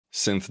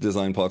Synth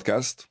Design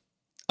Podcast.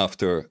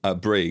 After a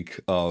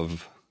break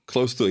of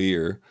close to a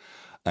year,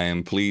 I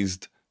am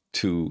pleased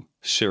to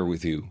share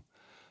with you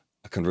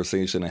a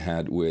conversation I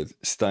had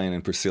with Stijn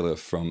and Priscilla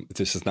from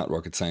This Is Not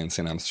Rocket Science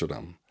in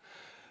Amsterdam.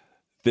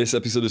 This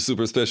episode is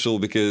super special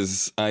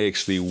because I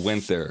actually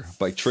went there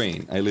by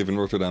train. I live in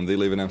Rotterdam, they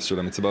live in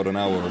Amsterdam. It's about an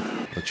hour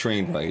of a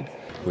train ride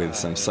with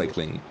some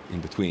cycling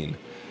in between.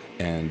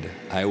 And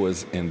I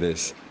was in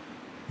this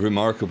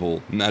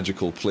remarkable,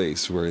 magical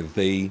place where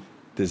they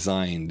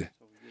designed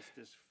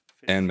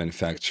and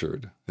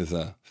manufactured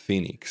the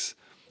Phoenix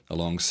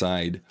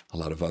alongside a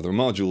lot of other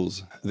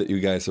modules that you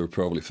guys are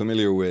probably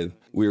familiar with.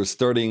 We're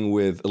starting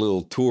with a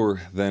little tour,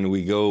 then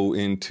we go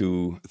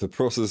into the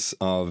process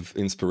of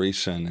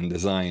inspiration and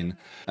design.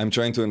 I'm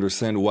trying to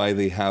understand why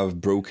they have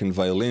broken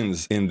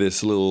violins in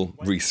this little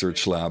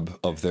research lab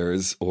of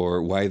theirs,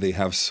 or why they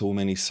have so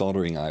many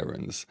soldering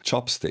irons.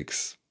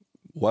 Chopsticks.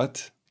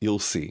 What? You'll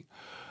see.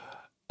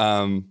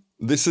 I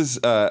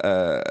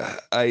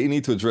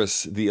need to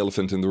address the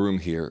elephant in the room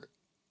here.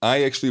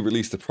 I actually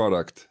released the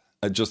product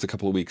just a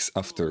couple of weeks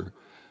after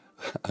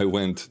I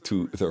went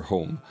to their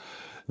home.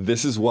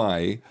 This is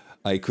why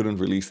I couldn't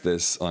release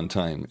this on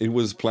time. It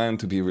was planned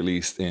to be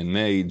released in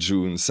May,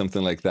 June,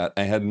 something like that.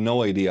 I had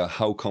no idea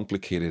how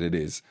complicated it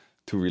is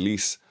to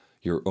release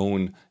your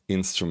own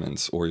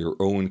instruments or your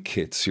own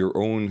kits, your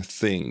own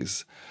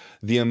things.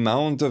 The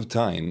amount of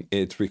time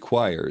it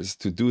requires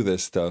to do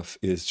this stuff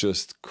is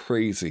just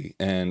crazy.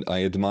 And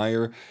I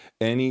admire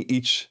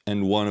each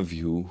and one of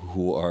you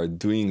who are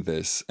doing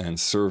this and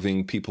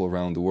serving people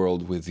around the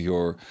world with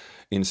your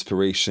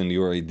inspiration,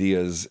 your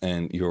ideas,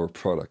 and your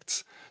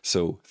products.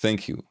 So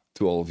thank you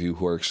to all of you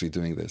who are actually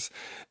doing this.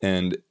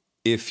 And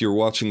if you're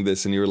watching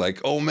this and you're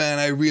like, oh man,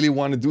 I really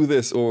want to do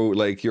this, or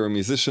like you're a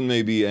musician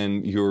maybe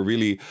and you're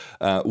really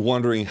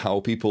wondering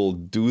how people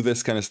do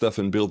this kind of stuff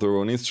and build their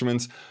own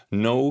instruments,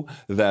 know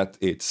that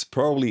it's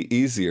probably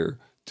easier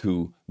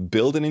to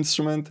build an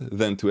instrument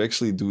than to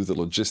actually do the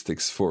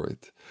logistics for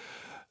it.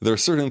 There are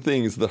certain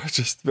things that are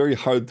just very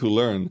hard to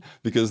learn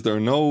because there are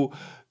no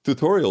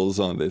tutorials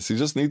on this. You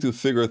just need to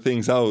figure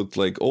things out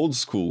like old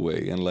school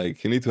way, and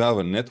like you need to have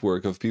a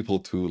network of people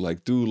to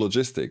like do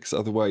logistics.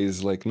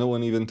 Otherwise, like no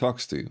one even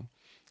talks to you.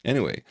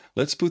 Anyway,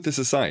 let's put this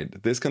aside.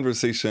 This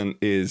conversation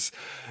is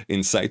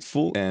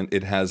insightful and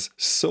it has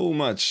so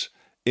much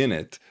in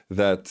it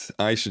that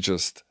I should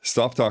just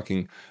stop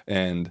talking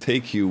and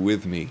take you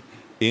with me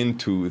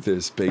into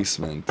this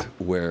basement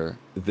where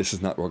This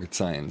Is Not Rocket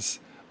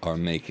Science are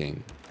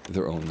making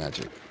their own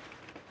magic.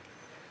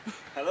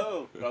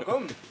 Hello,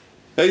 welcome.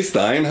 Hey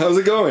Stijn, how's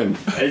it going?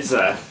 It's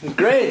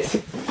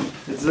great.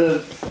 It's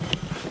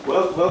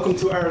welcome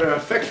to our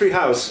factory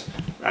house.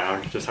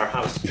 Just our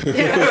house.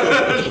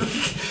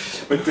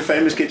 With the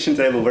famous kitchen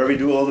table where we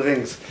do all the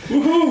things.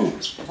 Woohoo!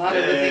 A lot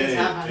of the things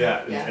happen.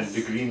 Yeah, Yes. and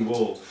the green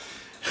wall.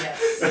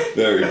 Yes.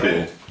 Very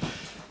cool.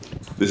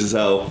 This is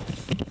how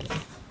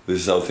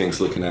things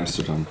look in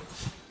Amsterdam.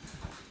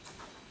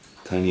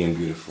 Tiny and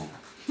beautiful.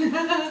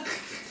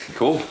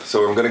 Cool.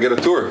 So I'm gonna get a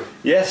tour.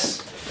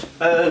 Yes.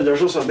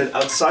 There's also a bit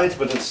outside,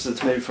 but it's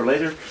maybe for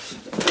later.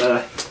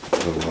 Oh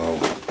wow.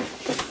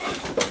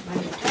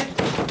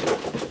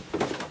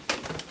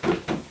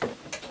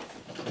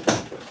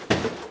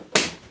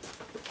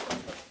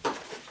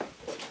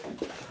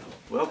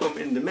 Welcome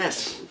in the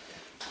mess.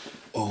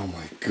 Oh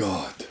my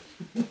god.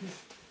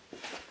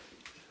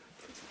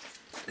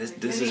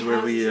 This is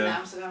where we. In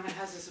Amsterdam, it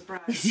has a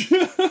surprise.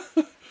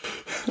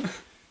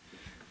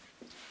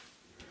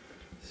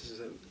 This is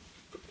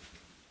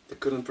the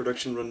current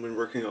production run we're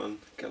working on,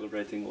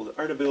 calibrating all the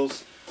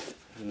Ardabills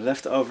and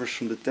leftovers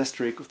from the test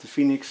rig of the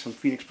Phoenix, some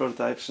Phoenix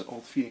prototypes, an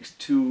old Phoenix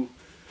 2,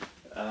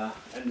 and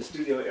the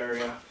studio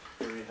area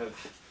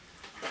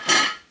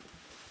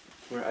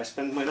where I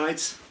spend my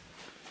nights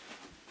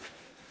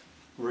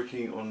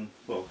working on,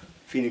 well,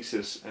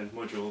 Phoenixes and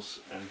modules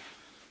and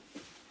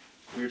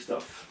weird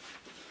stuff.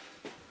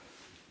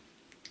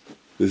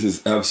 This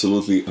is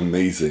absolutely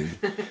amazing.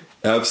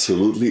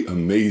 Absolutely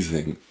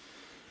amazing.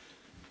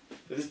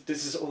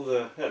 This is all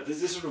the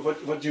this is sort of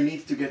what you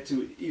need to get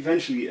to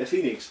eventually a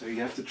Phoenix. So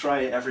you have to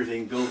try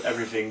everything, build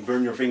everything,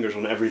 burn your fingers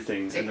on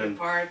everything, and then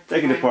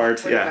take it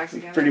apart. Yeah,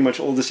 pretty much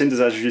all the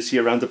synthesizers you see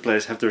around the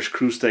place have their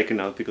screws taken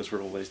out because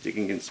we're always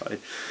digging inside.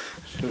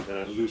 Then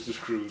I lose the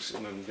screws,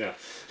 and then yeah.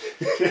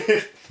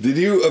 Did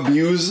you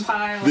abuse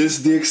this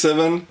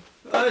DX7?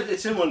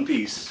 It's in one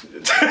piece.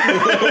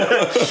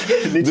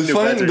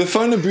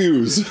 Define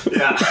abuse.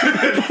 Yeah.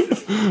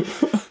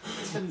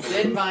 Some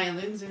dead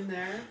violins in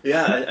there.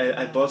 Yeah,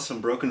 I bought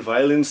some broken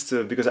violins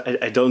because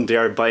I don't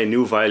dare buy a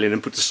new violin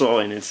and put the saw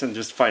in it and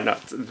just find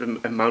out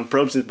and mount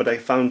probes in it. But I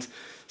found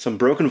some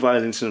broken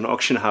violins in an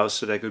auction house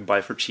that I could buy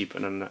for cheap,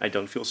 and then I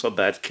don't feel so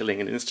bad killing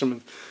an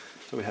instrument.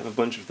 So we have a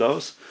bunch of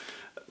those.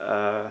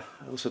 I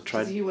also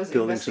tried he was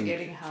building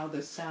investigating how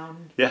the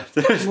sound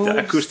the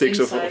acoustics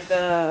inside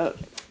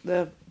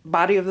the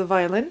body of the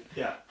violin.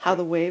 Yeah. How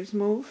the waves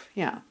move.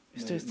 Yeah.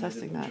 Just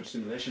testing that.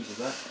 Simulations of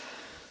that.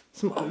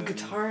 Some old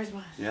guitars.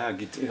 Yeah,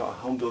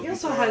 home built He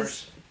guitars. also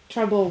has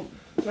trouble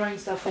throwing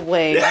stuff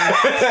away.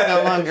 It's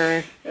no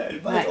longer. Yeah,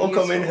 it might all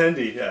come in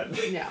handy. Yeah.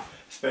 Yeah.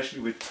 Especially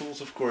with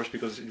tools, of course,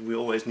 because we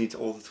always need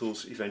all the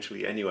tools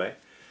eventually anyway.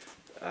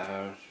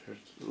 There's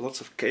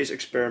lots of case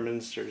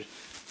experiments. There's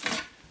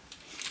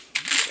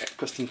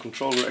custom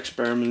controller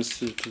experiments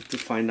to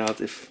find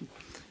out if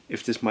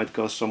this might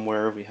go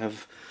somewhere. We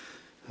have.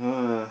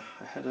 I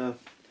had a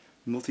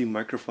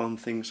multi-microphone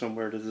thing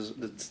somewhere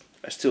that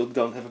I still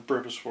don't have a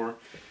purpose for.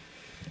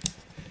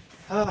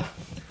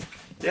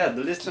 Yeah,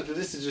 the list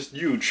is just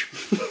huge.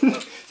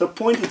 So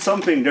point at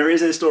something. There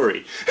is a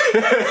story.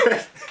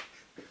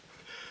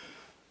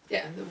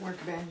 Yeah, the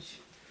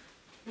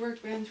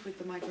workbench with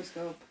the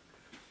microscope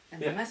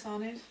and the mess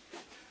on it.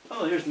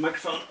 Oh, here's the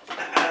microphone.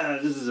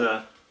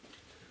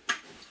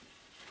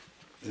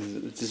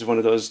 This is one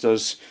of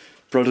those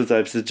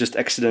prototypes that just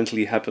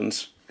accidentally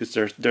happens because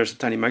there's a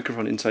tiny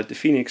microphone inside the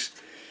Phoenix,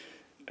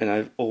 and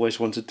I've always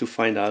wanted to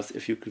find out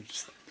if you could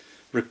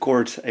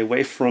record a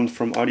wavefront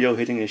from audio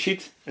hitting a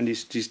sheet, and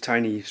these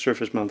tiny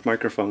surface mount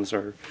microphones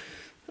are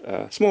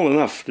small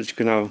enough that you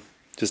can now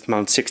just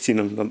mount 16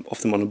 of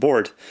them on a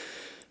board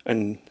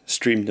and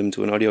stream them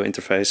to an audio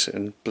interface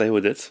and play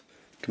with it.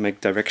 You can make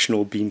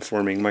directional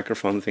beamforming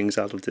microphone things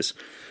out of this.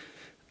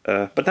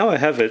 But now I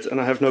have it, and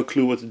I have no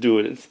clue what to do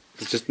with it.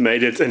 I just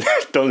made it, and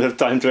I don't have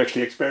time to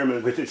actually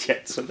experiment with it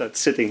yet. So that's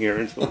sitting here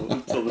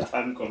until the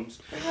time comes.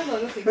 There's a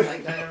lot of things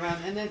like that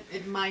around, and then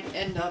it might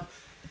end up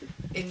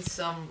in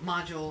some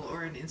module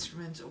or an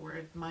instrument, or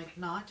it might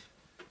not.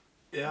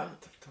 Yeah,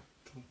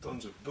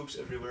 tons of books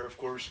everywhere, of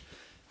course.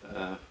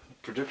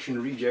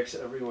 Production rejects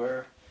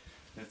everywhere.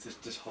 There's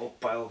this whole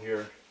pile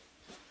here.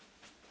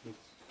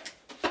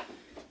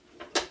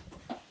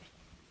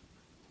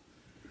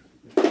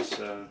 This,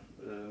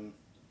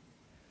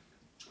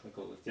 I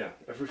call it, yeah,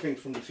 everything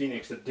from the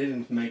Phoenix that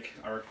didn't make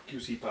our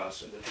QC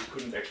pass and that we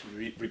couldn't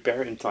actually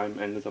repair in time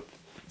ended up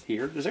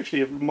here. There's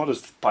actually a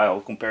modest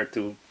pile compared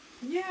to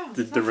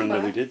the run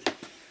that we did.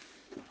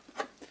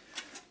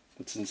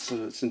 But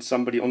since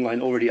somebody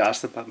online already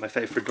asked about my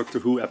favorite Doctor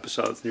Who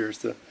episode, here's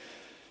the.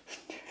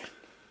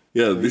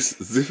 Yeah, this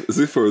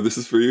Ziffer, this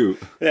is for you.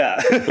 Yeah,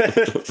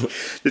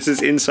 this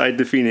is inside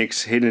the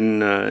Phoenix,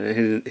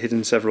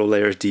 hidden several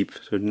layers deep,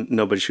 so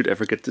nobody should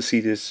ever get to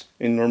see this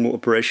in normal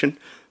operation,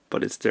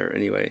 but it's there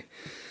anyway.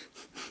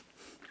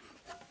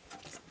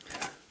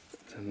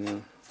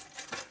 And,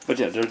 but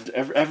yeah,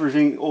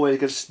 everything always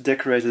gets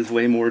decorated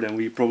way more than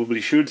we probably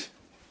should,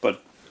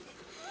 but.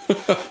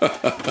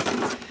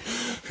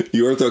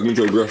 You are talking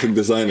to a graphic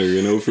designer,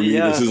 you know, for me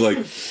this is like,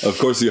 of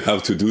course you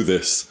have to do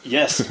this.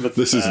 Yes, but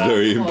this is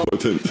very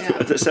important. Yeah.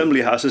 But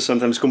assembly houses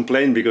sometimes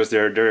complain because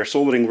their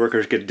soldering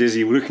workers get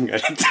dizzy looking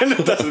at it,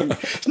 and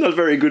it's not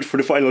very good for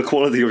the final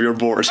quality of your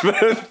board.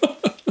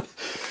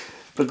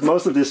 But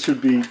most of this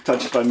should be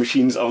touched by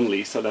machines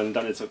only, so then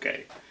it's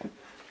okay.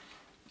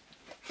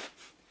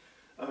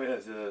 Oh yeah,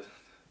 the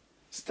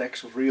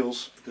stacks of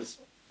reels, because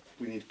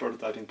we need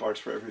prototyping parts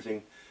for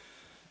everything.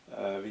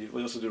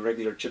 We also do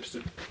regular trips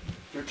to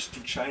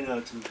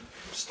China to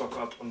stock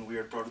up on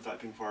weird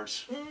prototyping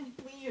parts.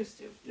 We used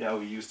to. Yeah,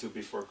 we used to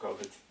before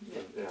COVID.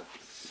 Yeah.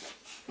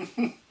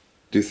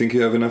 Do you think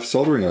you have enough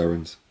soldering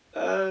irons?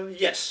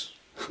 Yes.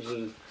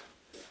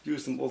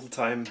 Use them all the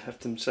time, have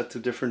them set to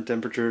different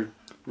temperature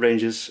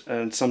ranges,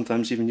 and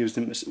sometimes even use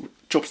them as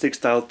chopstick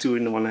style, two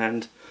in one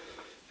hand.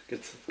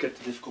 Get the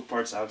difficult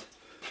parts out.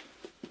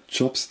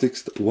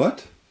 Chopsticks?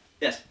 What?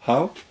 Yes.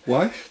 How?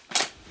 Why?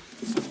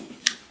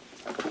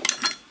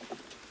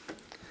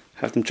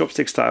 Have them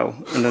chopstick style,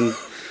 and then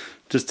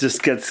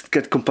just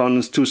get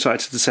components two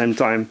sides at the same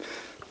time.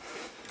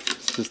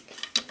 Just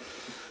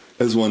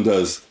as one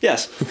does.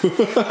 Yes,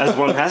 as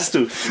one has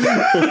to.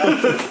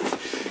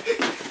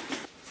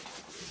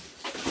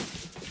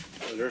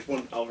 There's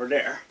one over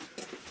there.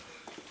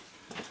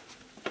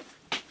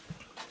 Is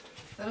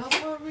that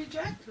also a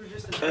reject, or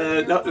just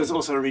a? No, it's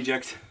also a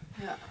reject.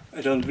 Yeah.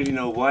 I don't really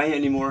know why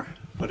anymore,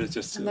 but it's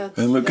just.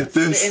 And look at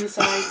this. The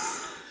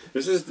insides.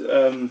 This is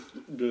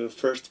the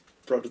first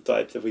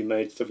prototype that we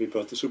made that we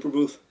brought to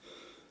Superbooth.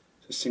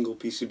 It's a single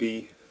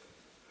PCB.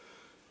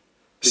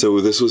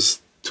 So this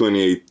was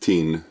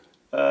 2018.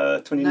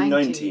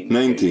 2019.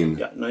 19.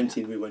 Yeah,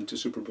 19. We went to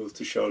Superbooth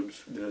to show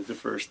the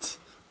first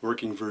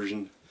working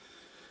version,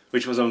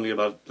 which was only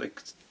about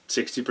like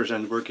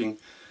 60% working.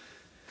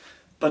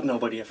 But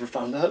nobody ever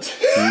found out.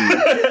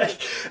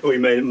 We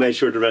made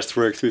sure the rest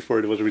worked before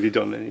it was really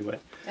done anyway.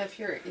 If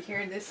you're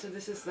hearing this, so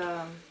this is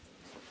the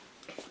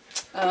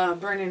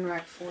burn-in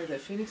rack for the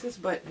Phoenixes,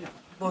 but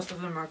most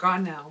of them are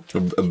gone now.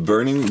 A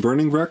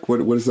burning rack?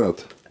 What is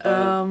that?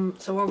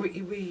 So what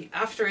we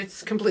after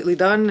it's completely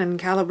done and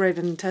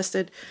calibrated and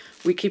tested,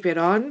 we keep it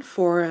on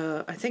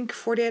for I think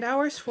 48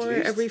 hours for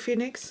every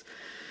Phoenix.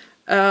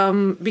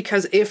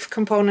 Because if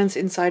components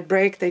inside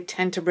break, they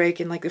tend to break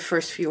in like the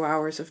first few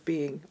hours of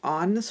being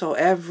on. So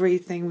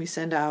everything we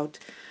send out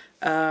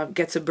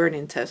gets a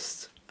burn-in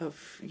test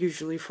of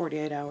usually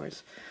 48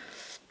 hours.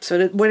 So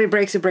that when it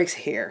breaks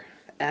here.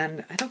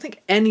 And I don't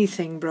think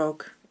anything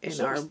broke in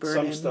our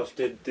burn-in. Some stuff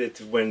did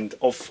went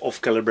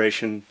off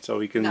calibration, so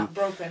we can not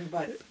broken,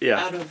 but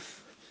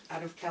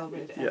out of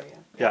calibrated area.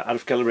 Yeah, out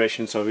of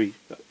calibration, so we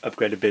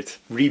upgrade a bit,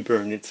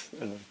 reburn it.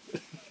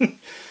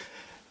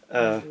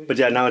 But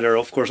yeah, now they're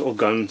of course all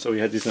gone. So we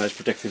had these nice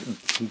protective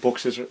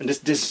boxes, and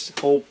this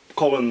whole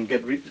column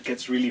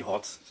gets really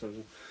hot.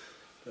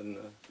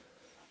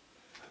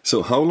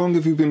 So how long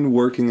have you been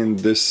working in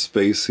this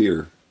space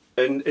here?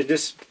 In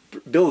this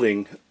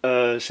building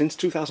since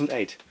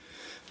 2008.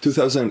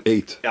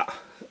 2008. Yeah.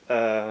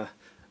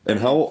 And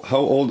how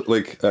old?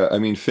 Like I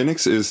mean,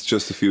 Phoenix is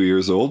just a few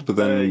years old, but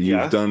then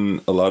you've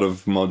done a lot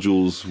of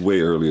modules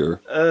way earlier.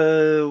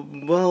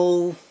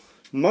 Well,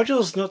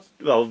 modules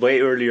way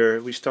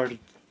earlier. We started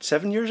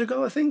 7 years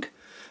ago, I think.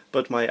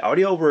 But my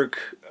audio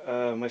work,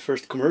 my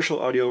first commercial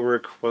audio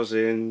work, was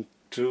in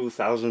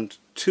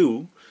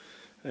 2002,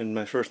 and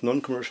my first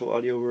non-commercial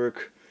audio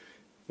work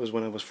was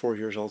when I was 4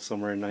 years old,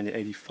 somewhere in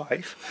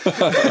 1985.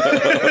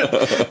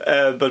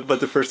 But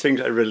the first things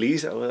I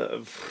released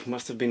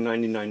must have been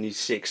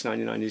 1996,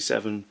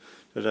 1997.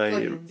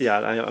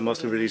 I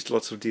must have released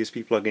lots of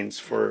DSP plugins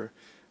for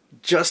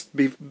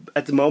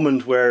at the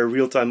moment where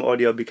real-time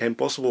audio became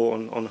possible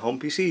on home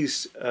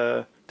PCs.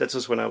 That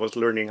was when I was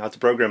learning how to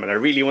program, and I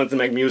really wanted to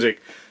make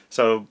music,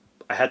 so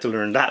I had to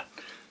learn that,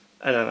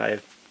 and then I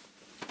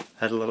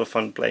had a lot of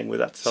fun playing with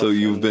that stuff. So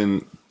you've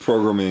been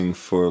programming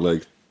for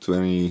like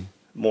 20...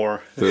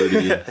 More.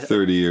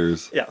 30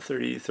 years. Yeah,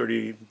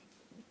 30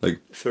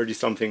 like 30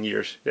 something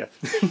years, yeah.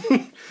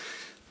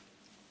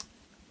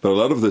 But a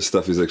lot of this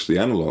stuff is actually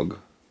analog.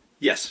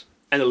 Yes,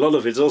 and a lot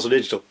of it's also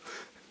digital.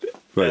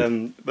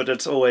 Right. But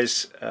that's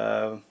always,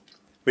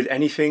 with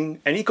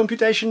any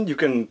computation, you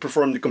can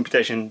perform the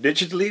computation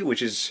digitally,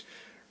 which is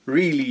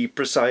really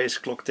precise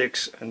clock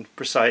ticks and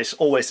precise,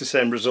 always the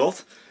same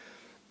result.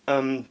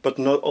 But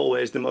not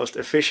always the most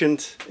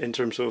efficient in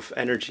terms of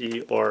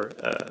energy or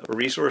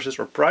resources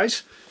or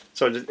price.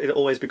 So it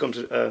always becomes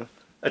a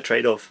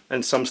trade-off.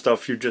 And some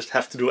stuff you just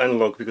have to do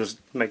analog because it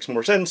makes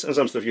more sense, and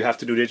some stuff you have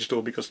to do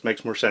digital because it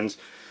makes more sense.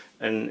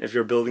 And if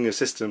you're building a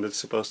system that's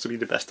supposed to be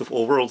the best of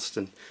all worlds,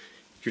 then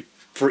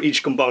for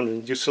each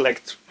component you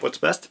select what's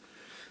best.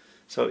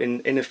 So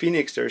in a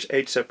Phoenix there's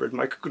 8 separate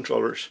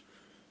microcontrollers.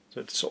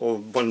 So it's all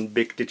one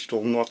big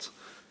digital knot.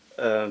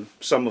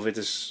 Some of it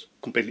is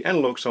completely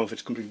analog, some of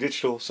it's completely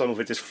digital, some of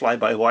it is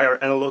fly-by-wire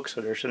analog,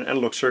 so there's an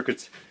analog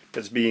circuit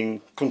that's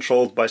being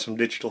controlled by some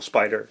digital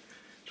spider,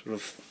 sort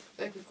of.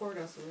 Like record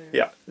also there.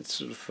 Yeah, it's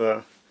sort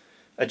of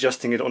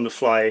adjusting it on the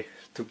fly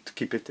to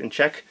keep it in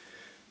check,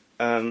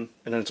 and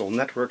then it's all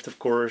networked, of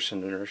course,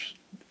 and then there's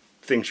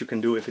things you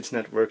can do if it's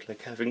networked,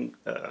 like having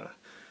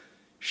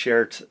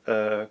shared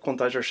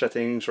quantizer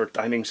settings or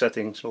timing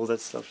settings, all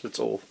that stuff. That's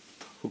all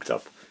hooked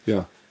up.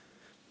 Yeah.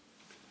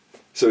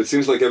 So it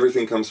seems like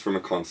everything comes from a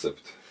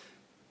concept.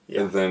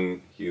 Yeah. And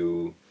then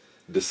you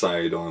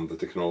decide on the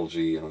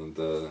technology, on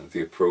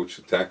the approach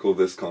to tackle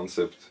this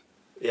concept.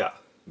 Yeah.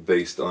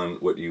 Based on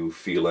what you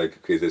feel like,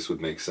 okay, this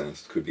would make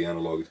sense. It could be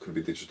analog, it could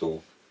be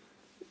digital.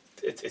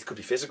 It could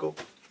be physical.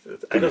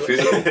 Could be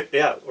physical?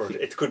 Yeah, or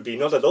it could be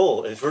not at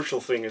all. A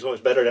virtual thing is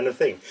always better than a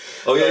thing.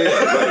 Oh,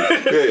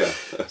 right. Yeah,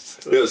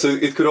 so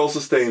it could also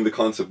stay in the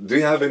concept. Do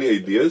you have any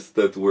ideas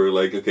that were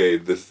like, okay,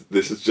 this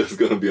is just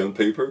going to be on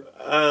paper?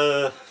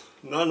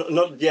 No,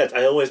 not yet.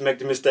 I always make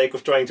the mistake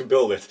of trying to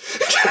build it.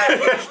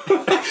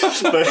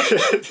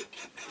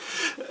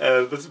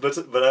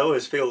 but I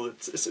always feel,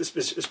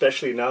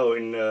 especially now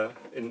in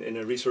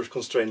a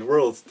resource-constrained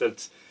world,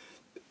 that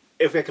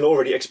if I can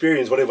already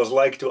experience what it was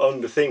like to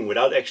own the thing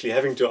without actually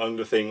having to own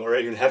the thing or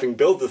even having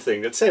built the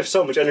thing, that saves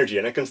so much energy,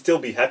 and I can still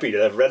be happy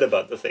that I've read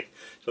about the thing.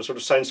 So sort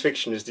of science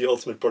fiction is the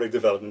ultimate product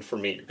development for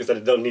me, because I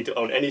don't need to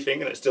own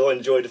anything, and I still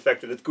enjoy the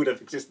fact that it could have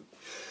existed.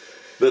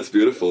 That's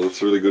beautiful.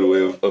 It's a really good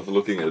way of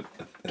looking at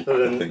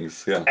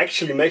things. Yeah.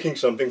 Actually making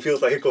something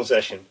feels like a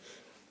concession.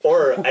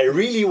 Or I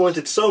really want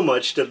it so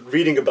much that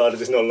reading about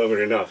it is no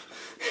longer enough.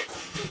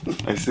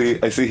 I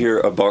see here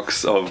a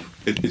box of,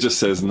 it just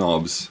says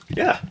knobs.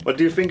 Yeah, what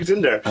do you think is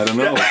in there? I don't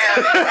know.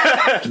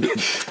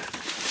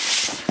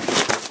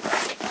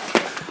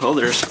 Oh,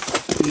 there's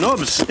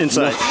knobs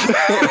inside.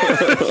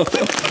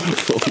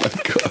 Oh my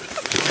god.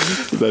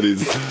 That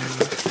is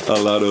a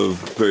lot of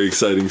very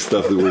exciting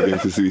stuff that we're going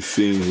to be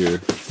seeing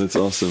here. That's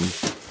awesome.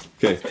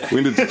 Okay,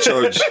 we need to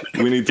charge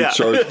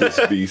this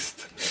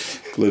beast.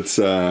 Let's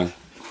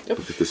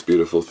look at this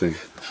beautiful thing.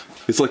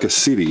 It's like a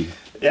city.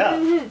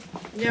 Yeah.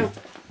 Yep.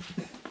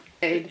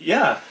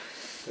 Yeah.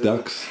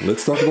 Ducks.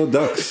 Let's talk about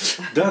ducks.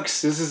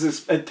 Ducks. This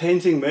is a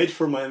painting made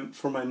for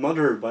my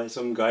mother by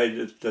some guy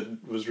that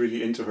was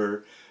really into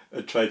her.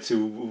 Tried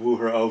to woo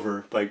her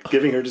over by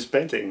giving her this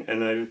painting,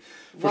 and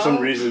for some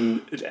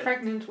reason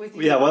pregnant with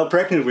you. Yeah,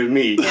 pregnant with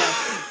me. Yeah.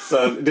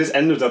 So this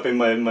ended up in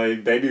my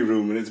baby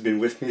room, and it's been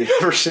with me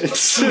ever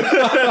since. Now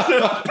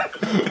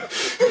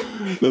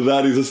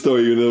that is a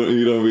story you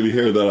don't really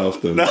hear that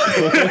often. No.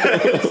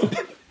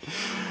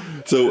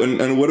 So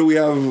and what do we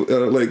have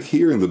like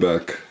here in the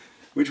back?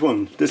 Which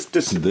one? This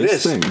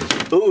thing.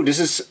 Oh, this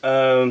is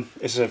a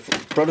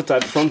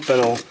prototype front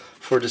panel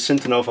for the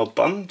Synthonova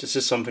Pan. This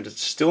is something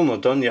that's still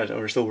not done yet, and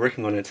we're still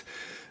working on it.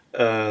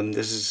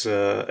 This is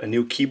a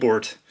new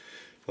keyboard.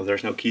 Well,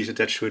 there's no keys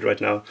attached to it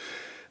right now.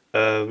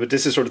 But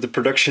this is sort of the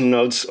production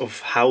notes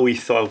of how we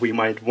thought we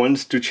might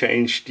want to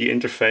change the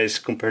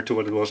interface compared to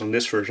what it was on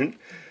this version.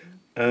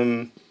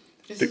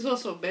 This is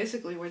also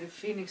basically where the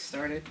Phoenix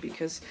started,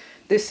 because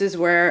this is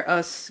where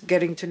us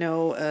getting to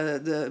know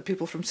the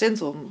people from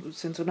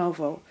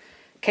Synthonova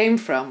came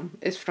from.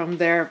 Is from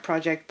their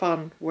Project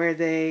Pan, where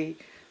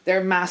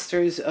they're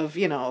masters of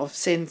of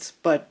synths,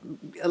 but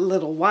a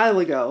little while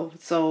ago.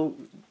 So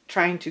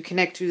trying to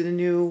connect to the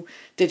new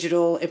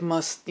digital, it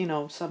must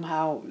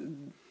somehow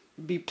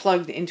be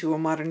plugged into a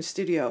modern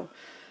studio.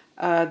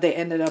 They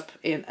ended up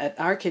at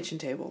our kitchen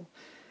table.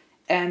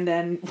 And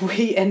then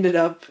we ended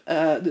up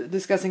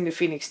discussing the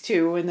Phoenix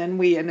 2, and then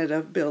we ended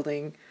up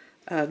building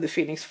the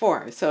Phoenix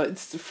 4. So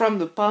it's from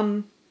the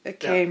Pan that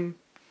came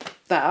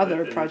the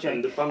other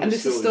project. And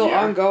this is still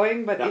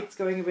ongoing, but it's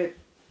going a bit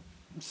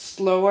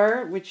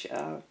slower, which,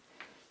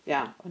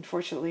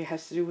 unfortunately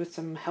has to do with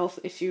some health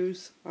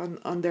issues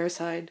on their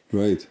side.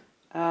 Right.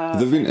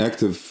 They've been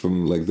active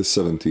from like the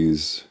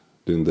 70s,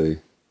 didn't they?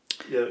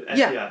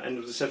 Yeah, end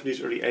of the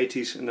 70s, early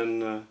 80s, and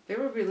then... they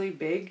were really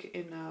big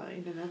in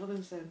the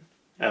Netherlands then.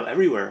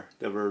 Everywhere.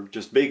 They were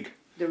just big.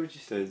 They were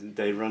just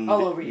they run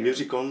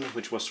Musicon,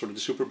 which was sort of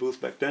the super booth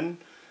back then,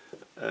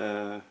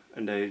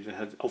 and they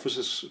had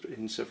offices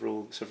in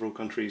several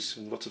countries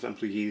and lots of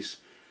employees,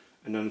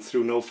 and then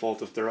through no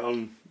fault of their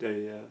own,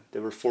 they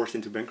were forced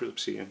into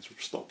bankruptcy and sort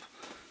of stop.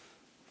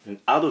 And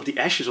out of the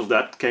ashes of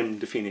that came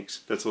the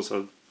Phoenix. That's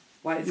also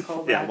why it's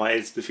called that. Why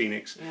it's the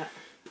Phoenix. Yeah.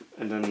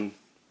 And then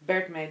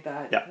Bert made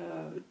that. Yeah.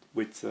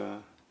 With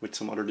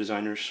some other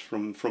designers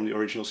from the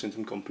original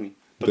Synthon company.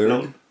 But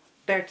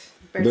Bert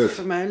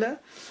Vermeulen.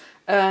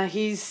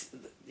 He's,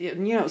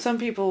 some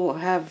people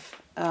have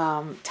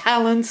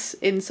talents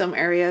in some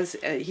areas.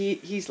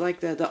 He's like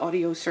the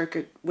audio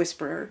circuit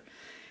whisperer.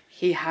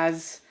 He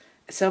has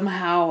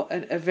somehow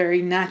a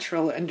very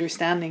natural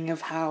understanding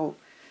of how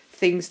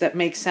things that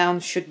make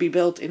sound should be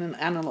built in an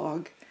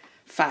analog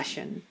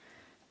fashion.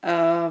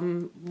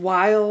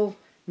 While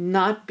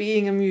not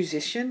being a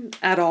musician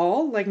at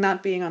all, like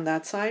not being on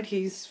that side,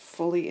 he's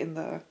fully in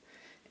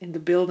the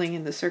building,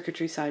 in the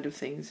circuitry side of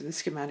things, in the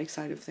schematic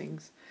side of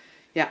things.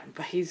 Yeah,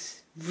 but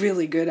he's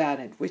really good at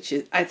it, which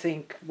is, I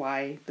think,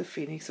 why the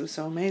Phoenix was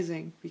so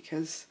amazing,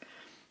 because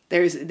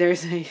there's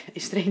a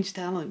strange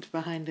talent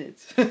behind it.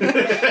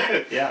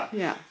 Yeah.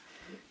 Yeah.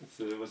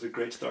 It was a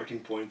great starting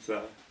point.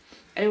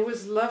 It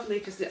was lovely,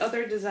 because the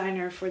other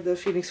designer for the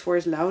Phoenix 4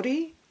 is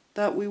Laudi,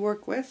 that we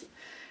work with.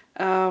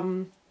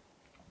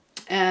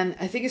 And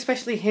I think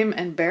especially him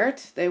and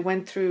Bert, they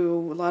went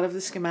through a lot of the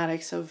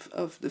schematics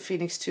of the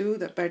Phoenix 2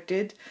 that Bert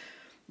did.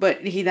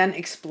 But he then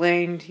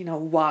explained,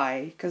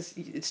 why. Because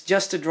it's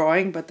just a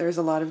drawing, but there's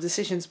a lot of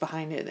decisions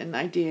behind it and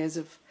ideas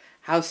of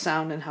how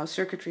sound and how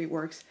circuitry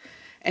works.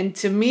 And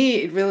to me,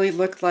 it really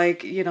looked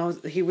like,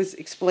 he was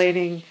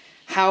explaining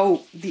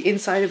how the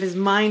inside of his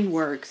mind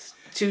works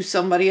to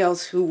somebody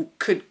else who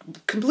could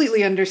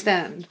completely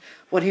understand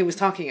what he was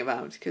talking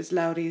about. Because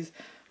Laudi's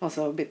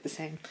also a bit the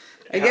same,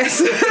 I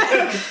guess.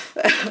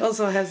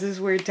 Also has this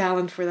weird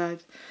talent for that.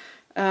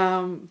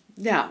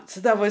 So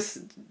that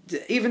was,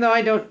 even though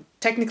I don't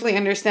technically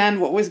understand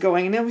what was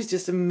going on, it was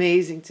just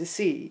amazing to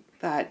see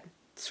that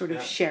sort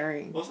of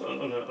sharing. Also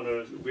on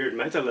a weird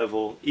meta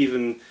level,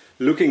 even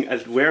looking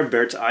at where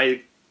Bert's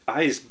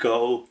eyes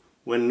go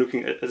when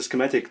looking at a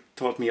schematic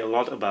taught me a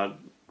lot about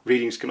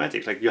reading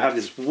schematics. Like, you have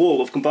this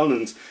wall of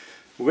components.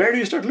 Where do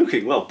you start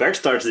looking? Well, Bert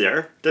starts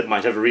there. That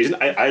might have a reason.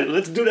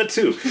 Let's do that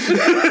too.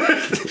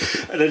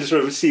 And then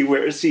sort of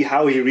see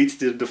how he reads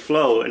the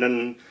flow, and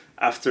then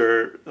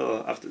after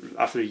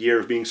a year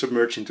of being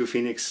submerged into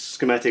Phoenix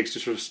schematics, to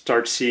sort of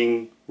start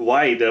seeing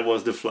why that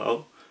was the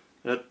flow.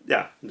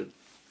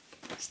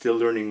 Still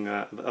learning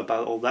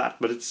about all that,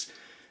 but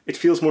it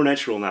feels more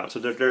natural now. So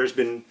there's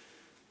been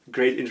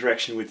great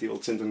interaction with the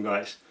old Synthon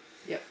guys.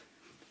 Yep.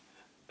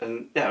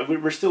 And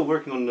we're still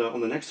working on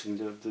the next thing,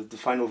 the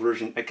final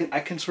version. I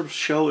can sort of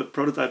show a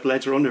prototype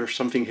later on. There's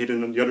something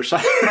hidden on the other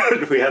side.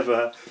 We have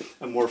a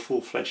more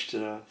full-fledged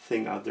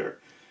thing out there.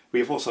 We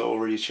have also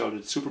already showed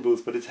it Super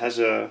Booth, but it has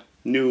a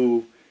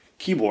new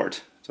keyboard.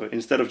 So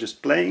instead of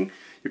just playing,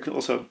 you can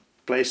also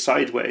play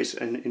sideways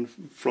and in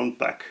front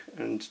back,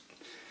 and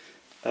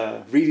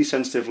really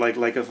sensitive,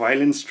 like a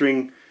violin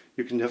string.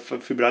 You can have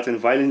vibrato in a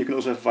violin. You can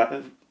also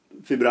have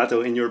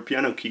vibrato in your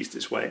piano keys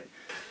this way.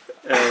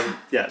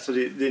 So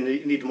they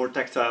need more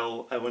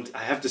tactile.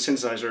 I have the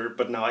synthesizer,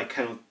 but now I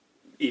cannot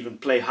even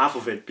play half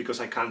of it because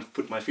I can't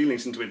put my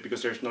feelings into it,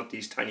 because there's not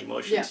these tiny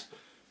motions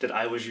that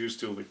I was used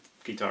to with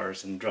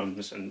guitars and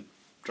drums and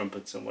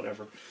trumpets and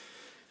whatever.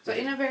 So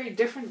in a very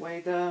different way,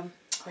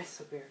 it's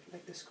so weird,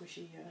 like the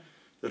squishy.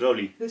 The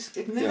Roly.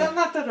 No,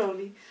 not the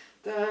Roly.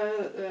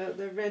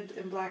 The red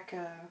and black.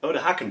 The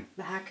Haken.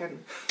 The Haken.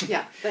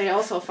 Yeah, they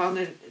also found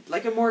it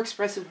like a more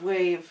expressive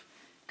way of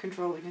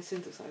controlling a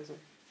synthesizer.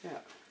 Yeah.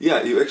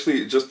 Yeah, you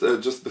actually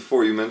just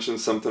before you mentioned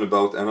something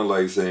about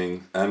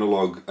analyzing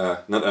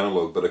not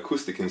analog, but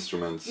acoustic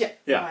instruments. Yeah.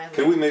 Yeah.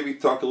 Can we maybe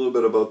talk a little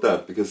bit about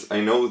that? Because I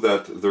know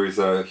that there is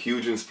a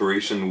huge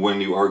inspiration when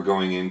you are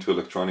going into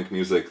electronic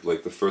music.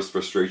 Like the first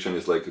frustration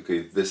is like,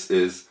 okay, this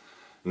is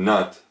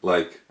not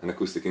like an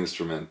acoustic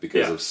instrument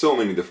because of so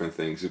many different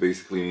things. You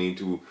basically need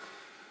to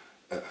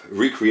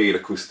recreate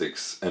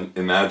acoustics and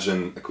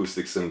imagine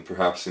acoustics in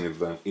perhaps in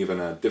even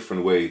a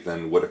different way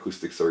than what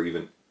acoustics are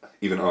even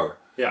are.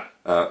 Yeah.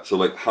 So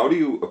like, how do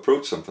you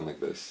approach something like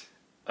this?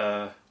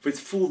 With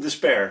full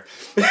despair.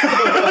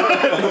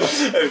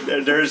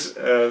 There's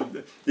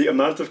the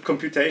amount of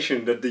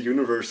computation that the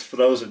universe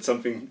throws at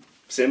something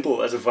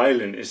simple as a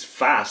violin is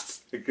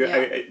fast.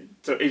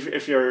 So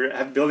if you're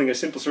building a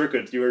simple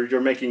circuit,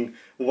 you're making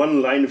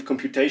one line of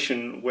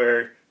computation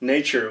where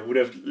nature would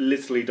have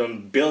literally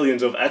done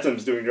billions of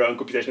atoms doing their own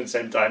computation at the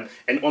same time,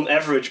 and on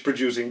average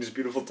producing this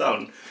beautiful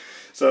tone.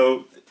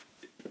 So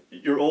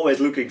you're always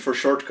looking for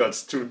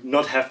shortcuts to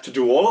not have to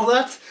do all of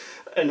that,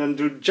 and then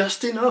do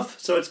just enough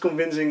so it's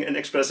convincing and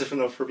expressive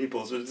enough for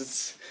people. So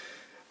it's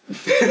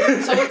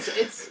so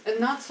it's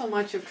not so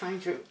much of trying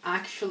to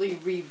actually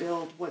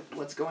rebuild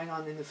what's going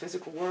on in the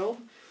physical world,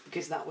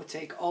 because that would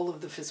take all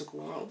of the physical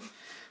world,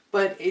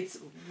 but it's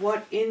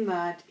what in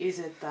that is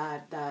it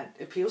that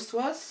appeals to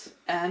us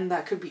and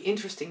that could be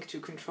interesting to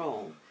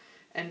control.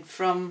 And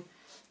from,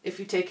 if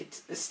you take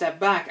it a step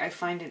back, I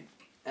find it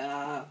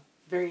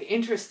very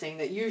interesting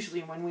that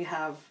usually when we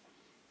have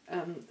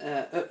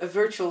a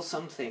virtual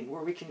something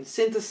where we can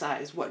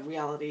synthesize what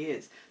reality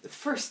is, the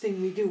first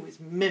thing we do is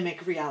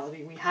mimic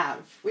reality we have,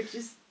 which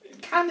is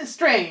kind of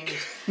strange.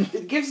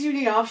 It gives you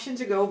the option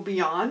to go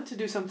beyond, to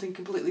do something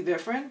completely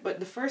different,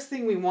 but the first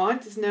thing we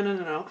want is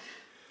no.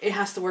 It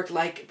has to work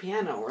like a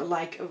piano or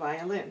like a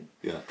violin.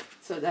 Yeah.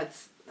 So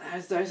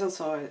there's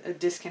also a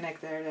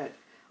disconnect there that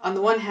on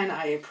the one hand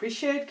I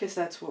appreciate, because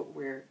that's what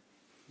we're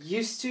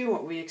used to,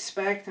 what we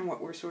expect, and what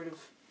we're sort of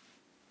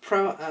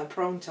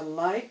prone to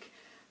like.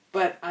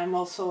 But I'm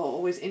also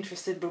always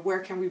interested, but where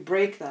can we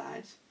break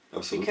that?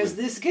 Absolutely. Because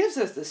this gives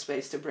us the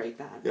space to break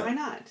that. Yeah. Why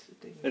not?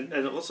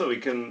 and also we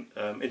can,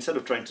 instead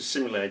of trying to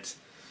simulate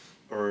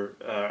or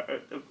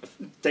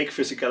take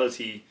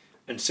physicality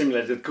and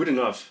simulate it good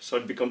enough so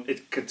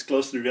it gets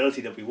close to the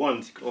reality that we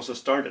want, you can also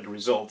start at the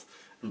result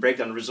and break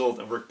down the result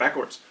and work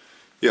backwards.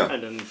 Yeah.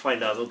 And then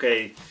find out,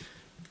 okay,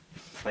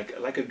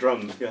 like a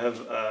drum, you have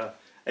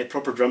a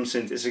proper drum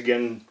synth is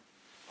again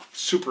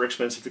super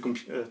expensive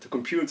to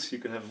compute. You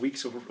can have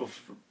weeks of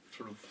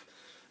sort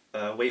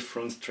of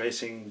wavefront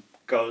tracing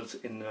code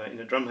in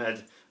a drum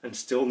head and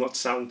still not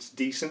sound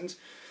decent.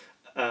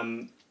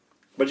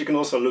 But you can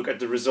also look at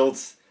the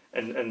results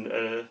and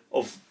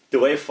of the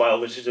wave file,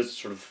 which is just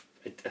sort of,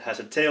 it has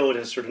a tail, it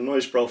has a certain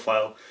noise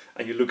profile,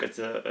 and you look at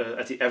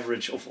the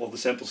average of all the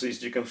sample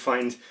seeds you can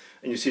find,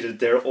 and you see that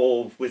they're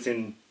all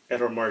within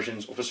error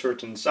margins of a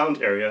certain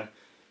sound area.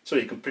 So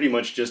you can pretty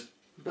much just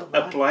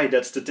apply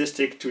that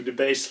statistic to the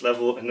base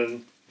level and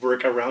then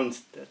work around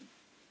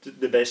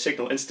the base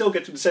signal and still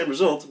get to the same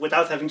result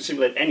without having to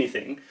simulate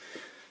anything.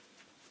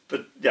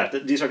 But yeah,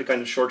 these are the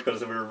kind of shortcuts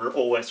that we're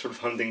always sort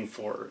of hunting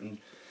for.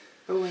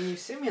 But when you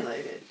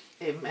simulate it,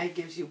 it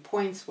gives you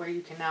points where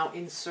you can now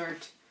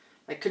insert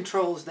like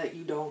controls that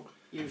you don't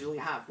usually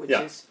have, which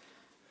is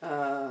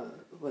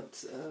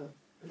what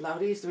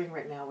Laudi is doing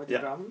right now with the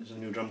drum. There's a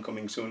new drum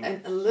coming soon.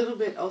 And a little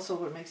bit also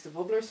what makes the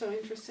wobbler so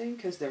interesting,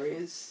 because there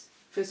is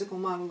physical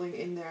modeling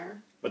in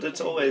there. But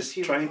it's always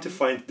trying to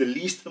find the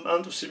least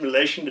amount of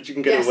simulation that you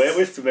can get away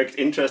with to make it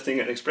interesting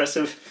and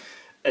expressive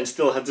and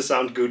still have the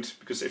sound good,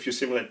 because if you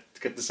simulate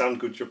to get the sound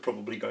good, you're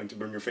probably going to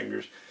burn your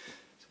fingers.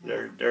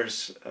 So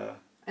there's...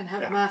 and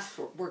have math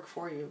work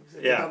for you.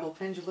 The double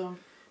pendulum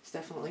is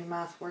definitely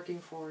math working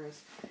for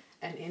us.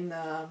 And in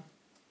the...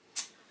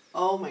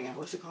 Oh my god,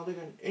 what's it called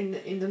again?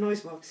 In the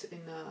noise box,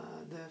 in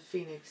the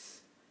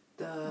Phoenix,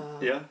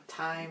 the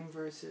time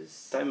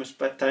versus...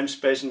 Time,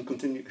 space, and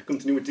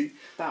continuity.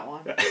 That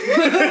one.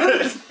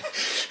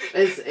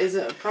 is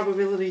a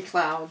probability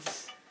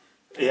clouds.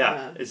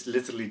 It's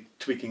literally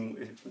tweaking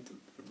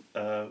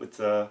with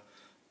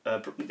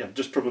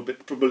just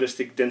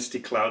probabilistic density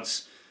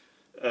clouds.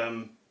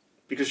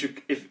 Because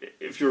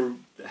if you're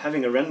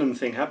having a random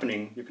thing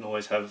happening, you can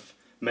always have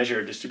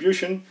measure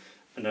distribution,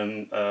 and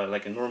then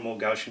like a normal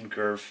Gaussian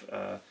curve,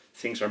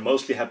 things are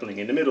mostly happening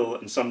in the middle,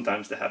 and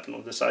sometimes they happen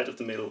on the side of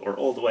the middle or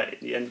all the way at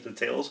the end of the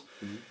tails.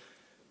 Mm-hmm.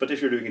 But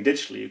if you're doing it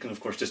digitally, you can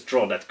of course just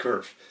draw that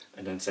curve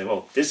and then say,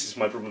 well, this is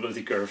my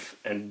probability curve,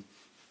 and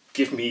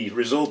give me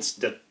results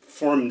that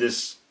form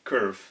this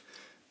curve.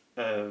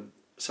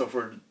 So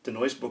for the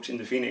noise box in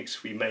the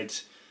Phoenix, we made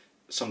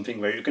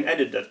something where you can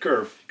edit that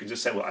curve. You can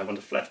just say, well, I want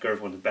a flat curve,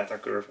 I want a beta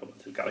curve, I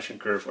want a Gaussian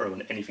curve, or I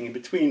want anything in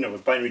between, or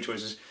with binary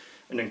choices,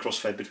 and then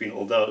crossfade between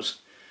all those.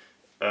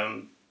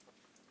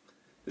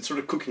 It's sort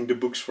of cooking the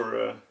books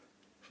for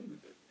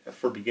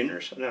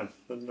beginners. No,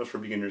 not for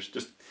beginners,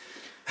 just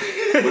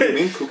What do you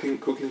mean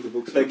cooking the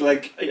books?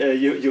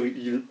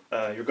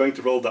 You're going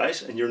to roll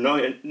dice, and you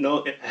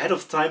know ahead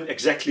of time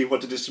exactly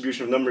what the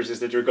distribution of numbers is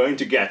that you're going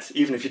to get,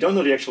 even if you don't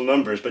know the actual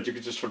numbers, but you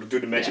could just sort of do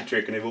the magic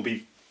trick, and it will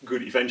be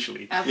good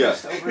eventually.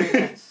 Averaged over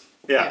events.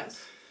 Yeah. Yes.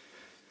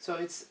 So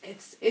it's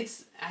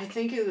I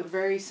think it's a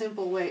very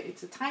simple way.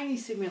 It's a tiny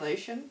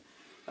simulation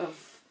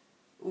of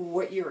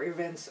what your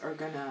events are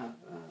gonna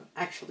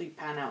actually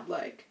pan out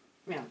like.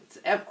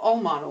 All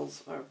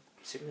models are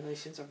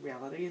simulations of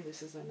reality, and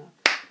this is a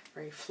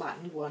very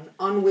flattened one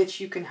on which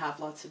you can have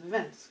lots of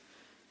events.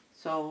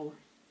 So,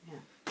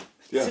 yeah.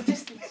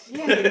 Statistics,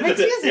 it makes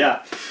physics.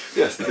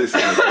 Yeah,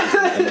 statistics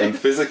and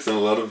physics and a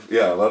lot of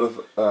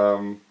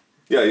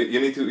you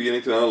need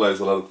to analyze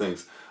a lot of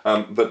things.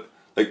 But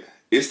like,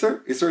 is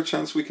there a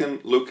chance we can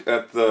look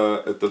at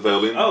the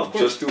violin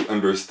just to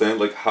understand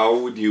like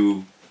how do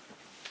you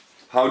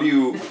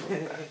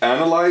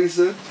analyze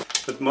it?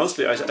 But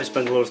mostly, I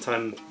spend a lot of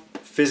time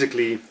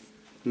physically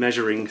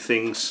measuring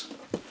things.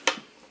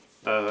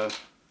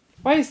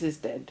 Why is this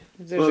dead?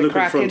 There's a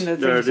crack in the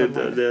thing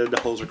somewhere. The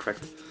holes are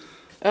cracked.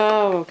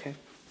 Oh, okay.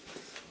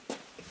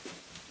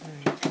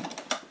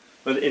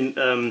 But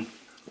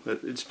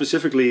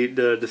specifically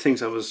the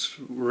things I was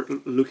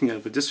looking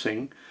at with this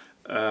thing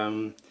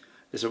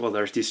is that,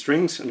 there's these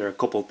strings and they're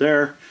coupled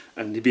there,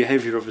 and the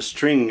behavior of a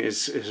string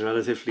is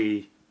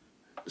relatively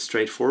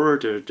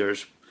straightforward.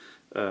 There's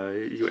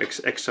you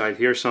excite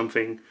here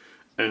something,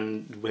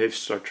 and waves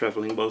start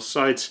traveling both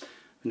sides,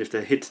 and if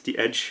they hit the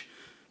edge,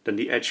 then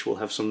the edge will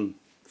have some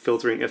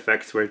filtering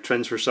effect where it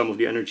transfers some of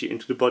the energy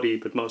into the body,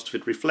 but most of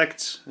it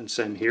reflects, and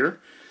same here.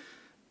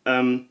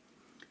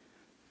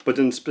 But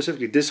then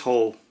specifically this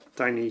whole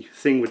tiny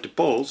thing with the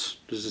poles,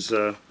 this is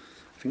I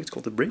think it's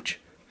called the bridge.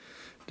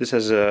 This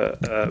has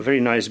a very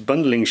nice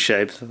bundling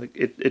shape.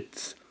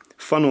 It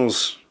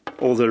funnels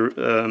all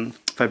the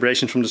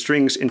vibrations from the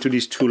strings into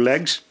these two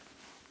legs,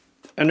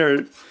 and there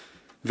are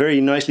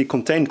very nicely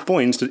contained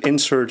points that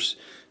insert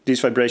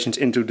these vibrations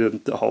into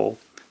the whole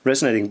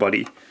resonating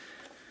body.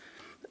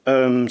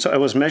 So I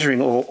was measuring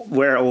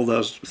where all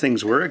those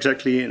things were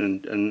exactly,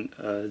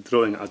 and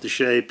drawing out the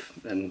shape,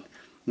 and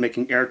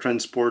making air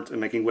transport and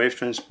making wave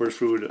transport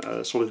through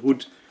solid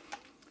wood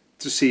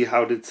to see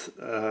how to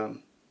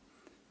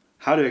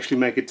actually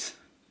make it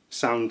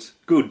sound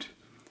good.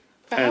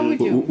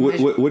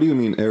 What do you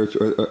mean, Eric?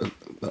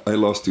 I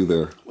lost you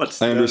there.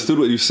 I understood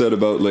what you said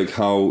about like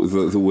how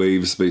the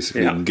waves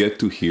basically get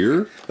to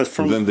here, but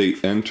then they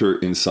enter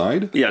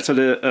inside. Yeah, so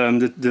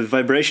the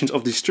vibrations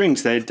of these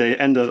strings they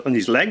end up on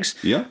these legs.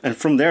 Yeah, and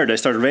from there they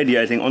start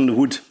radiating on the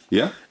wood.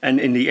 Yeah, and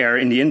in the air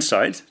in the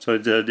inside. So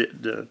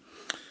the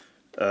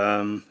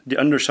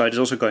underside is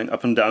also going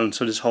up and down.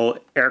 So this whole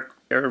air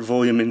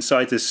volume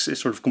inside is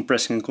sort of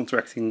compressing and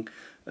contracting,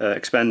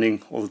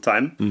 expanding all the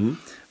time. Mm-hmm.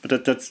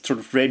 But that sort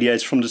of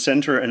radiates from the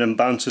center and then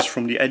bounces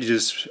from the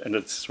edges, and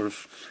that sort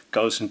of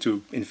goes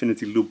into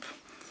infinity loop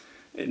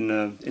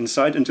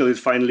inside until it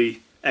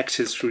finally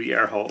exits through the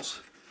air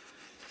holes.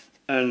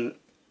 And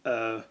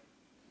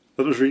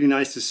what was really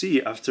nice to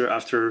see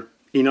after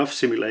enough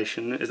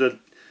simulation is that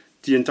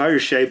the entire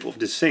shape of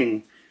this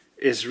thing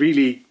is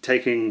really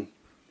taking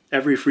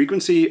every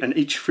frequency, and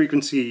each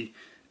frequency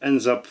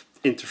ends up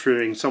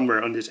interfering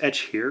somewhere on this edge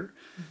here.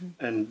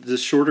 Mm-hmm. And the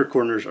shorter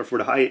corners are for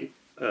the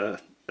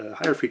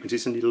higher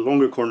frequencies, and the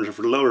longer corners are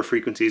for the lower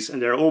frequencies,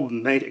 and they're all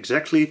made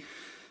exactly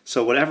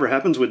so whatever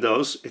happens with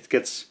those, it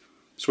gets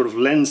sort of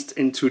lensed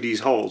into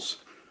these holes.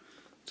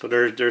 So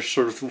there's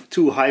sort of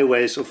two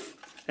highways of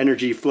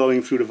energy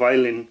flowing through the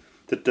violin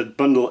that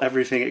bundle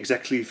everything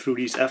exactly through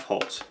these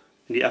F-holes.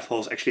 And the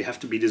F-holes actually have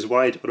to be this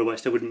wide,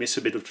 otherwise they would miss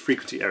a bit of the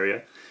frequency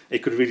area. It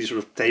could really sort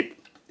of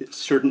tape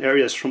certain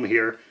areas from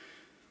here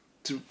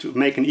to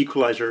make an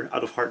equalizer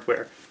out of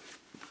hardware.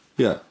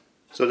 Yeah.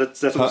 So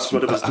that's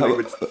what it was doing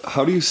with.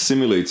 How do you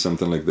simulate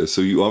something like this?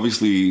 So you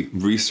obviously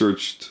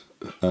researched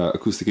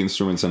acoustic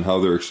instruments and how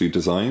they're actually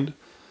designed,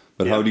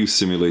 but how do you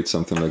simulate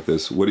something like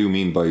this? What do you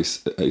mean by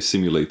I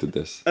simulated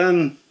this?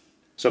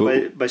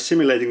 By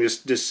simulating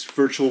this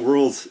virtual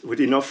world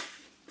with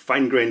enough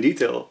fine-grained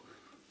detail,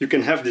 you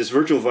can have this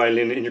virtual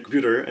violin in your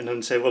computer and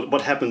then say, well,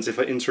 what happens if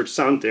I insert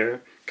sound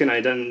there? Can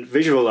I then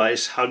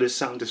visualize how this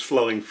sound is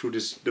flowing through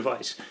this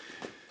device?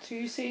 So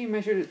you say you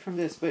measured it from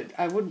this, but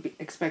I would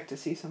expect to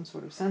see some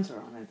sort of sensor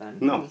on it then.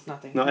 No,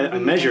 I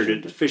measured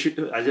it.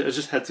 I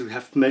just had to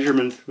have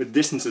measurement with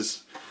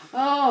distances.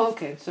 Oh,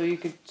 okay. So you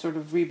could sort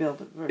of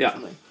rebuild it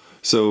virtually. Yeah.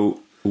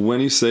 So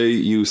when you say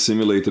you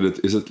simulated it,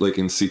 is it like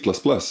in C++?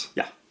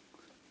 Yeah.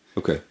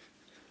 Okay.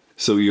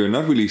 So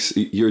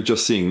you're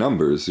just seeing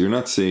numbers. You're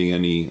not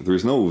seeing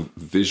there's no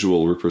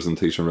visual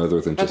representation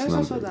rather than just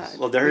numbers. Also that.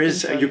 Well, there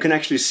is. You can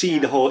actually see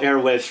the whole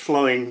airwaves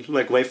flowing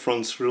like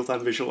wavefronts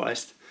real-time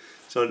visualized.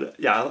 So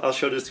I'll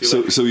show this to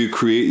you. So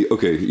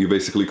you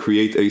basically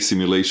create a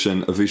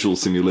simulation, a visual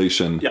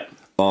simulation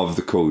of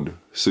the code,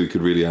 so you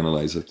could really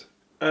analyze it.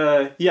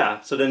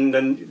 So then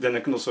I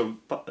can also.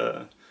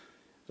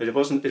 It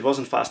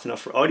wasn't fast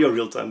enough for audio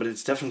real time, but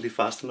it's definitely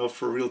fast enough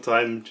for real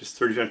time, just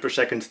 30 frames per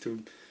second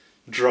to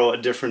draw a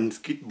different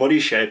body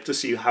shape to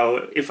see how,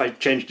 if I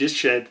change this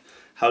shape,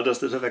 how does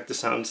that affect the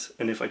sound?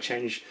 And if I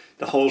change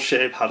the whole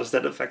shape, how does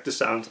that affect the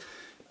sound?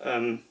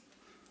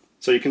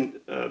 So you can,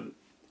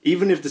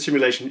 even if the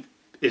simulation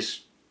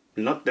is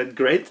not that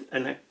great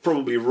and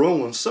probably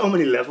wrong on so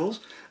many levels,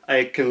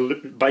 I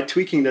can, by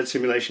tweaking that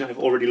simulation, I've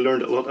already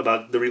learned a lot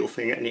about the real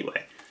thing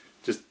anyway.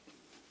 Just,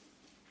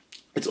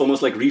 it's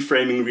almost like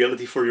reframing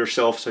reality for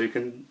yourself, so you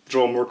can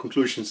draw more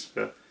conclusions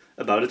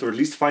about it, or at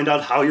least find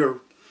out how your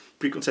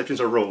preconceptions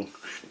are wrong.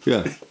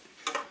 Yeah.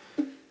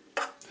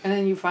 And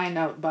then you find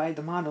out by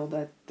the model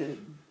that the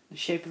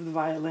shape of the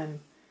violin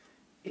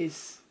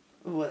is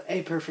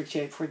a perfect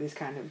shape for this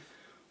kind of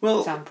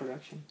sound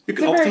production. You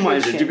can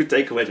optimize it. You could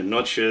take away the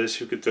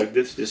notches. You could take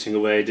this thing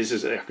away. This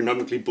is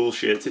economically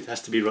bullshit. It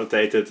has to be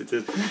rotated.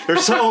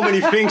 There's so many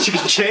things you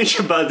can change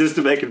about this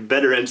to make it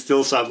better and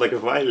still sound like a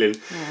violin.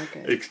 Oh,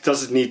 okay. It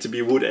doesn't need to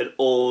be wood at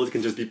all. It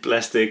can just be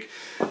plastic.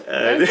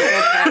 Plastic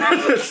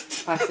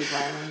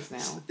violins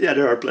now. Yeah,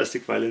 there are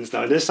plastic violins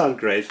now. They sound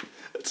great.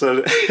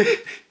 So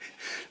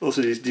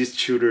also these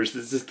tutors.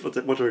 This is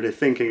what are they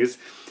thinking? It's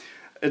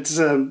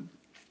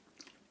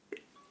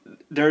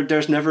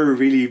There's never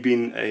really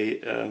been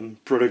a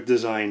product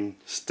design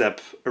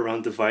step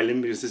around the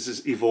violin, because this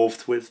is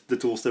evolved with the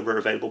tools that were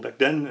available back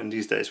then, and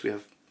these days we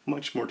have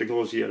much more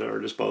technology at our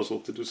disposal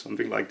to do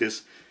something like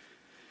this.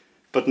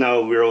 But now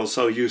we're all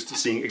so used to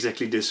seeing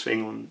exactly this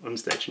thing on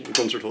stage and in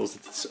concert halls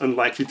that it's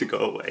unlikely to go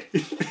away.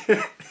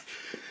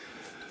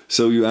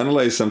 So you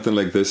analyze something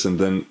like this, and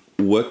then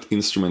what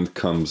instrument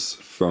comes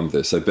from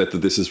this? I bet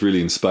that this is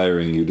really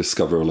inspiring. You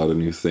discover a lot of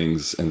new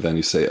things, and then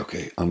you say,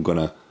 okay, I'm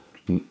gonna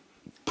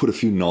put a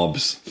few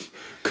knobs,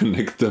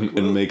 connect them,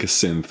 and make a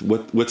synth.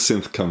 What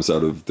synth comes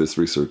out of this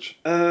research?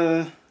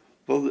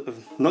 Well,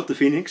 not the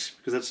Phoenix,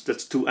 because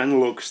that's too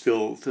analog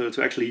still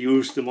to actually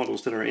use the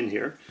models that are in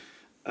here.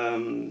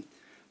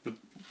 But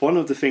one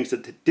of the things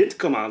that did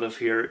come out of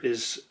here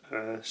is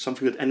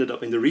something that ended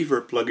up in the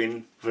Reverb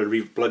plugin.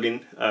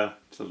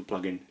 It's not a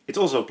plugin. It's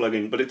also a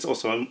plugin, but it's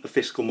also a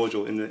physical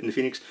module in the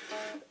Phoenix.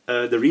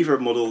 The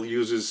Reverb model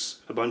uses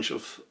a bunch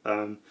of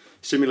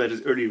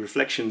simulated early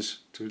reflections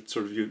to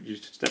sort of you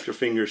snap your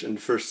fingers and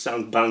the first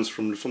sound bounce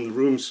from the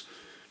rooms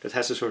that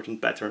has a certain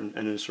pattern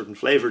and a certain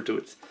flavor to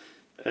it.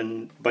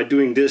 And by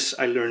doing this,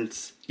 I learned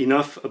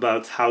enough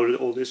about how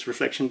all this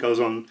reflection goes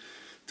on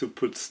to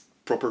put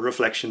proper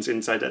reflections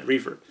inside that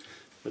reverb.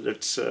 But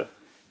it's so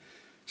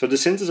the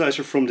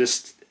synthesizer from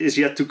this is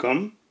yet to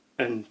come,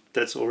 and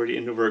that's already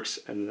in the works.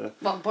 And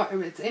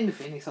it's in the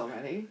Phoenix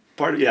already.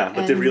 But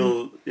the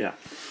real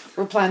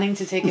We're planning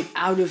to take it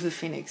out of the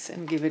Phoenix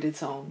and give it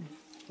its own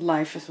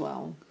life as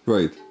well.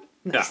 Right.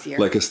 Next year.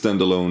 Like a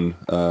standalone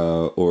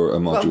or a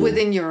module. Well,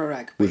 within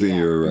Eurorack. Within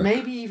Eurorack.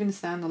 Maybe even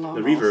standalone.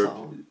 The reverb.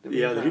 Also.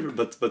 The reverb.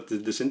 But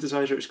the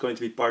synthesizer is going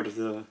to be part of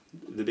the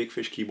Big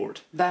Fish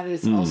keyboard. That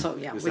is also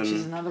which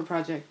is another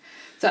project.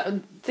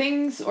 So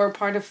things or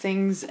part of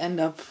things end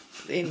up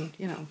in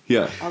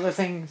other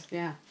things.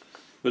 Yeah.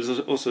 But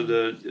also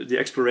the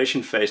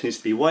exploration phase needs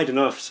to be wide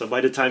enough, so by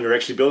the time you're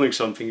actually building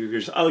something, you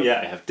just,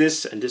 I have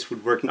this, and this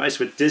would work nice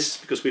with this,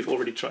 because we've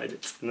already tried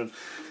it. And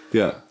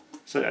then,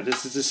 So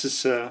this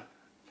is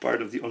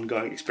part of the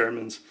ongoing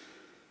experiments.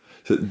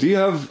 So do you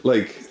have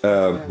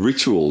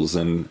rituals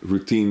and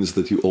routines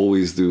that you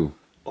always do?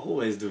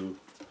 Always do.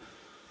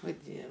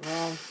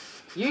 Well,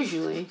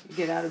 usually you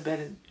get out of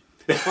bed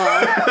at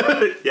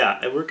 12. Yeah,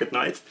 I work at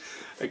night.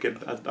 I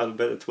get out of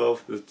bed at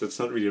 12. That's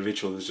not really a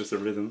ritual, it's just a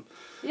rhythm.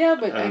 Yeah,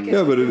 but I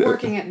guess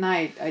working at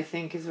night, I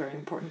think, is very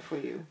important for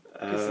you.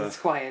 Because it's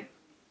quiet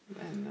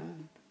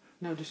and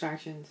no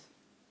distractions.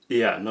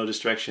 Yeah, no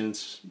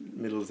distractions,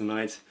 middle of the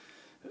night.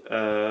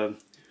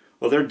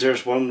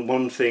 There's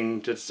one thing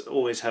that's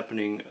always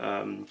happening.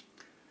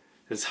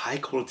 It's high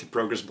quality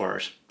progress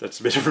bars. That's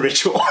a bit of a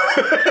ritual.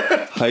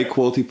 High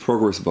quality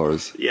progress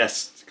bars?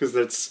 Yes, because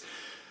that's...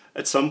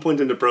 At some point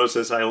in the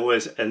process, I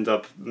always end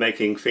up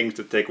making things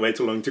that take way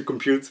too long to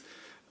compute,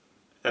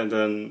 and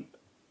then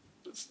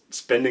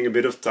spending a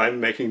bit of time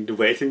making the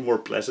waiting more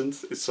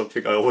pleasant is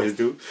something I always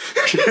do.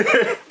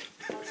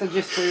 So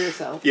just for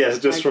yourself? Yes,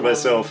 just for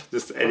myself.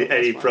 Just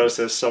any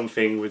process,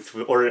 something with,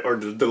 or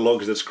the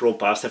logs that scroll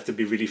past have to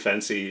be really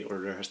fancy, or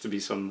there has to be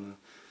some...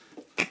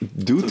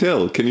 Do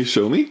tell. Can you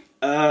show me?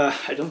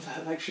 I don't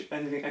have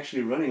anything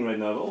actually running right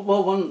now.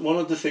 Well, one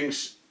of the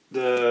things,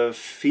 the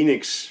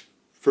Phoenix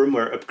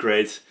firmware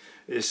upgrade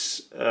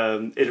is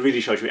it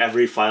really shows you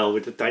every file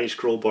with a tiny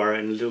scroll bar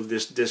and a little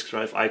disk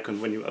drive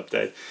icon when you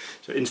update.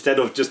 So instead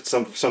of just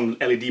some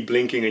LED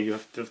blinking and you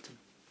have to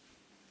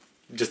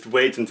just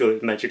wait until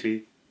it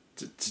magically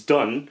it's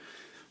done,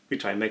 we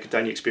try and make a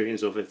tiny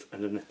experience of it,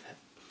 and then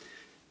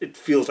it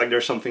feels like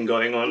there's something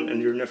going on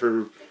and you're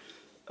never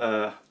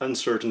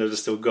uncertain that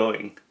it's still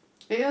going.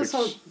 It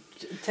also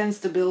tends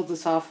to build the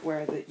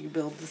software that you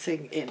build the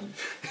thing in.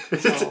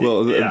 So.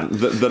 Well,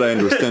 that I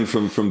understand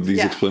from these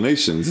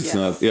explanations. It's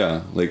not,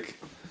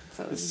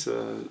 So it's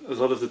a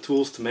lot of the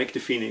tools to make the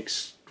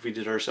Phoenix we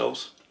did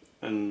ourselves,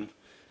 and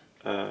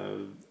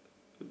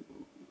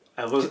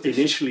I was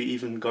initially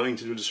even going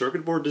to do the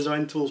circuit board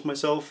design tools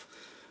myself,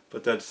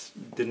 but that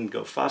didn't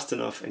go fast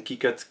enough, and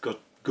KiCad got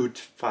good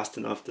fast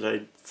enough that I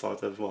thought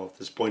that, well,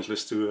 it's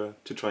pointless to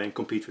try and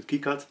compete with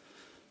KiCad,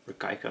 or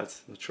KiCad,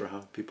 not sure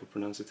how people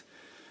pronounce it.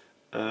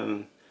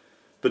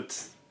 But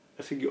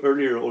I think you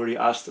earlier already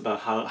asked about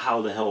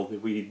how the hell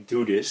did we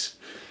do this.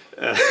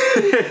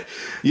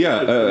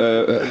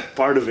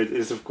 Part of it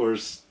is, of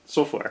course,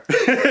 software.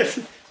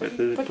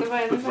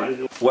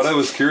 What I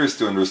was curious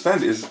to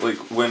understand is, like,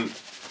 when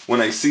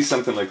I see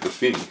something like the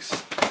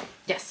Phoenix,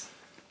 yes,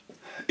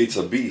 it's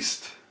a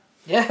beast.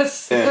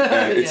 Yes,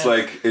 and it's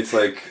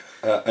like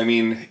I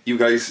mean, you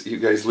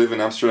guys live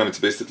in Amsterdam. It's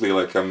basically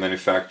like a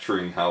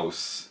manufacturing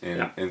house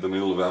in the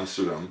middle of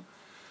Amsterdam.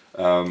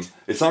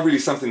 It's not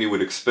really something you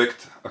would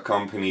expect a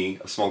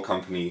small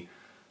company,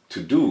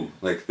 to do.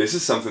 Like, this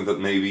is something that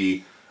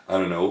maybe, I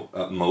don't know,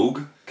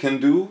 Moog can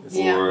do,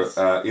 or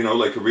you know,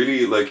 like,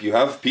 really, like, you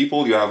have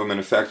people, you have a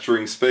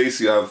manufacturing space,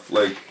 you have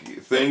like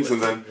things,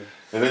 and then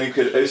you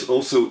could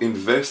also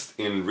invest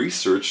in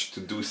research to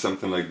do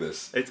something like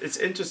this. It's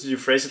interesting you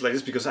phrase it like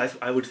this, because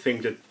I would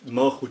think that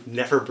Moog would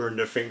never burn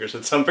their fingers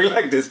at something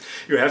like this.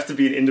 You have to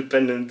be an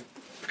independent,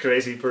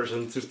 crazy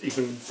person to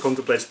even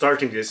contemplate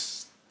starting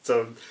this.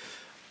 So.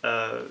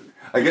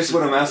 I guess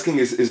what I'm asking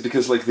is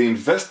because, like, the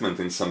investment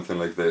in something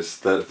like this,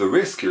 the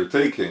risk you're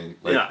taking,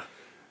 like,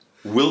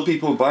 will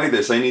people buy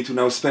this? I need to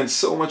now spend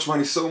so much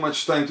money, so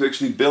much time to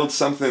actually build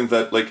something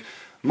that, like,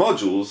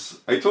 modules,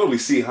 I totally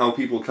see how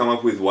people come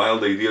up with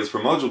wild ideas for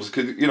modules.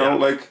 Could, you know,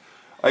 like,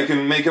 I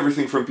can make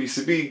everything from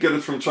PCB, get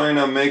it from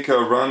China, make a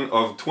run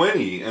of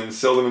 20 and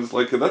sell them. It's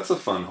like, that's a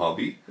fun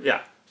hobby.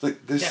 Yeah.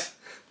 Like this. Yeah.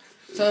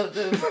 So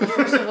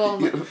first of all,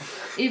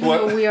 even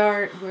though we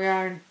are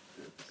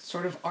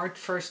sort of art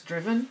first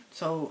driven,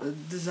 so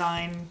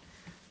design,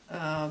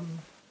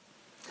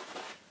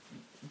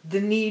 the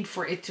need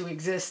for it to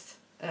exist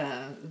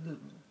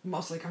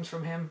mostly comes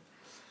from him,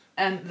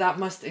 and that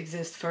must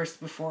exist first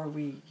before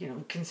we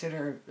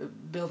consider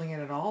building it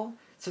at all.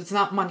 So it's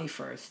not money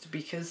first,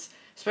 because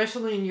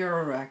especially in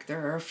Eurorack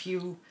there are a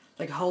few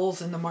like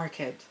holes in the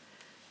market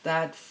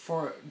that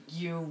for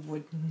you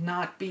would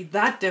not be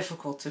that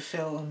difficult to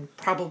fill, and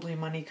probably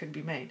money could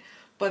be made.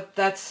 But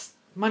that's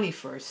money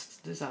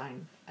first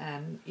design.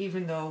 And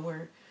even though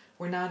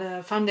we're not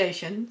a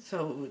foundation,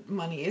 so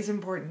money is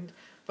important,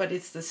 but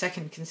it's the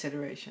second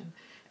consideration.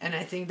 And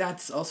I think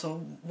that's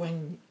also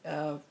when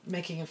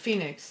making a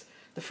Phoenix,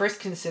 the first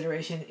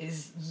consideration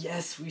is,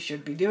 yes, we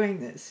should be doing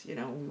this. We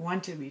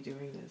want to be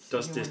doing this.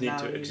 Does this need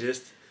to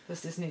exist?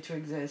 Does this need to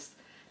exist?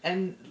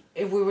 And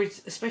if we were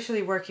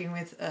especially working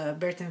with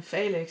Bert and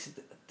Felix,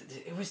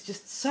 it was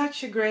just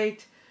such a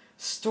great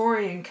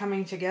story and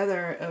coming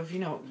together of,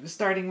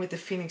 starting with the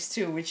Phoenix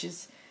 2, which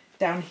is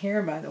down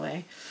here, by the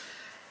way.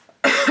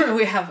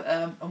 We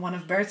have one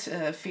of Bert's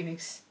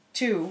Phoenix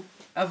 2,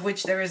 of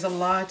which there is a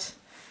lot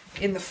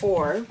in the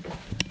 4.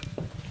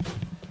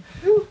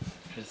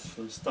 There's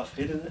some stuff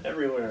hidden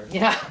everywhere.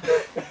 Yeah.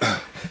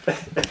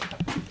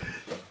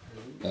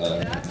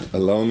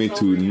 Allow me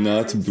to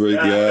not break.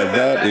 Yeah,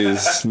 that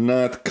is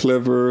not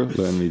clever.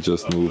 Let me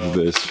just move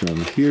this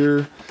from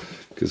here,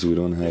 because we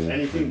don't have. If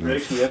anything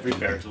breaks, we have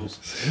repair tools.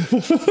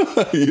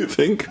 You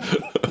think?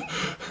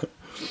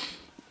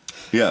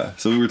 Yeah.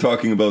 So we were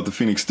talking about the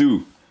Phoenix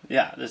 2.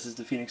 Yeah, this is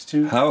the Phoenix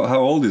 2. How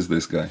old is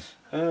this guy?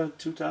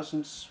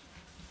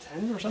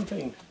 2010 or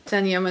something.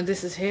 10, yeah, but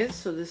this is his,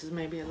 so this is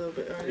maybe a little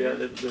bit earlier. Yeah, a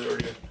little bit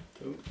earlier.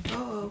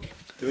 Oh.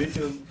 Do we need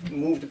to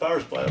move the power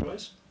supply,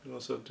 otherwise? We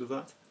also do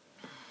that.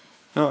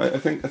 No, I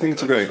think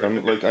it's okay.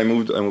 I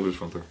moved it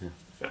from there.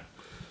 Yeah.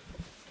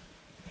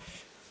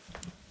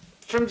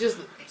 From just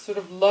sort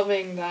of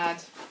loving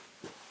that,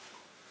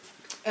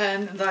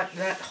 and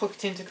that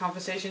hooked into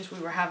conversations we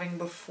were having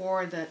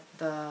before, that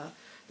the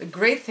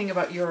great thing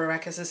about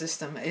Eurorack as a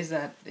system is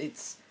that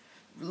it's,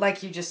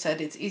 like you just said,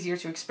 it's easier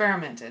to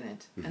experiment in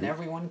it, and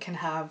everyone can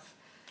have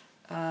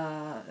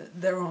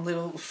their own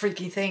little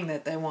freaky thing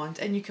that they want,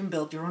 and you can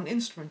build your own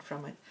instrument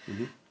from it.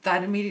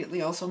 That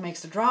immediately also makes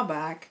the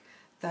drawback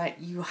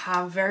that you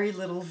have very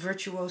little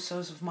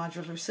virtuosos of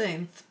modular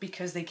synth,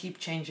 because they keep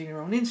changing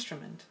your own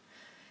instrument.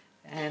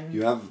 And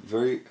you have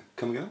very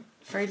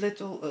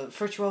little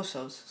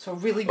virtuosos, so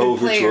really good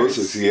players.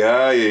 Virtuosos,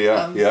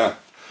 yeah.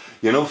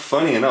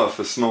 Funny enough,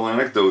 a small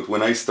anecdote,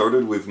 when I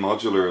started with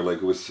modular, like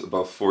it was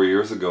about 4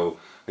 years ago,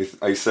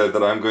 I said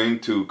that I'm going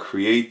to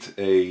create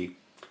a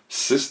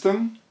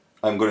system,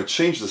 I'm going to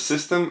change the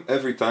system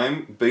every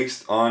time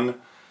based on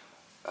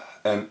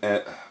an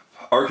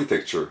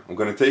architecture. I'm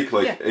going to take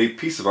a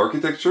piece of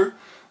architecture,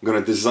 I'm going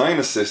to design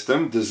a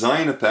system,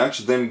 design a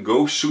patch, then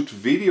go shoot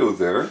video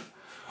there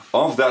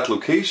of that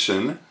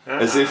location,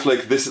 as if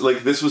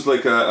this was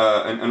like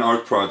an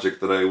art project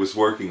that I was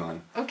working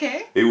on.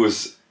 Okay. It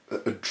was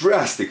a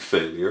drastic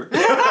failure.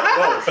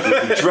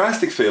 A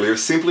drastic failure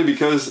simply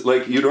because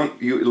like you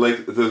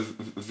like the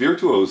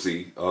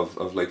virtuosity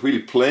of like really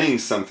playing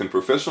something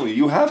professionally,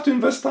 you have to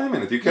invest time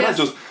in it. You cannot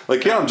just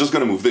like, I'm just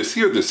gonna move this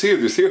here,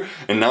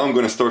 and now I'm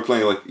gonna start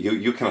playing. Like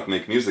you cannot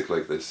make music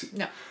like this.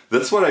 No.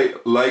 That's what I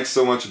like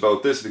so much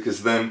about this,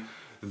 because then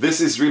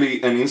this is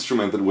really an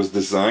instrument that was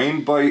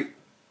designed by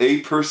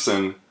a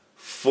person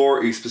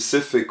for a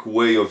specific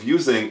way of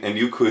using, and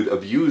you could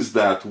abuse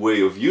that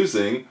way of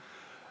using,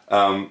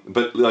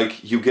 but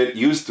like you get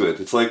used to it.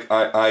 It's like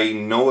I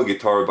know a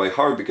guitar by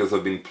heart because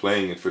I've been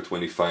playing it for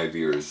 25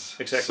 years.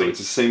 Exactly. So it's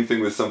the same thing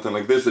with something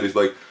like this. That is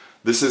like,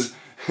 this is,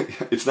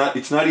 it's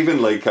not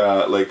even like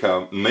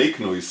a make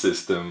noise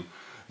system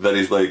that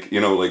is like,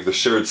 like the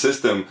shared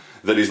system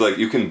that is like,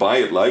 you can buy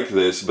it like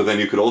this, but then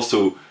you could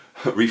also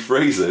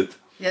rephrase it.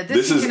 Yeah,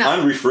 this is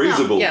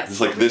unrephrasable. No, yes. It's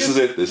like, this is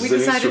it. This is an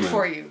instrument. We decided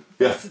for you.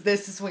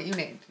 This is what you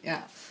need.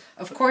 Yeah.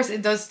 Of course,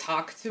 it does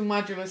talk to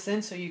modular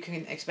synth, so you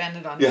can expand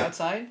it on the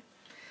outside.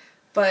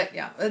 But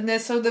yeah, and then,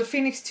 so the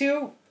Phoenix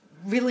 2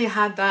 really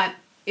had that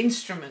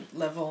instrument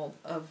level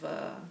of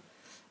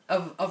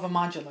a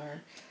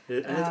modular.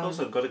 And it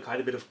also got quite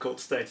a bit of cult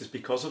status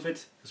because of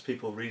it, because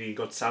people really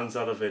got sounds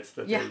out of it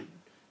that they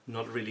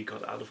not really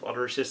got out of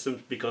other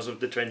systems because of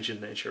the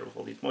transient nature of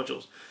all these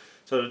modules.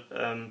 So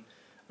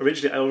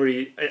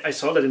originally I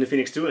saw that in the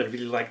Phoenix 2 and I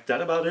really liked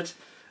that about it.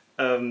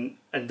 And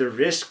the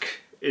risk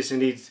is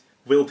indeed,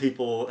 will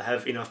people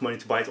have enough money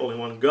to buy it all in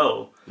one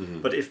go?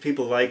 Mm-hmm. But if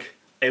people like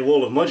a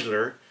wall of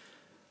modular,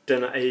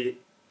 then I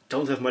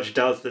don't have much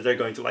doubt that they're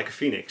going to like a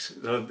Phoenix.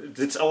 So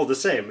it's all the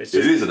same. It's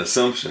just, it is an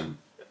assumption.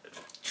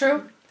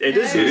 True. It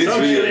is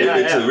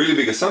a really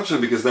big assumption,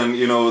 because then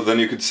then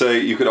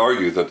you could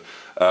argue that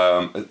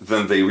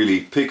then they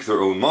really pick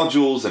their own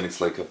modules and it's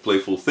like a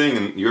playful thing,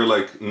 and you're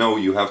like, no,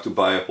 you have to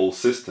buy a whole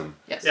system.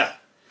 Yes. Yeah.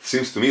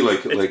 Seems to me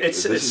like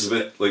this is a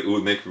bit like, it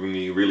would make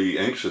me really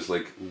anxious.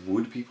 Like,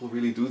 would people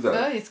really do that?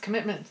 No, it's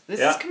commitment. This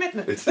is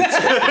commitment. It's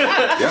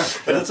yeah.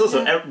 But it's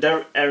also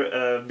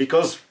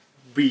because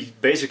we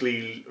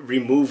basically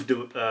removed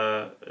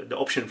the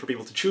option for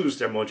people to choose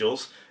their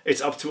modules. It's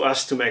up to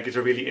us to make it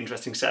a really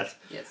interesting set.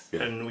 Yes.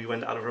 Yeah. And we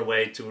went out of our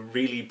way to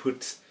really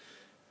put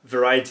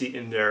variety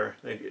in there.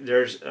 Like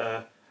there's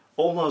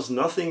almost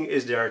nothing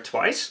is there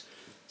twice.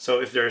 So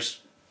if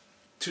there's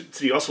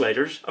 3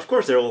 oscillators, of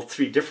course they're all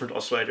 3 different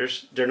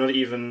oscillators. They're not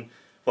even,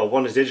 well,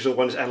 one is digital,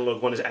 one is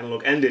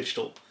analog and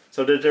digital.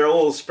 So they're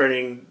all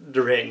spreading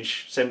the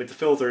range. Same with the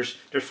filters.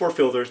 There's 4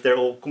 filters, they're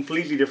all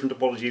completely different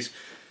topologies.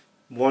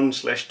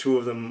 1/2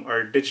 of them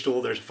are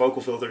digital. There's a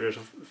vocal filter, there's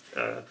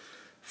a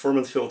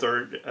formant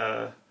filter,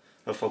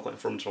 vocal and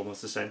formant are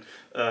almost the same.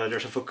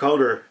 There's a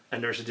vocoder,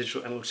 and there's a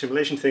digital analog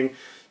simulation thing.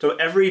 So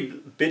every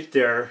bit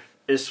there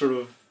is sort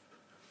of,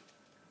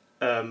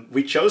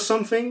 we chose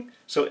something,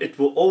 so it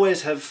will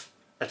always have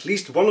at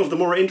least one of the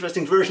more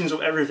interesting versions of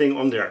everything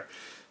on there.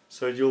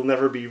 So you'll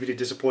never be really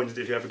disappointed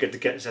if you ever get the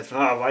set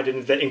from, why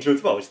didn't that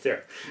include? Well, it's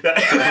there.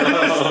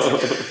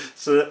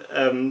 So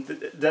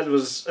that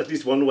was at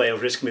least one way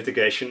of risk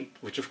mitigation,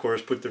 which of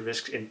course put the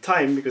risks in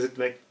time, because it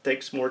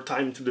takes more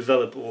time to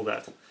develop all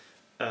that.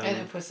 And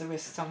it puts the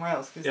risk somewhere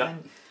else, because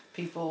then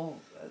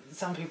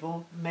some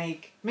people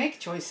make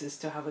choices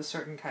to have a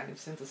certain kind of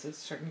synthesis,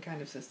 certain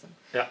kind of system.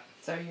 Yeah.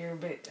 So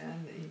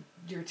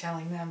you're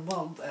telling them,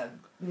 well,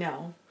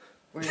 no.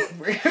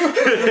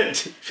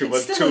 If you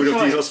want 2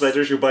 of these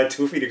oscillators, you buy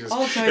 2 Phoenixes.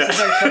 All choices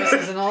are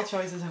choices, and all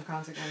choices have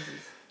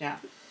consequences. Yeah.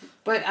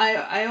 But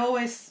I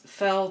always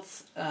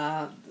felt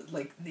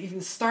like, even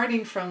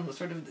starting from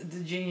sort of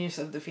the genius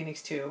of the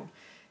Phoenix 2,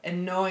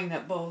 and knowing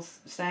that both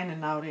Stijn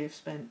and Naudi have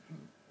spent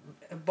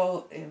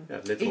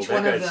each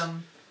one of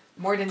them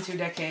more than 2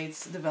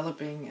 decades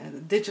developing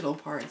digital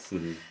parts,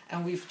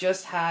 and we've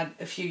just had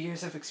a few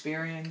years of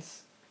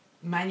experience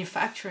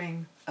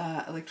manufacturing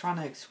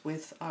electronics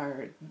with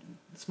our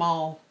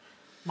small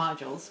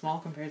modules, small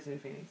compared to the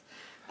Phoenix.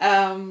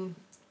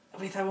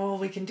 We thought, well,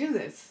 we can do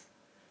this.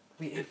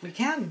 If we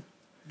can,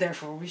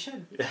 therefore we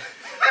should.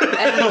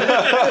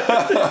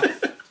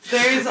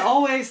 There's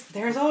always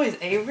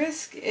a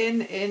risk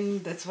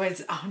in that's why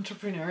it's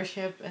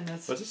entrepreneurship, and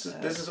that's. But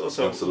this is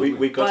also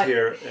we got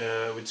here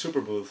with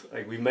Superbooth.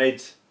 Like we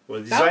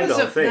designed the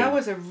whole thing. That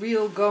was a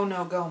real go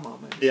no go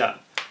moment. Yeah.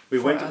 We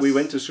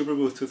went to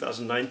Superbooth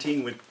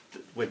 2019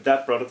 with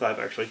that prototype,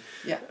 actually.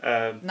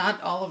 Yeah.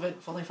 Not all of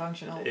it fully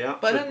functional. Yeah.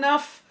 But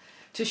enough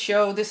to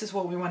show this is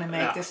what we want to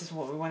make. Yeah. This is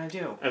what we want to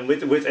do. And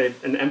with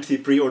an empty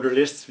pre-order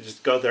list, we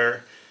just got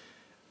there,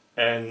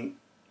 and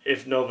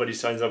if nobody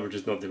signs up, we're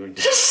just not doing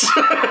this.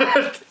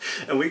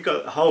 And we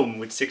got home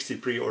with 60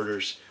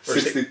 pre-orders.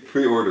 60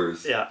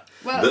 pre-orders. Yeah.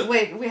 Well,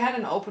 we had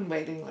an open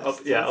waiting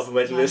list. Open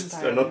waiting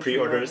list, not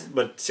pre-orders,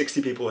 but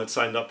 60 people had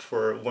signed up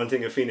for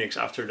wanting a Phoenix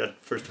after that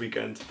first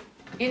weekend.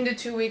 In the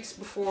 2 weeks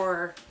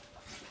before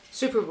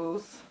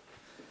Superbooth,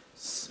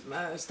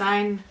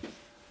 Stijn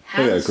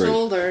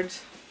hand-soldered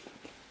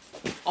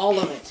all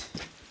of it.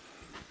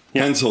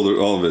 Hand-soldered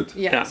all of it.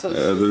 Yeah. So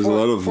there's a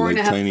lot of like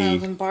tiny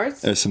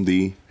parts.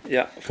 SMD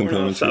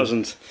components.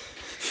 4,500.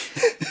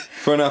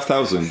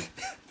 4,500.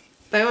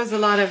 That was a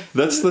lot of.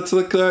 That's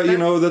like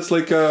that's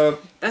like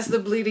that's the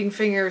bleeding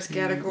fingers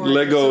category.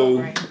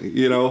 Lego,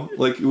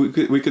 like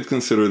we could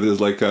consider this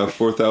like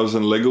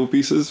 4,000 Lego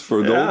pieces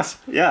for adults.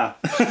 Yeah.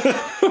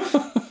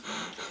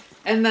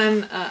 And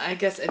then I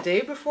guess a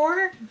day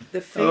before, the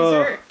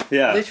phaser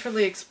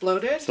literally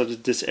exploded. So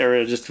this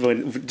area just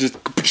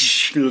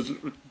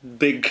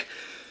big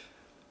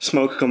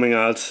smoke coming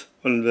out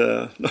on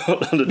the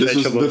this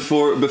was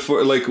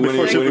before like when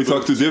we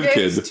talked to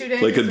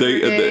DivKid, like a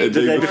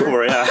day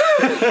before. Yeah.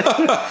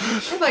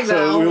 Like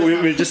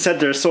so we just sat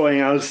there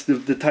sawing out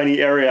the tiny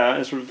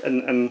area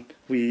and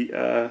we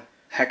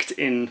hacked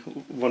in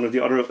one of the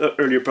other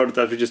earlier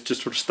prototypes. We just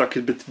sort of stuck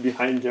it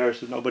behind there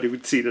so nobody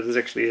would see that it's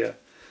actually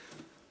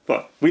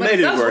but made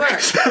it work.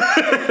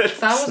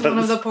 That was one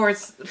of the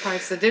parts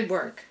that did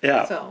work.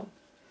 Yeah. So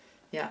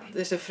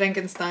there's a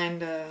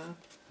Frankenstein.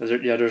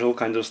 There's all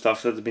kinds of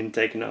stuff that's been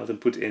taken out and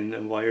put in,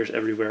 and wires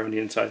everywhere on the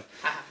inside.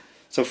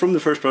 So from the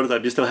first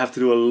prototype, you still have to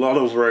do a lot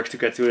of work to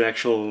get to an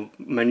actual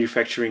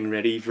manufacturing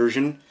ready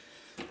version.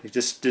 Like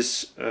this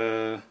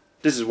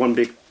is one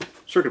big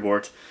circuit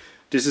board.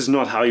 This is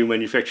not how you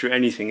manufacture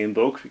anything in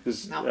bulk,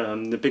 because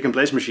the pick and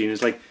place machine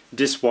is like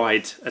this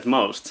wide at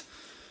most.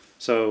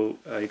 So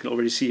you can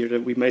already see here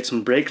that we made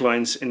some break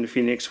lines in the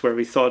Phoenix where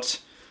we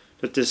thought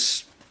that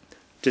this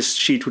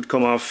sheet would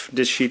come off,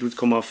 this sheet would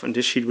come off, and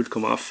this sheet would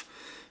come off.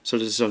 So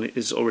this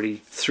is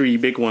already 3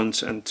 big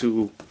ones and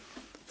 2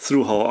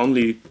 through-hull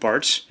only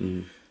parts.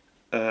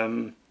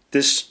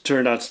 This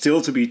turned out still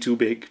to be too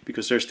big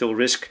because there's still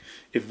risk.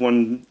 If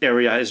one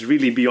area is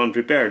really beyond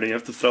repair, then you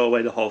have to throw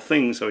away the whole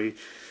thing. So you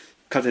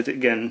cut it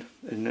again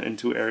in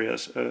 2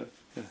 areas,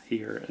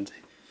 here and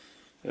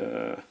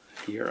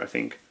here, I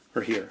think,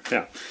 or here.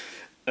 Yeah.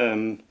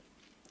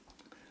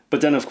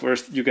 But then, of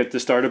course, you get the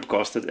startup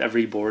cost at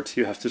every board.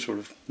 You have to sort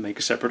of make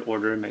a separate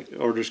order, make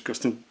orders,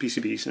 custom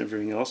PCBs and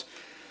everything else.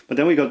 But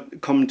then we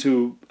come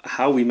to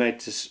how we made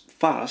this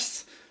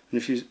fast.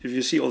 And if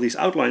you see all these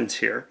outlines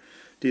here,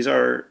 these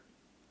are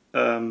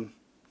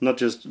not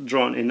just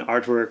drawn in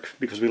artwork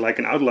because we like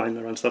an outline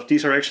around stuff.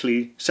 These are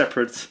actually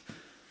separate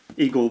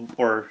Eagle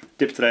or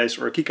DipTrace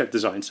or KiCad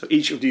designs. So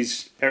each of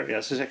these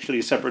areas is actually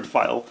a separate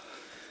file.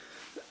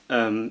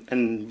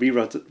 And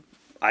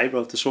I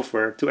wrote the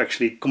software to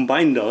actually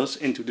combine those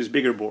into this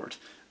bigger board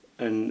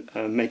and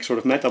make sort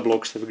of meta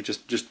blocks that we could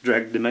just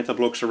drag the meta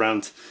blocks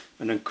around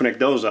and then connect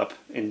those up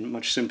in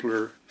much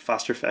simpler,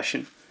 faster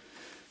fashion.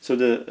 So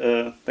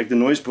the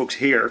noise box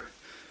here,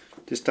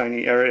 this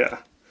tiny area,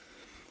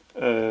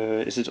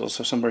 is it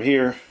also somewhere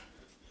here?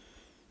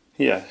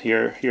 Yeah,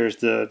 here's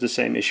the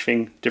same-ish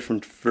thing,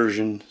 different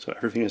version, so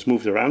everything is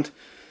moved around.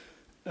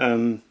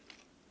 But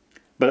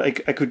I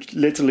could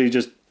literally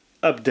just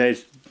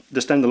update the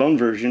standalone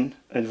version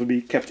and it would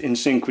be kept in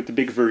sync with the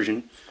big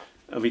version.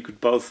 And we could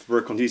both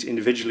work on these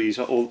individually.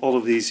 So all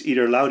of these,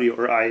 either Laudi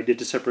or I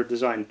did a separate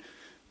design.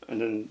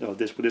 And then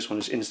this one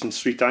is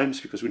instanced 3 times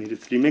because we needed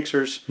 3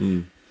 mixers.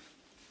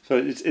 So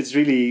it's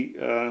really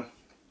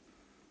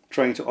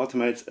trying to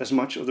automate as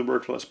much of the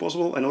workflow as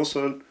possible and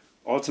also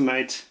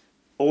automate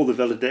all the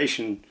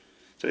validation.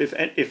 So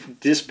if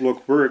this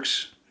block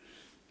works,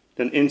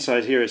 then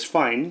inside here is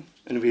fine.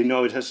 And we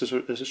know it has a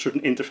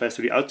certain interface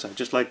to the outside,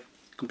 just like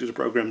computer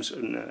programs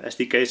and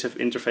SDKs have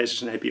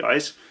interfaces and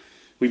APIs.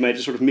 We made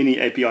a sort of mini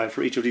API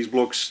for each of these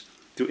blocks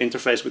to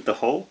interface with the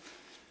whole.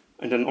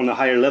 And then on a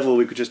higher level,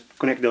 we could just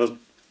connect those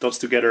dots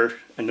together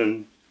and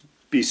then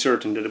be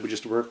certain that it would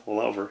just work all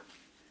over.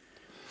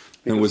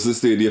 And was this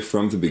the idea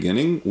from the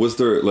beginning? Was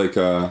there like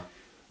I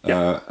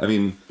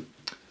mean,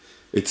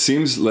 it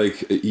seems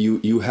like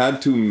you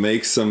had to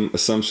make some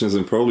assumptions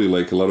and probably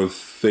like a lot of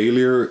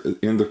failure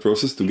in the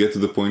process to get to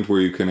the point where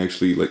you can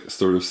actually like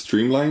sort of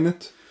streamline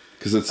it.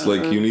 Because it's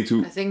like you need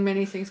to. I think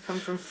many things come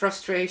from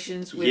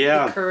frustrations with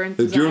the current.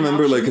 Do you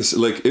remember options?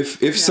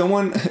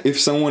 if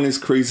someone is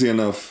crazy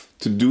enough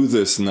to do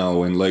this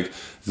now and like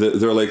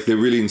they're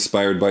really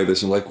inspired by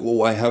this and like,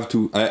 oh,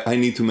 I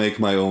need to make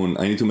my own.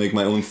 I need to make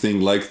my own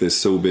thing like this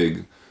so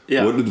big.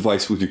 Yeah. What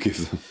advice would you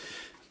give them?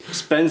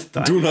 Spend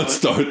time. Do not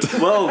start.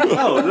 Well,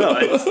 no.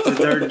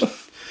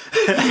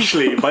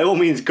 Actually, by all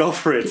means, go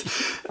for it.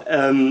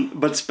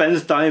 But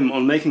spend time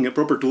on making a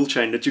proper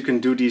toolchain that you can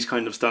do these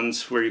kind of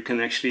stunts where you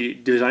can actually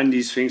design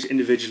these things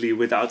individually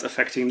without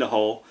affecting the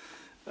whole.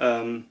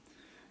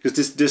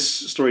 Because this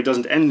story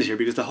doesn't end here,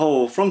 because the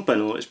whole front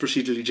panel is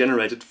procedurally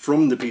generated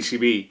from the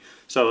PCB.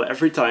 So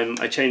every time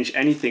I change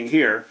anything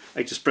here,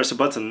 I just press a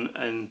button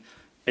and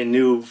a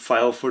new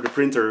file for the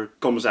printer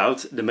comes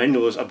out, the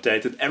manual is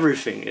updated,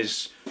 everything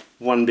is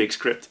one big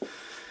script.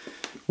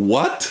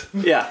 What?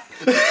 Yeah.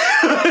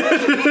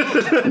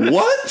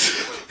 What?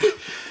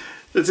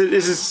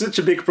 This is such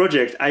a big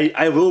project.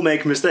 I will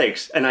make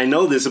mistakes, and I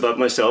know this about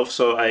myself,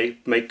 so I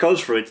make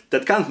codes for it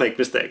that can't make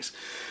mistakes.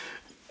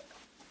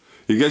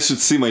 You guys should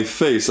see my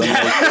face. I'm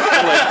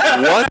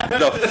like,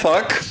 what the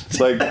fuck?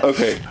 Like,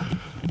 okay.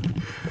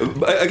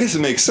 I guess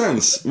it makes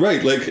sense,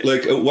 right? Like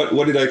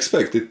what did I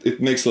expect?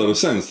 It makes a lot of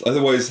sense.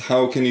 Otherwise,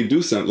 how can you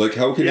do something? Like,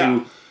 how can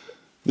you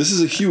This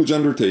is a huge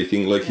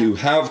undertaking. Like you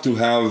have to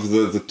have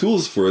the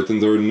tools for it,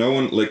 and there are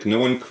no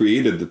one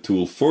created the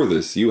tool for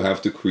this. You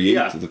have to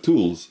create the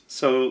tools.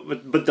 So,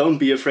 but don't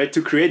be afraid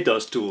to create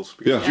those tools.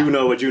 Because you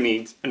know what you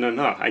need, and then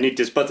I need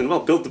this button. Well,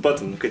 build the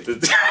button. Okay,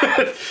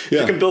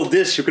 you can build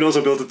this. You can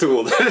also build the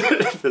tool.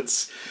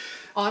 That's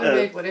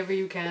automate whatever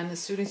you can as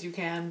soon as you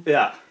can.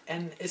 Yeah,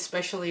 and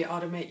especially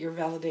automate your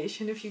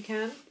validation if you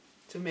can,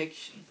 to make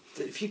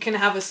if you can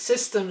have a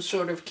system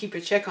sort of keep a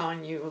check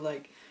on you,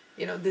 like.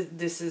 You know,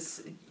 this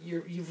is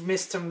you've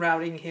missed some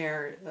routing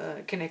here,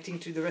 connecting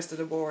to the rest of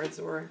the boards,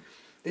 or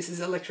this is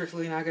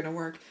electrically not going to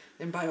work.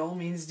 Then by all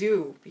means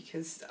do,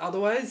 because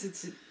otherwise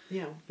it's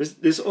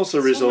This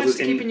also resulted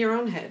in keeping your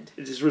own head.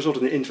 It has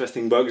resulted in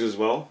interesting bugs as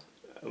well.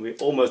 We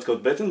almost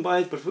got bitten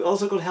by it, but we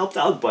also got helped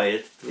out by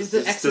it.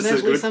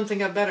 Accidentally something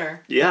got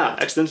better? Yeah,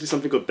 accidentally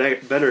something got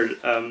better.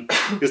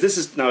 Because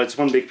it's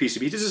one big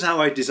PCB. This is how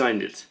I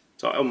designed it.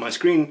 So on my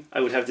screen, I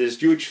would have this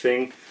huge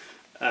thing.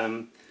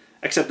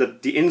 Except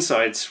that the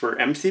insides were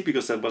empty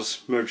because that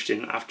was merged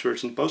in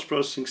afterwards in the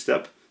post-processing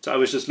step. So I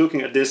was just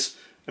looking at this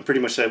and pretty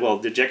much say, well,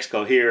 the jacks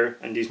go here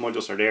and these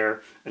modules are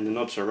there and the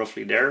knobs are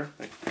roughly there.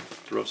 Like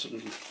the knobs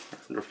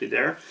are roughly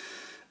there.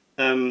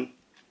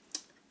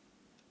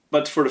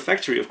 But for the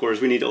factory, of course,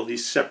 we need all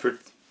these separate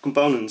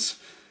components.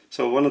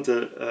 So one of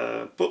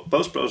the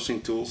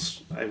post-processing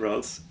tools I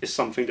wrote is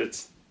something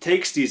that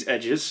takes these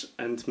edges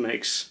and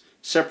makes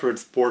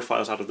separate board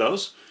files out of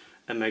those,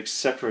 and makes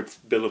separate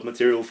bill of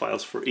material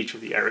files for each of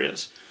the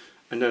areas,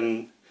 and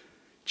then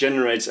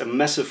generates a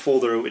massive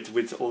folder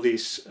with all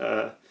these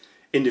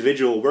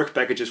individual work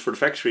packages for the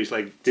factories,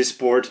 like this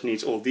board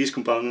needs all these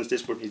components,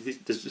 this board needs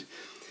this.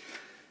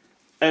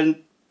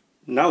 And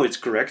now it's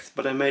correct,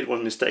 but I made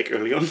one mistake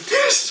early on.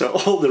 So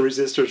all the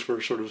resistors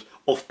were sort of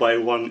off by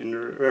 1 in the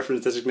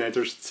reference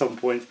designators at some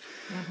point.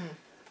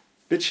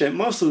 Which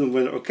most of them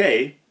went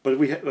okay, but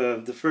we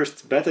the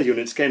first beta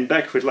units came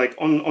back with like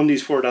on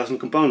these 4,000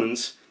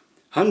 components,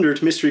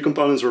 100 mystery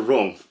components were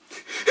wrong.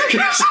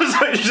 So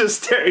I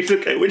just staring,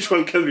 okay, which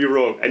one can be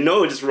wrong? I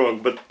know it is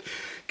wrong, but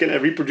can I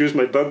reproduce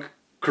my bug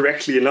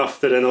correctly enough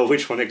that I know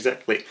which one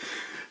exactly?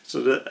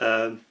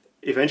 So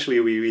eventually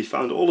we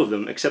found all of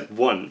them except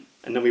one,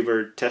 and then we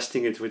were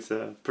testing it with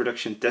a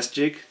production test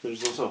jig.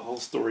 There's also a whole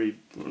story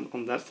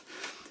on that.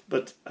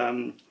 But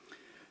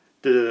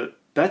the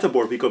beta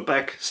board we got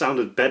back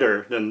sounded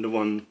better than the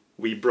one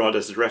we brought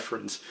as a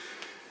reference.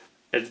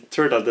 It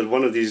turned out that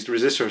one of these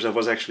resistors that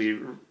was actually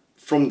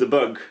from the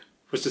bug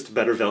was just a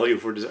better value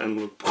for this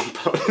envelope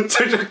component.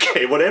 So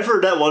okay, whatever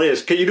that one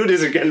is, can you do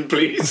this again,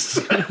 please?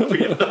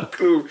 We have no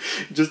clue.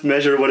 Just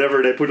measure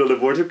whatever they put on the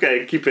board.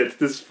 Okay, keep it.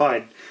 This is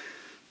fine.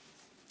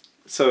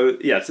 So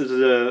yeah,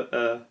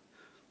 so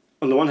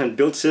on the one hand,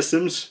 build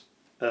systems,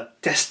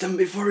 test them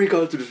before we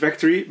go to the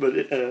factory, but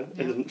and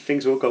then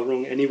things will go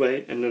wrong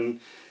anyway. And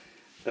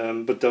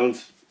then, but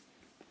don't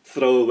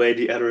throw away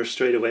the errors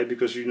straight away,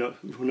 because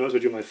who knows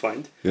what you might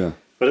find. Yeah.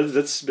 But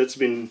that's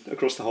been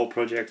across the whole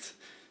project.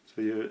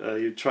 So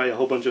you try a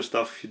whole bunch of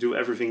stuff, you do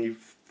everything you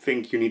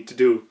think you need to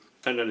do,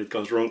 and then it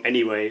goes wrong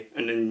anyway,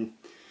 and then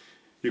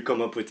you come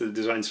up with a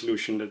design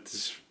solution that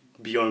is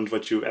beyond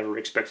what you ever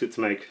expected to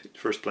make in the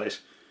first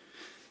place.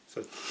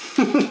 So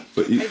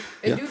but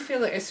I do feel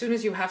like as soon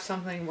as you have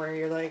something where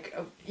you're like,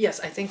 oh,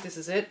 yes, I think this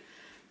is it,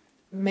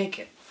 make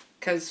it.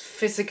 Because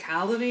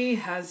physicality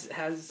has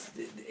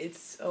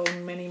its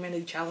own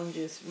many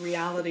challenges.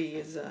 Reality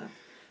is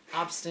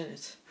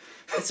obstinate.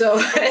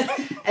 So,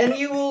 and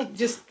you will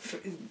just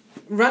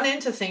run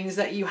into things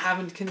that you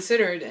haven't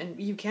considered, and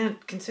you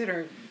can't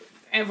consider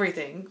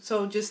everything.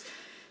 So just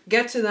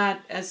get to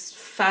that as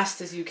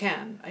fast as you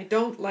can. I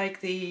don't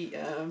like the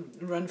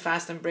run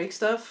fast and break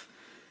stuff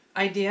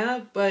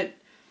idea, but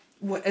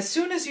as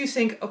soon as you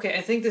think, okay,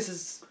 I think this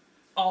is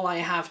all I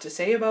have to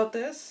say about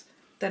this,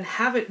 then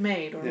have it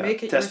made, or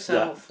make it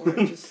yourself, or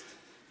just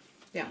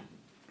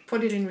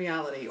put it in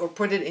reality, or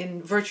put it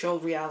in virtual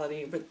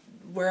reality, but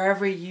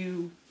wherever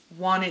you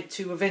want it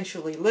to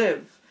eventually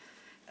live,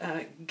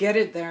 get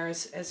it there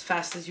as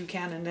fast as you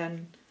can, and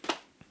then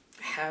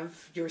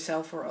have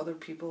yourself or other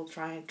people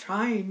try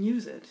and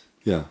use it.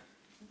 Yeah.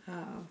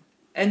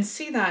 And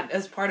see that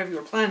as part of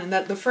your plan, and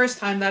that the first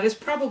time that is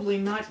probably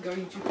not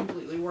going to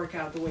completely work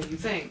out the way you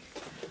think.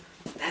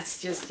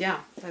 That's just,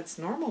 that's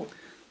normal.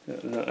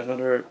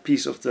 Another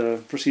piece of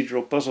the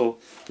procedural puzzle.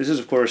 This is,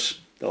 of course,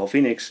 the whole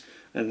Phoenix,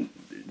 and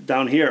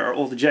down here are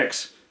all the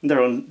jacks.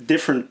 They're on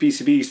different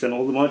PCBs than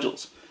all the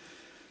modules.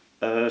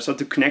 So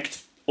to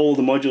connect all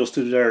the modules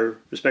to their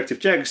respective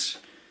jacks,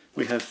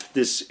 we have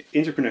this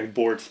interconnect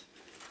board,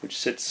 which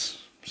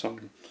sits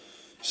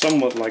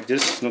somewhat like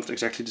this. It's not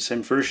exactly the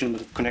same version,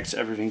 but it connects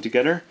everything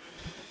together.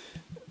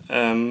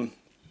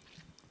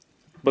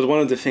 But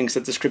one of the things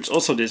that the scripts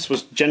also did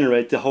was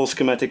generate the whole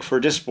schematic for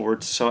this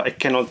board, so I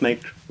cannot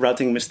make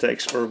routing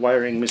mistakes or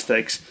wiring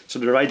mistakes. So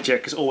the right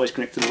jack is always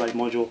connected to the right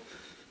module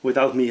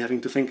without me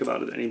having to think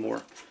about it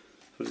anymore.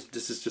 So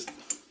this is just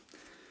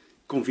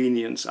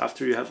convenience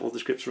after you have all the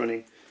scripts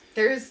running.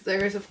 There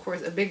is of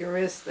course a bigger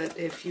risk that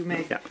if you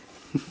make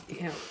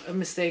a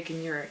mistake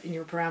in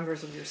your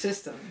parameters of your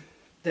system,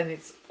 then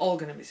it's all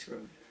going to be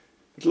screwed.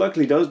 But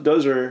luckily,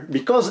 those are,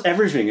 because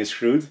everything is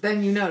screwed.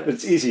 Then you know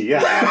it's easy.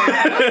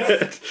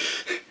 Yeah.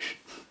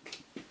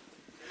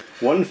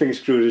 One thing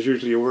screwed is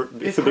usually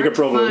it's a bigger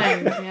problem.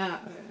 Yeah.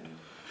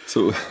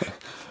 So,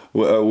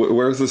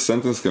 where is this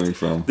sentence coming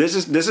from? This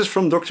is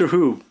from Doctor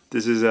Who.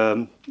 This is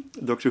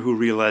Doctor Who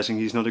realizing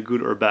he's not a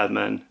good or a bad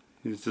man.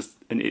 He's just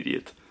an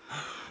idiot.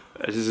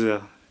 This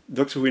is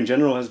Doctor Who in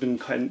general has been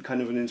kind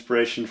of an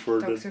inspiration for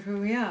Doctor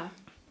Who. Yeah,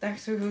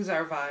 Doctor Who's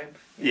our vibe.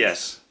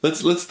 Yes.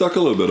 Let's talk a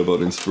little bit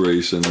about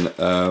inspiration.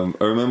 I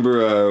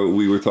remember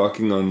we were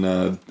talking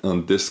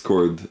on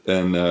Discord,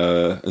 and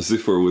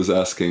Zifur was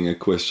asking a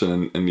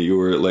question, and you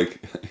were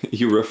like,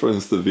 you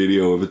referenced the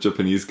video of a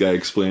Japanese guy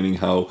explaining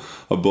how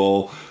a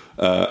ball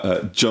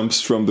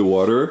jumps from the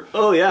water.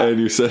 Oh yeah. And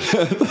you said,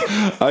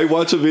 I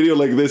watch a video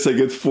like this, I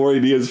get 4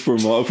 ideas for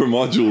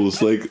modules.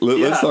 Like,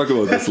 let's talk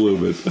about this a little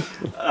bit.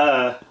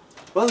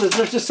 Well,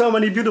 there's just so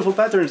many beautiful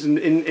patterns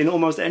in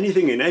almost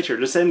anything in nature.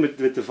 The same with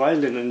the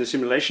violin and the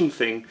simulation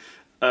thing.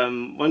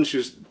 Once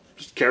you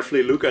just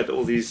carefully look at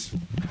all these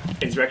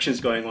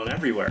interactions going on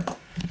everywhere,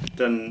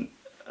 then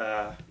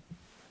I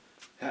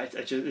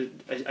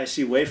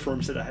see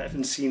waveforms that I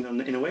haven't seen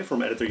in a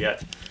waveform editor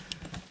yet.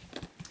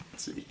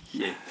 So,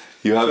 yeah.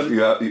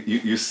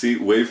 You see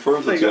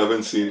waveforms that you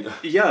haven't seen.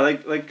 Yeah,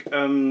 like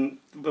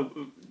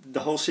the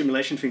whole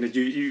simulation thing that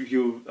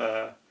you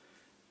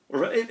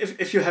or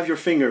if you have your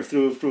finger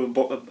through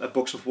a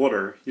box of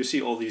water, you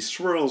see all these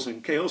swirls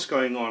and chaos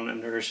going on,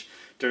 and there's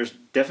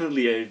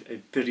definitely a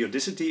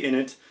periodicity in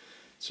it,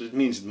 so it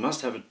means it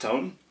must have a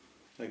tone,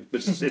 but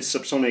it's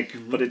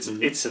subsonic, but it's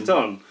a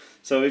tone.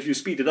 So if you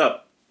speed it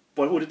up,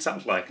 what would it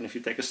sound like? And if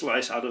you take a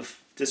slice out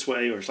of this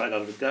way or a slice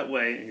out of it that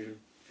way, and your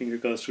finger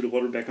goes through the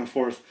water back and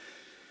forth,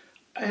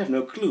 I have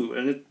no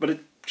clue. But it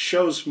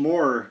shows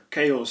more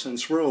chaos and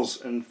swirls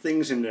and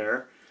things in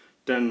there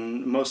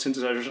than most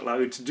synthesizers allow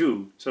you to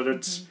do. So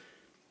that's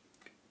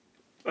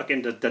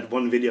again that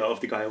one video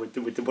of the guy with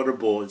the water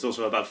ball. It's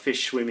also about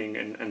fish swimming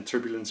and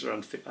turbulence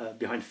around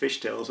behind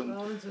fishtails and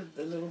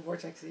the little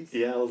vortexes.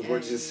 Yeah, all the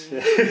vortexes.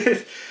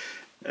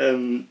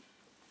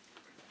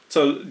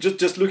 So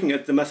just looking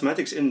at the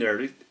mathematics in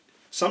there,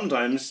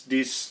 sometimes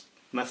these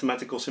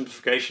mathematical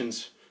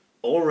simplifications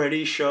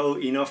already show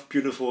enough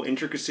beautiful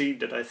intricacy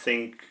that I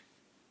think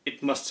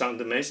it must sound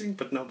amazing,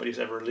 but nobody's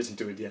ever listened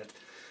to it yet.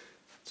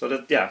 So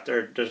that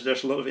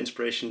there's a lot of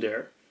inspiration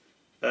there,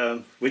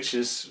 which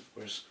is of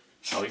course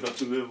how we got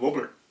to the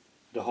wobbler.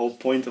 The whole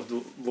point of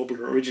the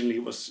wobbler originally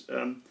was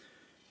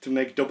to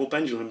make double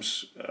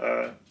pendulums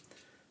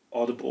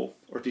audible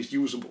or at least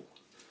usable.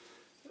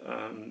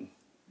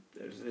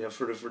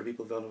 For the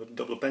people who don't know what a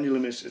double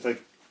pendulum is, it's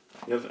like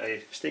you have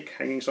a stick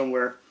hanging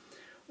somewhere,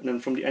 and then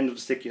from the end of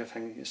the stick you have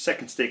hanging a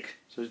second stick,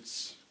 so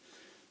it's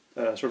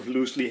sort of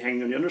loosely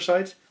hanging on the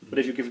underside. But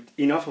if you give it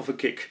enough of a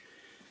kick,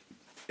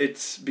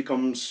 it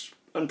becomes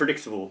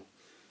unpredictable.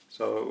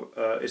 So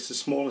it's the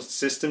smallest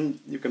system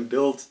you can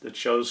build that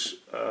shows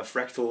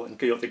fractal and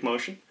chaotic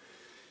motion.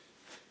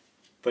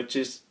 But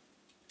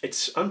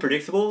it's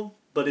unpredictable,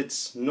 but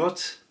it's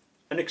not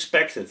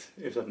unexpected,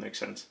 if that makes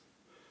sense.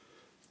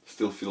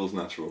 Still feels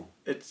natural.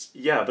 But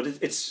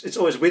it's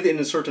always within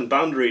a certain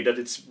boundary that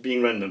it's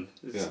being random.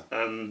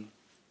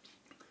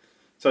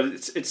 So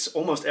it's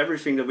almost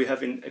everything that we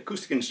have in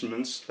acoustic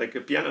instruments, like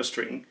a piano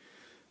string.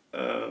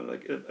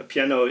 Like a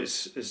piano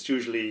is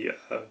usually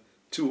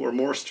 2 or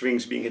more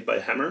strings being hit by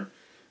a hammer,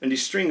 and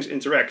these strings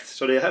interact,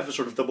 so they have a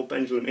sort of double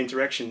pendulum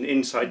interaction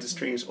inside the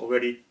strings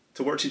already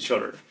towards each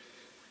other.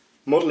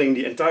 Modeling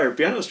the entire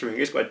piano string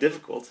is quite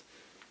difficult.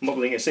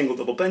 Modeling a single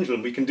double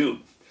pendulum we can do.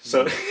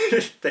 So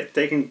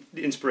taking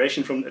the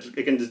inspiration from,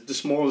 again, the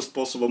smallest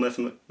possible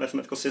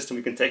mathematical system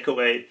we can take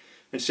away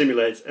and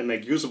simulate and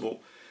make usable,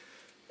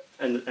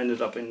 and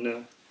ended up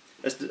in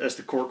as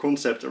the core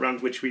concept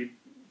around which we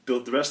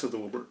built the rest of the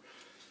wobbler.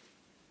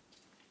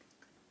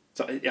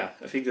 So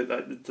I think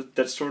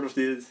that's sort of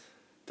the.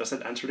 Does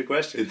that answer the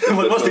question?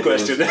 What was the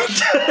question?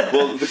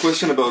 Well, the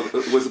question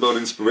was about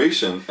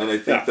inspiration, and I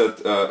think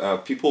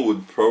that people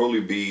would probably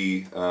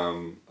be,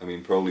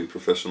 probably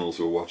professionals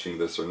who are watching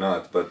this or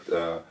not, but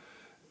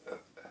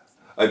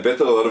I bet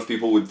that a lot of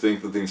people would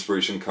think that the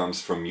inspiration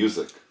comes from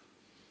music.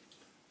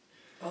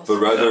 Also,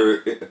 but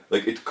rather,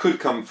 it could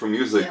come from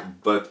music,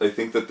 but I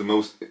think that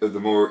the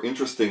more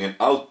interesting and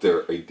out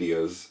there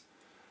ideas,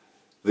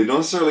 they don't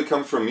necessarily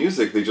come from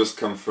music, they just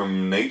come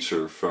from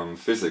nature, from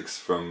physics,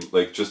 from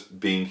just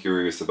being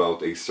curious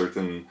about a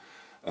certain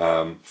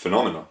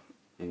phenomena.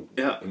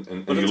 Yeah.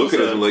 And you look at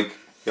it and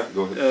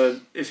go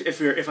ahead.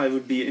 If I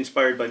would be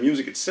inspired by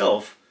music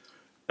itself,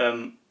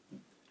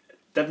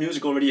 that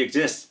music already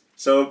exists.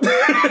 So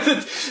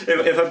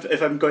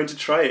if I'm going to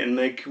try and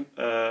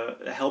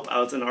help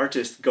out an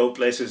artist go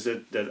places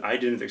that I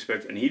didn't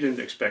expect and he didn't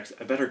expect,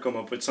 I better come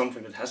up with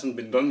something that hasn't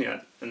been done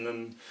yet. And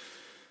then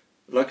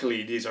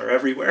luckily these are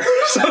everywhere.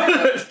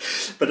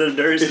 But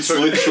there is it's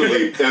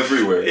literally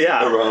everywhere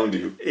around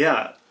you.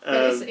 Yeah.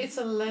 But it's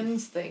a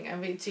lens thing. I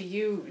mean, to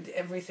you,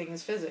 everything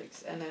is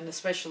physics, and then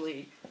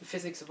especially the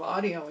physics of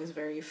audio is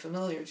very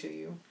familiar to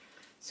you.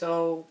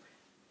 So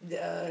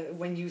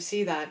when you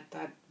see that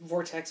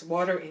vortex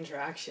water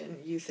interaction,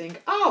 you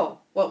think, oh,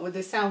 what would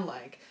this sound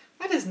like?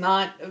 That is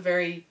not a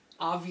very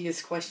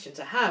obvious question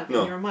to have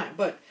in your mind,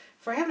 but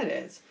for him it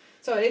is.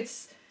 So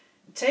it's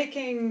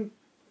taking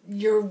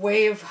your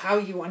way of how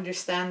you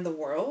understand the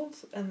world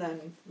and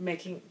then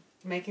making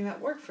that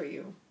work for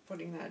you,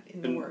 putting that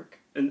in the work.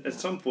 And at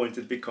some point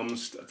it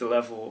becomes at the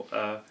level,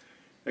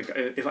 like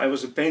if I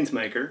was a paint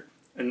maker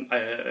and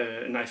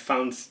I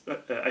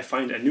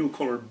find a new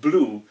color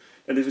blue,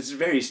 and if it's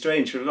very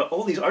strange,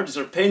 all these artists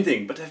are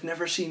painting, but I've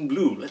never seen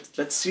blue.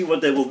 Let's see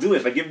what they will do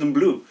if I give them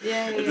blue.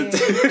 Yeah.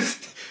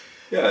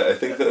 Yeah, I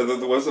think that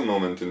there was a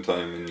moment in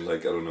time, in like,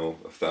 I don't know,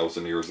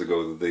 1,000 years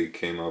ago, that they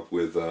came up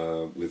with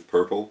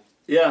purple.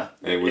 Yeah.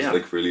 And it was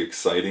like really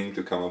exciting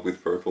to come up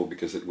with purple,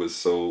 because it was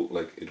so,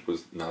 like, it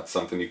was not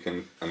something you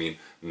can, I mean,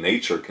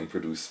 nature can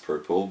produce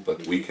purple,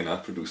 but we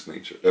cannot produce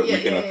nature.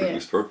 We cannot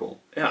produce purple.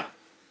 Yeah.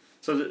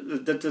 So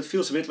that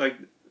feels a bit like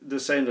the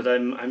same, that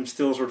I'm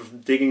still sort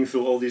of digging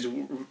through all these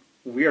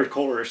weird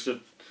colors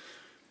that,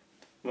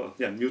 well,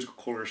 yeah, musical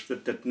colors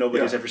that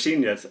nobody's ever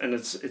seen yet, and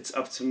it's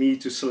up to me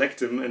to select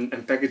them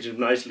and package them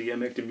nicely and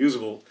make them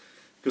usable,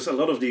 because a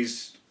lot of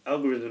these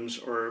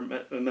algorithms or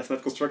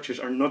mathematical structures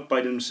are not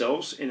by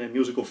themselves in a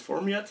musical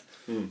form yet.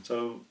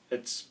 So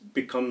it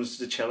becomes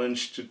the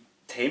challenge to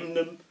tame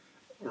them,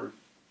 or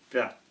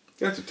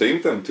to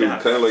tame them, to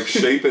kind of like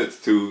shape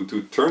it,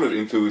 to turn it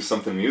into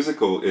something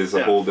musical is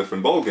a whole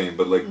different ballgame.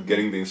 But like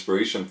getting the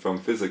inspiration from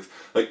physics,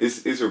 like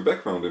is your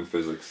background in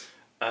physics?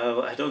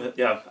 I don't.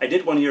 I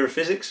did 1 year of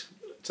physics,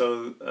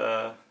 so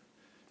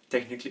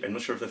technically, I'm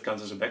not sure if that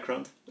counts as a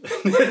background.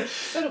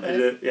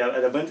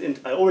 And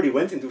I already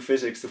went into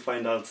physics to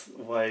find out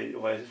why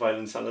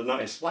violin sounded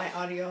nice. Why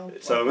audio?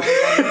 So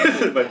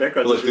my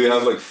background. Like, do you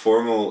have like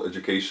formal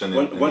education?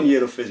 One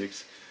year of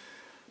physics.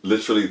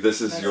 Literally,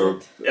 this is your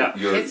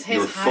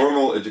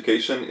formal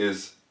education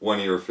is 1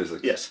 year of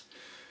physics. Yes.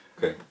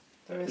 Okay.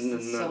 The rest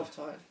is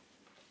self-taught.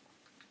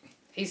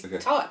 He's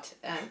taught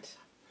at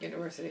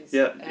universities.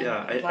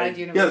 Applied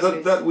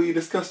universities. That we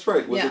discussed,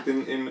 right? Was it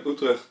in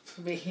Utrecht?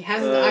 He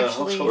hasn't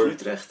actually. Hogeschool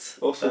Utrecht.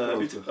 Also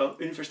Utrecht.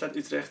 Universiteit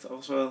Utrecht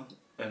also,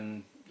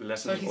 and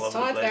lessons so he's all over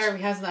taught the place. there.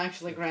 He hasn't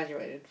actually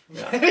graduated.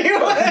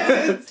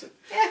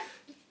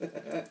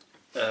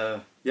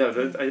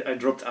 I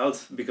dropped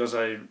out because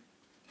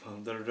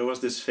there was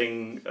this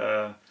thing.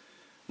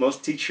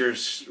 Most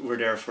teachers were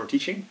there for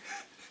teaching,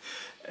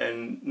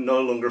 and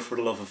no longer for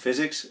the love of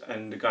physics.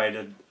 And the guy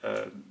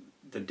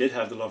that did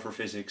have the love for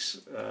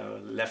physics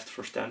left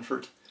for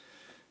Stanford.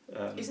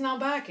 He's now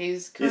back.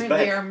 He's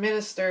currently our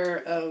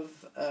Minister of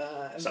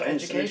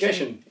Science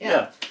Education.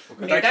 and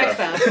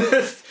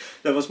Education.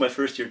 That was my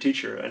first year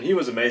teacher, and he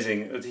was amazing.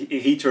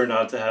 He turned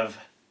out to have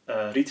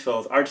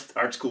Rietveld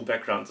art school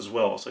background as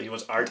well, so he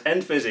was art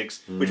and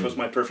physics, which was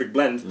my perfect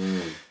blend.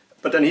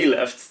 But then he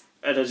left,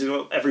 and I said,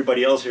 well,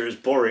 everybody else here is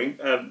boring.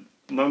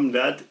 Mom,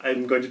 Dad,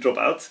 I'm going to drop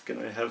out.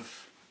 Can I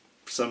have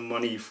some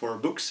money for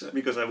books?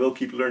 Because I will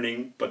keep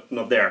learning, but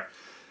not there.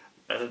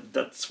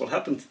 That's what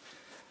happened.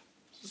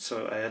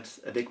 So I had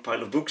a big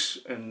pile of books,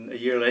 and a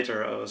year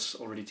later I was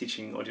already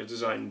teaching audio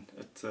design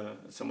at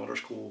some other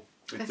school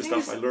with the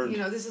stuff I learned.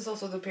 This is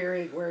also the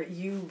period where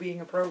you, being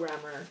a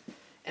programmer,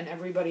 and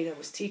everybody that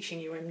was teaching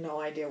you had no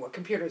idea what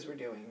computers were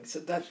doing. So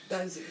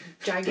that's a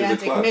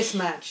gigantic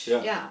mismatch.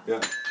 Yeah.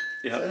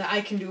 So I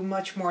can do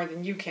much more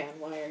than you can.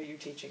 Why are you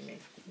teaching me?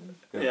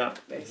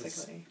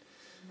 Basically.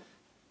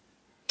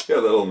 Yeah,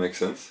 that all makes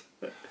sense.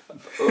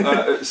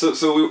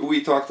 So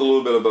we talked a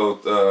little bit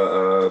about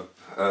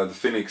the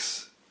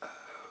Phoenix,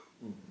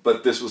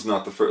 but this was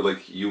not the first.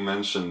 Like you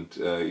mentioned,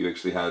 you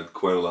actually had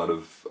quite a lot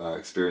of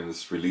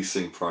experience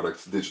releasing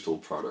products, digital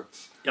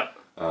products. Yeah.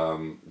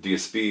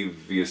 DSP,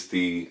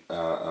 VST.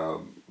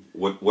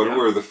 What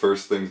were the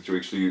first things that you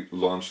actually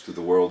launched to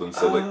the world and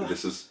said, like,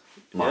 this is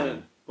mine? Yeah.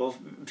 Well,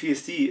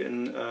 VST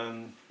and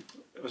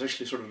it was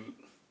actually sort of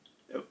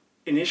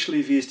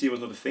initially VST was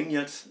not a thing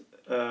yet.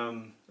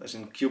 As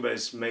in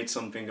Cubase made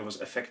something that was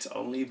effects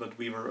only, but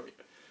we were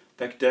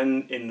back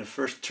then in the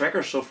first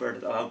tracker software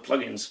that allowed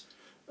plugins.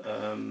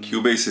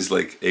 Cubase is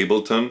like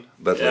Ableton,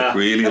 but like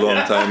really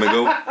long time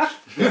ago.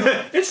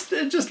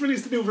 It just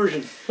released a new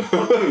version.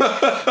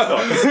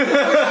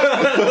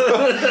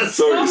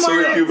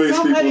 sorry, Cubase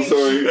people.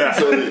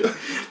 Sorry.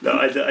 No,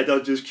 I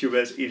don't use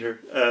Cubase either.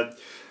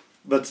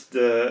 But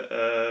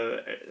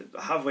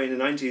halfway in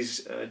the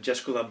 90s,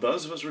 Jescola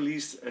Buzz was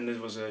released, and it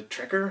was a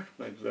tracker.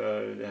 Like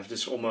they have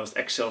this almost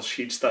Excel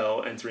sheet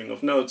style entering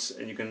of notes,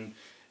 and you can,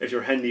 if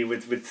you're handy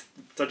with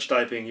touch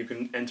typing, you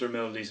can enter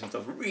melodies and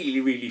stuff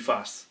really, really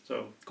fast.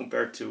 So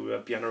compared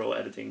to piano roll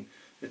editing,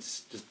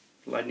 it's just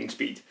lightning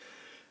speed.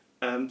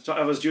 So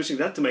I was using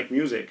that to make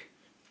music,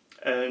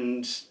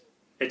 and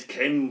it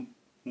came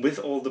with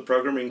all the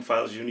programming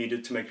files you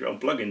needed to make your own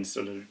plugins.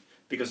 So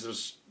because it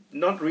was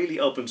not really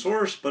open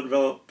source, but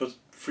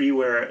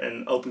freeware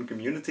and open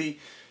community,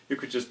 you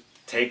could just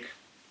take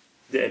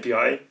the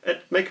API and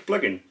make a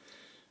plugin.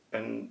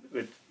 And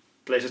with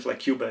places like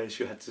Cubase,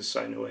 you had to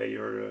sign away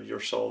your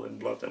soul and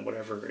blood and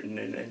whatever in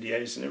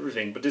NDAs and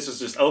everything. But this is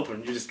just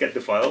open. You just get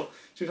the file.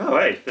 You say, oh,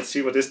 hey, let's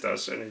see what this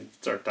does. And you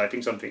start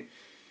typing something.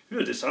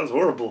 Ew, this sounds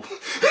horrible.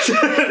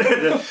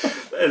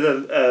 and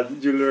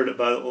then you learn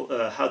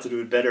about how to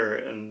do it better.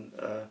 And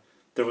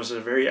there was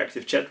a very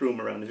active chat room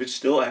around it, which is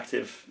still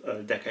active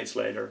decades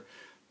later.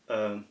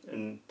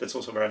 And that's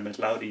also where I met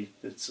Laudi.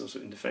 That's also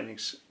in the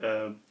Phoenix.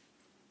 And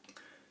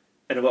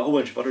a whole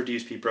bunch of other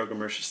DSP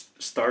programmers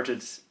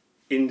started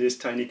in this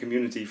tiny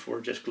community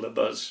for Jazz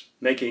Buzz,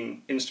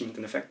 making instrument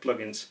and effect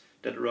plugins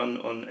that run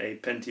on a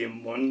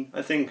Pentium 1,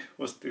 I think,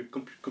 was the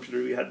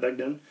computer we had back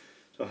then.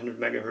 So 100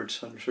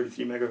 megahertz,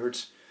 133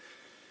 megahertz.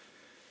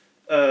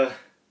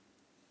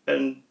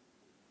 And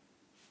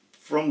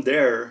from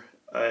there,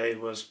 I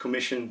was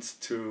commissioned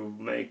to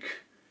make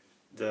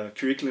the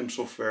curriculum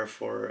software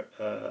for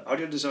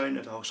audio design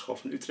at the Hogeschool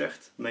van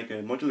Utrecht, make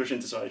a modular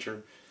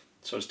synthesizer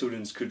so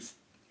students could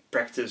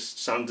practice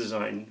sound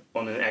design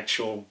on an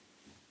actual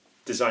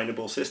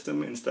designable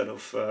system instead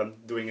of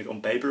doing it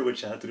on paper,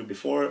 which I had to do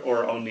before,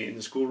 or only in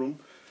the schoolroom.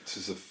 This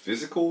is a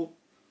physical?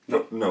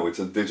 No, it's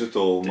a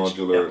digital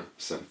modular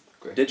synth.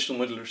 Okay. Digital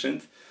modular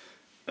synth.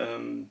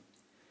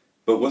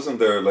 But wasn't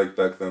there like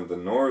back then the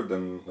Nord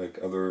and like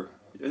other?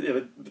 Yeah,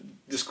 but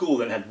the school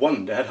then had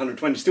one. They had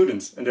 120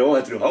 students, and they all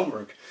had to do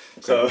homework.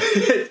 Okay. So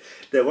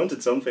they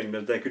wanted something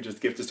that they could just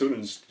give the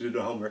students to do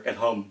the homework at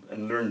home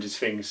and learn these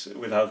things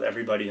without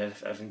everybody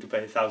having to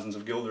pay thousands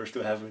of guilders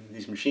to have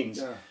these machines.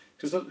 Yeah.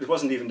 Because it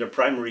wasn't even their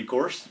primary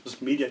course. It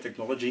was media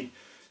technology.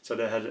 So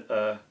they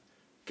had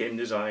game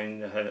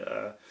design, they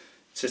had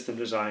system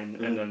design,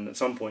 and then at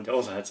some point they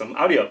also had some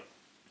audio.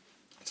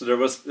 So there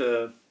was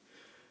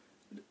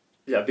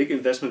big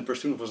investment per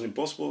student wasn't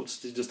impossible.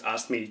 They just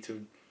asked me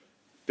to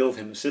build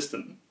him a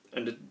system,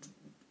 and it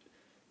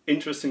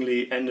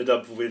interestingly ended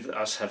up with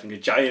us having a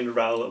giant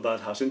row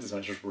about how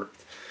synthesizers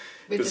worked.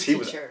 With the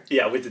teacher.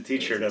 With the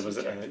teacher that was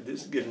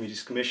giving me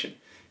this commission.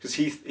 Because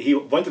he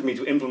wanted me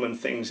to implement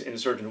things in a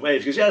certain way.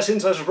 Because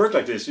synthesizers work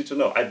like this. He said,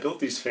 no, I built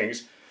these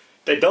things.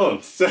 They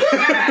don't.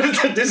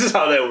 This is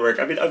how they work.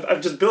 I mean,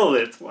 I've just built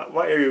it.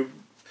 Why are you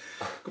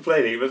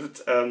complaining?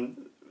 But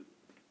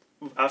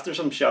after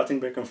some shouting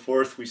back and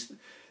forth,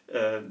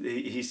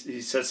 he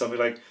said something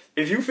like,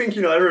 if you think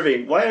you know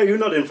everything, why are you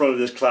not in front of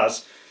this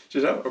class?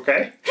 She said, oh,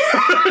 okay.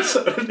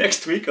 So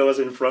next week I was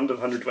in front of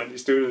 120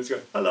 students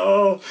going,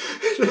 hello.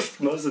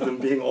 Most of them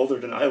being older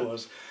than I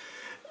was,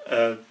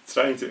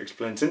 trying to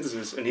explain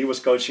synthesis. And he was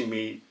coaching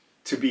me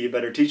to be a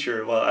better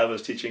teacher while I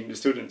was teaching the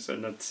students.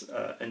 And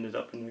that ended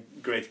up in a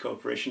great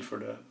cooperation for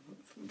the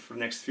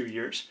next few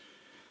years.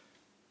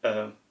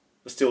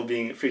 Still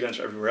being a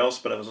freelancer everywhere else,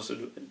 but I was also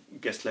a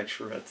guest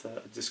lecturer at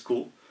the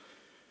school.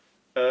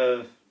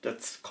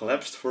 That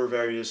collapsed for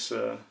various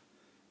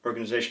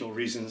organizational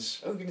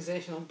reasons.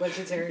 Organizational,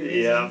 budgetary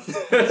reasons.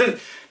 Yeah.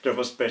 There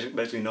was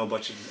basically no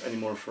budget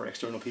anymore for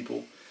external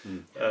people.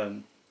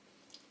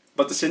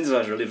 But the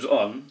synthesizer lives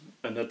on,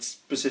 and that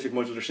specific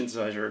modular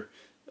synthesizer,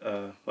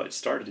 it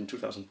started in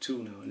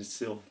 2002 now, and it's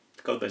still,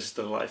 the code base is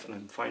still alive, and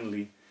I'm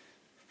finally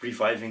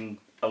reviving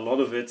a lot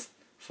of it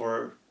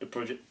for the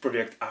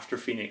project after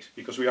Phoenix,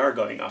 because we are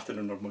going after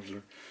the Nord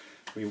modular.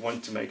 We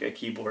want to make a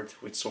keyboard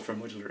with software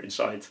modular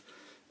inside,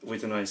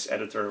 with a nice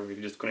editor where you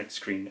can just connect the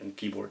screen and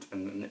keyboard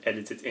and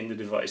edit it in the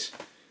device.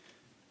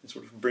 And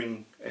sort of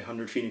bring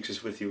 100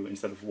 Phoenixes with you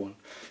instead of one.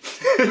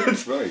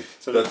 Right.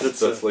 So that's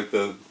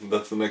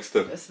the next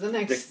step. That's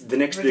the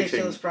next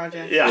ridiculous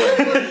project.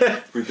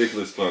 Yeah.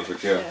 Ridiculous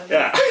project. Yeah.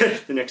 Yeah.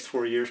 The next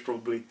 4 years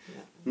probably.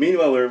 Yeah.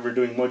 Meanwhile, we're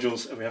doing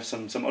modules, and we have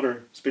some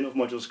other spin-off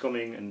modules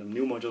coming and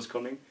new modules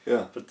coming.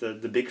 Yeah. But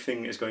the big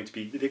thing is going to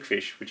be the Big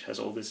Fish, which has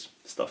all this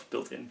stuff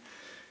built in.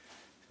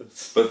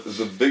 But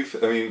the big,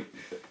 I mean,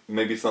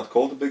 maybe it's not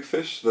called the Big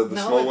Fish. The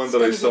no, small one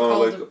that I saw,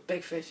 like the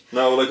Big Fish.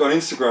 No, like on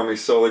Instagram, I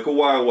saw like a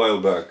while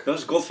back. That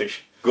was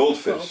Goldfish.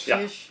 Goldfish.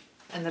 Yeah.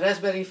 And the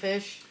raspberry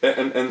fish.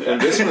 And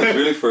this one is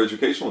really for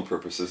educational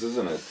purposes,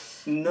 isn't it?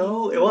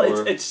 No,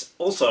 well, it's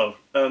also.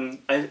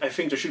 I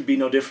think there should be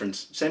no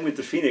difference. Same with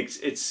the Phoenix.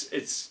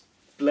 It's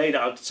laid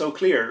out so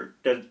clear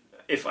that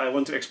if I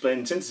want to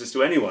explain synthesis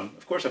to anyone,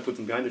 of course I put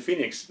them behind the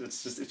Phoenix.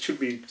 It's just, it should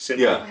be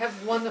simple. Yeah. I have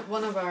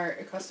one of our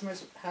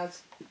customers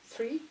has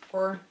 3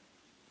 or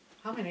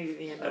how many did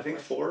he end up I think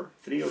with?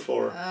 3 or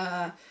 4.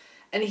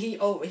 And he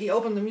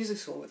opened the music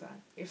school with that.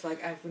 He was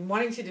like, I've been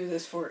wanting to do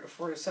this for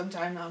some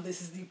time now.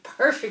 This is the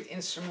perfect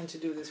instrument to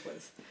do this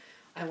with.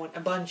 I want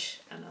a bunch,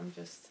 and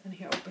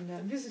he opened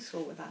a music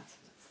school with that.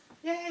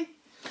 Yay!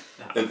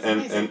 Yeah.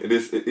 And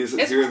is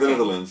it here in the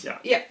Netherlands?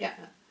 Yeah.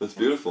 That's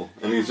beautiful.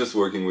 And he's just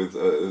working with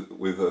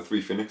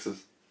 3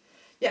 Phoenixes.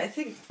 Yeah, I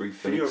think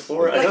 3 or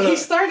 4. Like he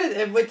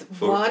started with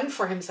 1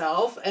 for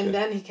himself, and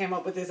then he came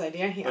up with this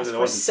idea. He asked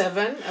for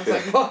 7. I was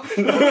like, "Whoa!"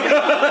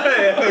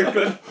 Yeah,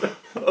 good.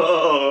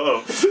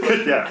 Oh,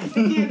 yeah. I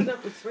think he ended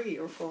up with 3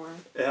 or 4.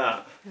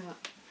 Yeah.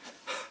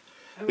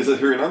 Is it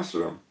here in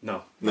Amsterdam?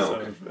 No.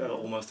 No. So,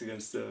 almost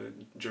against the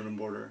German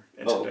border.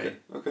 Oh, okay.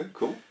 Okay,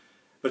 cool.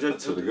 But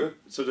that's really good.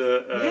 So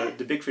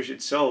the Big Fish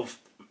itself,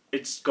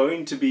 it's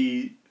going to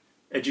be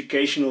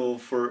educational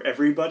for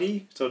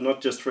everybody. So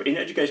not just for in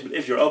education, but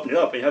if you open it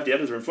up and you have the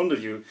editor in front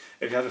of you,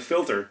 if you have a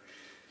filter,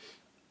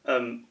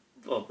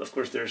 well, of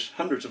course there's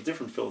hundreds of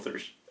different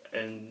filters,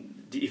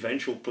 and the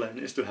eventual plan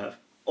is to have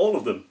all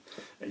of them.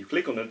 And you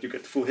click on it, you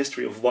get the full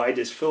history of why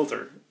this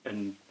filter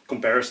and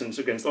comparisons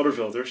against other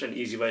filters and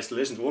easy ways to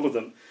listen to all of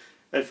them.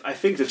 I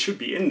think that should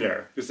be in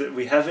there because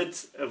we have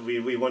it.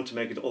 We want to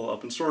make it all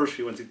open source.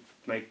 We want to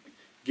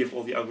give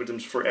all the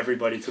algorithms for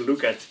everybody to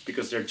look at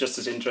because they're just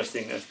as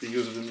interesting as the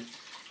use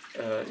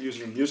of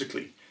them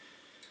musically.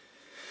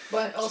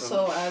 But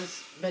also,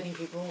 as many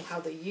people, how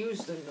they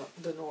use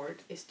the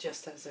Nord is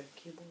just as a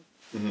keyboard.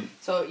 Mm-hmm.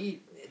 So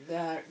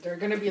there are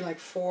going to be like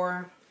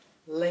 4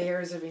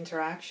 layers of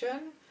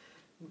interaction,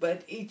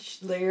 but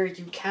each layer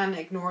you can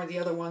ignore the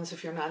other ones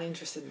if you're not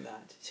interested in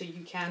that. So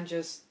you can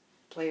just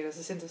play it as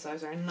a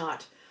synthesizer and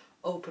not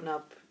open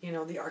up,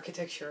 the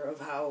architecture of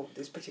how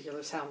this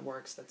particular sound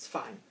works. That's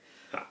fine.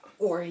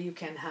 Or you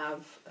can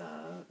have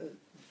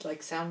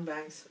like sound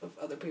banks of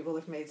other people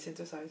have made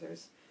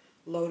synthesizers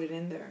loaded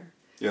in there.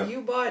 Yeah.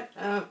 You bought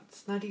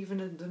it's not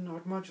even the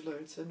Nord modular,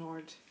 it's a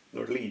Nord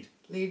lead,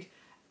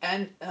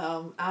 and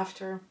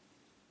after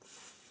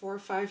 4 or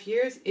 5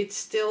 years it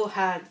still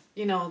had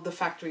the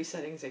factory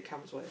settings it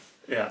comes with.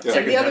 Yeah.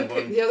 So the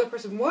other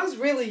person was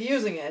really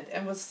using it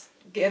and was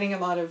getting a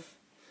lot of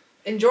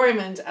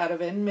enjoyment out of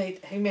it, and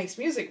he makes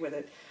music with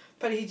it,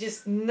 but he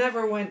just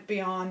never went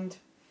beyond.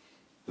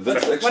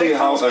 That's actually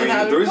how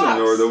there is a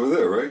Nord over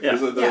there, right? Yeah.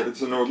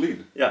 It's a Nord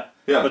lead. Yeah.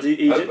 Yeah. But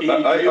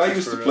I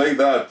used to play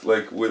that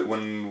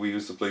when we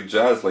used to play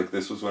jazz. Like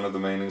this was one of the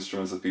main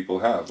instruments that people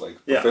have. Like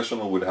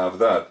professional would have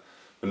that,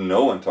 but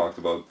no one talked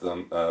about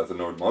the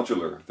Nord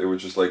modular. They were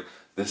just like,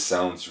 this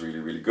sounds really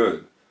really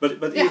good.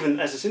 But even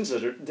as a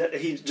synthesizer,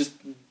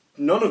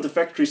 none of the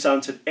factory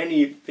sounds had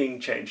anything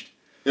changed.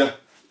 Yeah.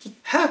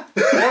 Ha!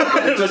 But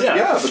that's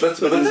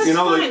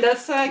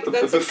fine.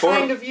 That's a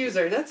kind of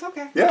user. That's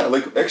okay. Yeah,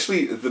 like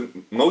actually,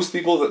 most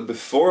people that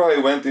before I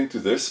went into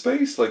this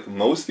space, like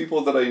most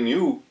people that I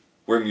knew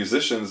were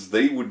musicians,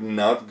 they would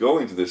not go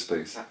into this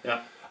space.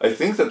 Yeah. I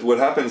think that what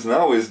happens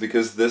now is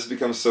because this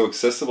becomes so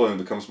accessible and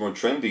becomes more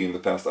trendy in the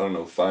past,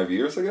 5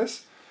 years, I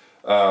guess.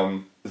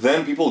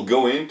 Then people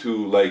go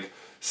into like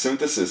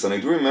synthesis, and I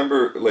do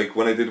remember like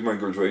when I did my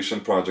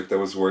graduation project, I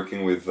was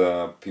working with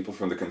people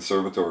from the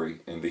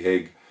conservatory in The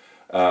Hague.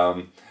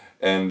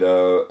 And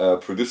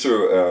producer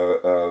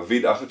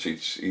Vid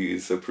Achacic,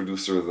 he's a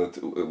producer that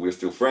we're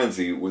still friends.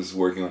 He was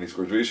working on his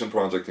graduation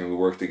project and we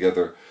worked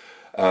together.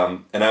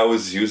 And I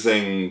was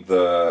using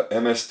the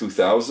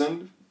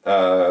MS-2000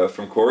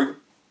 from Korg,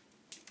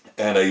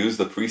 and I used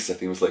the preset.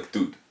 He was like,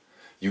 dude,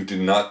 you do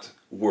not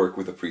work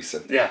with a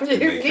preset. Yeah. You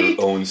make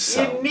your own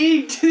sound.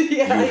 You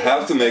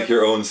have to make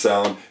your own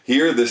sound.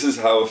 Here, this is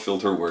how a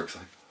filter works.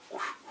 Like,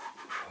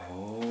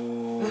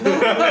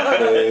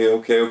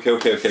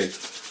 okay.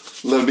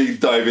 Let me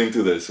dive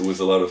into this. It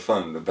was a lot of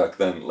fun back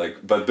then.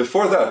 But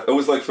before that, it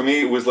was like for me,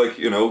 it was like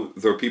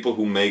there are people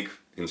who make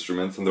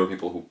instruments and there are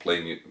people who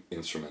play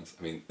instruments.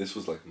 I mean, this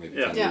was like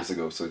maybe 10 years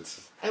ago. So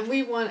it's. And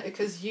we want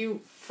because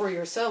for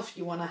yourself,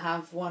 you want to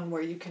have one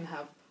where you can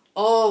have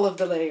all of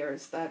the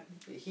layers that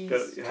he's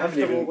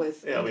comfortable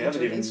with. Yeah, we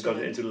haven't even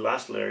gotten into the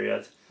last layer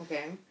yet.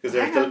 Okay. Because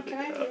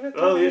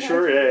there's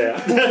sure, yeah.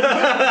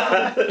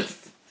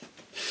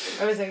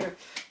 I was angry.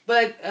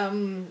 But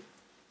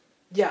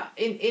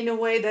in a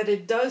way that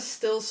it does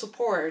still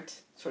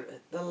support sort of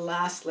the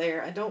last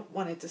layer. I don't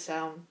want it to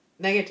sound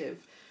negative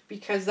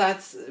because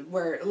that's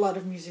where a lot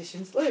of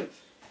musicians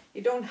live.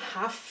 You don't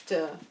have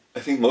to. I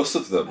think most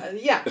of them.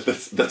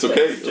 That's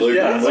okay.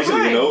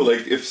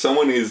 Like if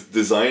someone is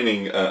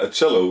designing a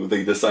cello,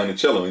 they design a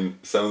cello, and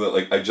some of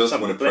that I just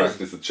want to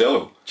practice the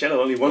cello.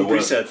 Cello only one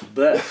preset.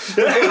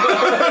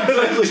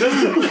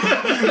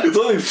 It's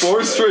only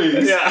 4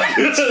 strings. Yeah.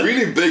 It's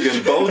really big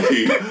and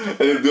bulky,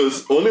 and it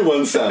does only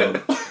one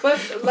sound. But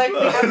like we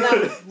have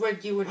now, where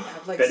you would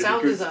have like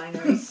sound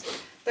designers,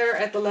 they're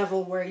at the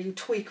level where you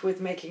tweak with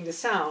making the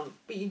sound,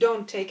 but you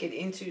don't take it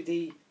into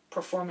the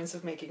performance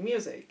of making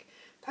music.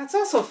 That's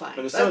also fine.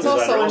 But the sound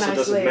designer also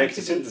doesn't make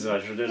the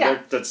synthesizer.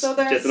 That's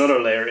yet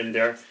another layer in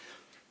there.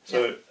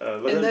 So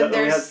and then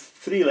we have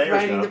 3 layers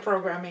writing now. the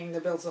programming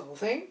that builds the whole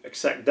thing.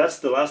 Exactly. That's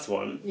the last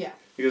one. Yeah.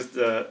 Because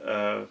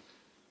of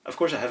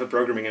course I have a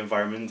programming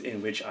environment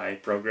in which I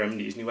program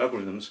these new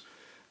algorithms,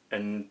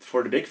 and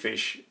for the Big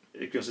Fish,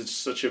 because it's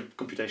such a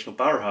computational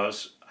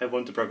powerhouse, I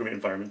want the programming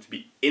environment to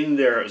be in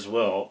there as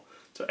well.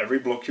 So every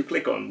block you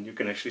click on, you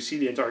can actually see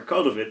the entire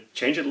code of it,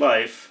 change it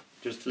live,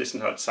 just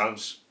listen how it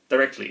sounds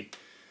directly.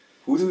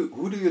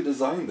 Who do you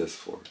design this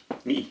for?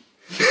 Me.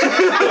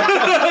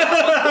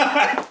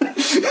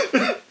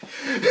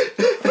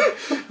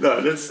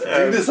 No, that's. Do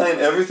you design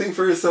everything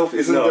for yourself?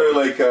 Isn't there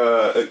like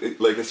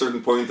a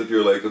certain point that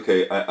you're like,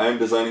 okay, I'm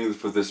designing it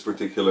for this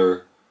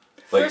particular.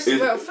 First and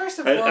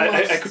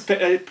foremost,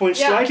 I point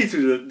slightly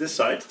to this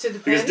side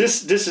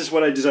because this is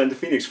what I designed the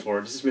Phoenix for.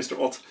 This is Mr.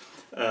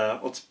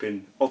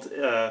 Ottpin.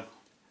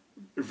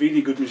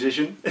 really good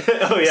musician.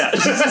 Oh yeah.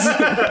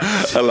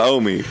 Allow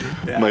me,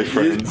 my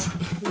friends.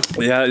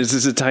 Yeah, this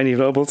is a tiny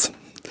robot.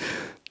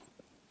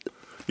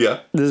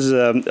 Yeah. This is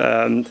a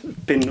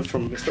pin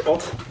from Mr.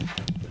 Ott.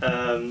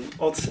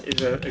 Ott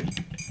is an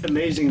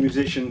amazing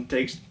musician.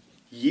 Takes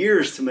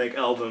years to make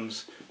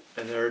albums,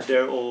 and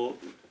they're all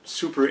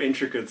super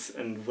intricate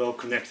and well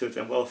connected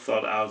and well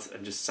thought out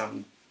and just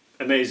sound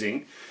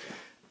amazing.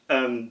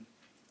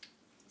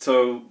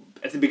 So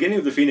at the beginning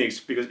of the Phoenix,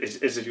 because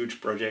it's a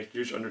huge project,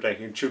 huge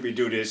undertaking, should we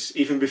do this?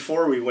 Even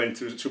before we went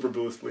to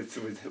Superbooth with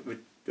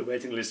the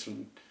waiting list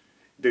and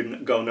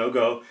didn't go, no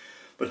go.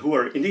 But who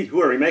are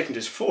we making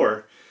this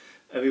for?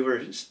 We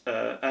were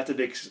at the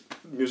big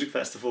music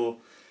festival,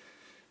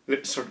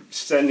 sort of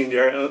standing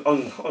there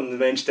on the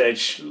main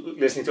stage,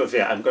 listening to it.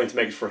 Yeah, I'm going to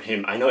make it for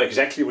him. I know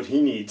exactly what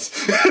he needs.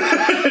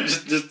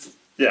 just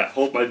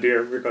hold my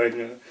beer. We're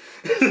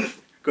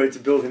going to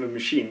build him a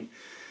machine.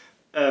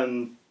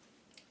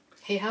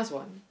 He has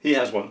one. He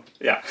has one.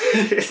 Yeah.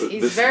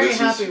 He's very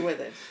happy with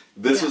it.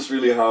 This was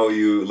really how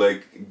you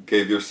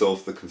gave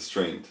yourself the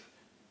constraint.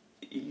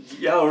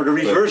 Yeah, or the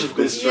reverse of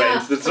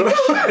constraint.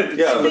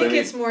 Yeah. I think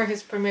it's more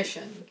his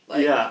permission.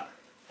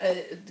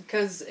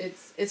 Because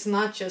it's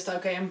not just,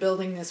 okay, I'm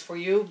building this for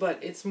you, but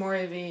it's more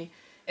of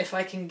if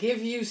I can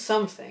give you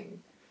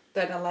something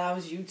that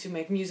allows you to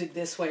make music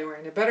this way or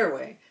in a better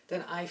way,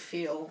 then I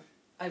feel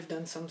I've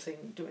done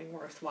something doing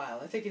worthwhile.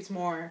 I think it's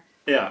more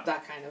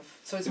that kind of,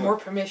 so it's more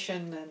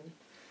permission than...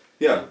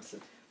 Yeah.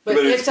 But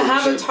it's to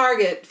have a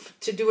target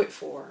to do it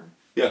for.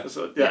 Yeah,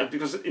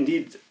 because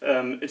indeed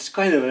it's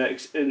kind of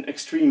an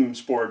extreme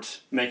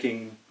sport,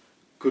 making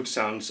good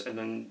sounds and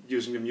then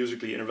using them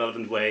musically in a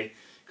relevant way.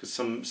 Because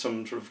some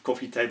sort of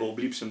coffee table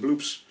bleeps and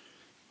bloops,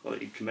 well,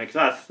 you can make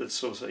that.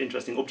 That's also an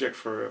interesting object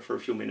for a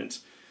few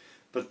minutes.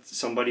 But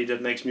somebody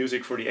that makes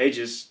music for the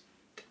ages,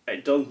 I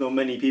don't know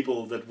many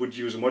people that would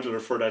use a modular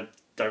for that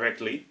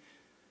directly.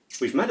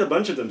 We've met a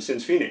bunch of them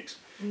since Phoenix.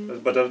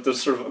 But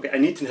that's sort of, okay, I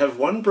need to have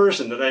one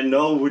person that I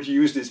know would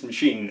use this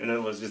machine, and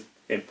it was just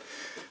him.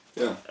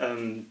 Yeah.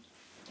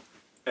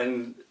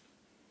 And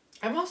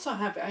I'm also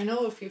happy. I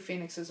know a few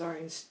Phoenixes are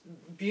in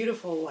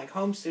beautiful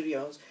home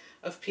studios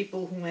of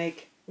people who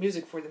make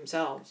music for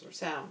themselves or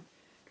sound,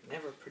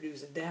 never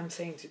produce a damn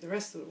thing to the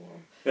rest of the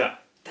world. Yeah.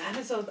 That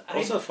is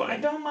also fun. I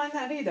don't mind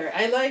that either.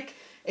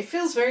 It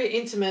feels very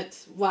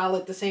intimate while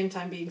at the same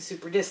time being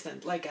super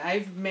distant.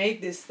 I've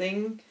made this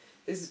thing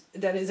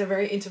that is a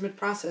very intimate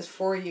process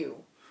for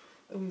you.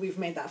 And we've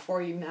made that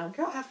for you now.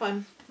 Go have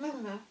fun. Blah,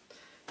 blah, blah.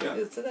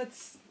 Yeah. So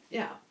that's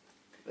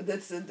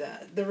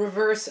the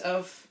reverse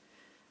of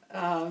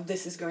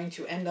this is going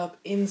to end up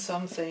in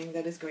something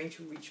that is going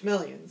to reach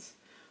millions.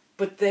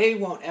 But they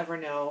won't ever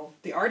know.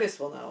 The artist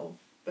will know,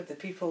 but the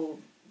people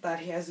that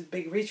he has a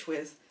big reach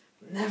with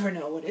never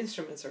know what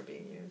instruments are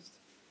being used,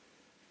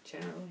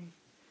 generally.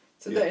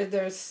 So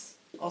there's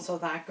also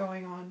that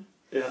going on.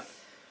 Yeah.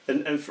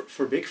 And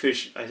for Big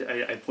Fish,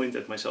 I point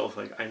at myself,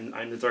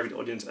 I'm the target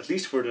audience, at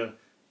least for the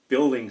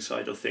building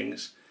side of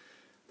things.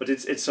 But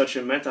it's such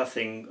a meta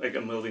thing,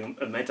 I'm building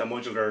a meta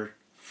modular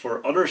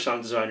for other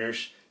sound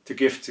designers to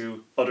give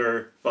to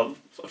other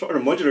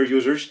modular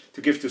users,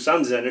 to give to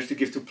sound designers, to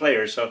give to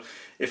players. So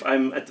if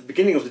I'm at the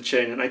beginning of the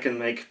chain and I can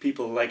make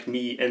people like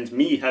me and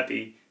me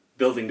happy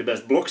building the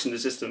best blocks in the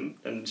system,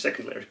 then the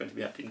second layer is going to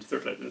be happy in the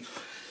third layer.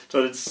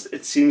 So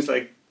it seems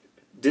like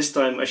this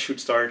time I should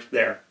start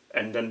there,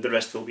 and then the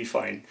rest will be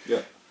fine.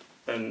 Yeah.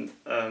 And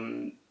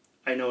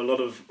I know a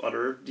lot of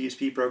other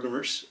DSP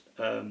programmers,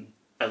 a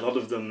lot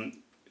of them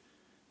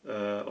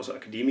also in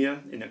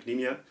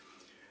academia,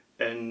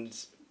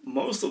 and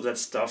most of that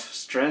stuff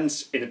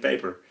strands in a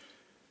paper,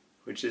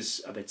 which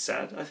is a bit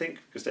sad, I think,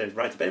 because they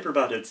write a paper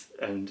about it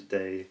and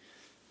they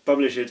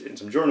publish it in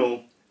some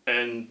journal,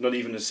 and not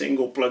even a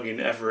single plugin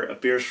ever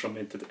appears from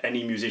it that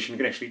any musician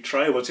can actually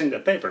try what's in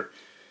that paper.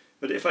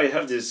 But if I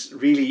have this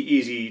really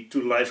easy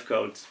to live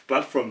code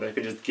platform that I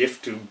can just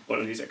give to one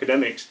of these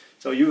academics,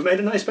 so you've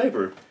made a nice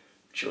paper,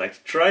 would you like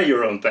to try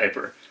your own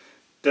paper?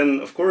 Then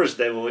of course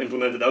they will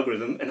implement an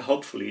algorithm and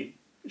hopefully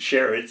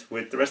share it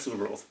with the rest of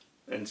the world.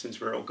 And since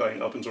we're all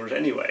going open source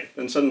anyway,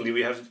 then suddenly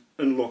we have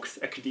unlocked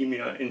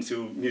academia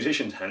into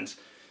musicians' hands.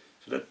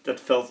 So that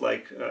felt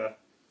like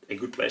a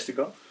good place to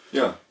go.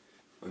 Yeah,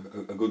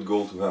 a good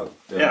goal to have.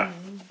 Yeah.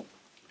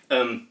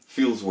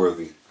 Feels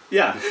worthy.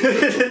 Yeah.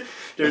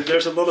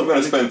 There's a lot of... If I'm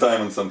going to spend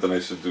time on something, I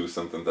should do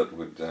something that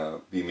would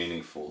be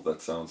meaningful.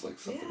 That sounds like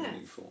something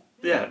meaningful.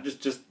 Yeah,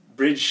 just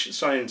bridge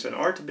science and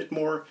art a bit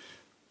more.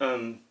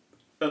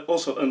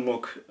 Also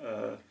unlock...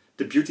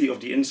 the beauty of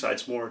the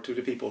insights more to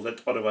the people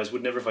that otherwise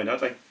would never find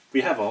out.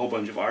 We have a whole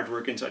bunch of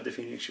artwork inside the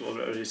Phoenix. You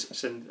already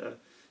sent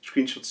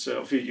screenshots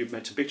of you've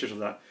made some pictures of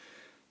that.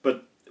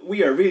 But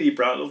we are really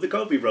proud of the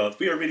code we brought.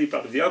 We are really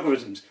proud of the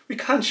algorithms. We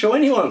can't show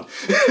anyone.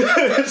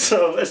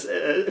 So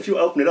if you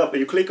open it up and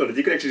you click on it,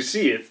 you can actually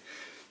see it.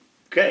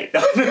 Okay,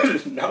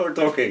 now we're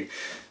talking.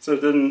 So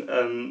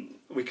then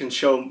we can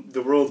show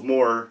the world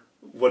more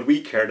what we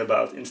cared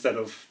about instead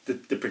of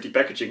the pretty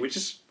packaging, which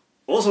is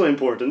also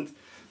important.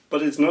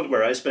 But it's not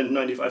where I spend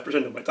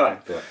 95% of my time.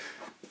 Yeah.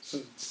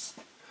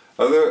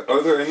 Are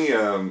there any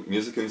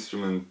music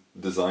instrument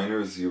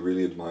designers you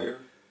really admire?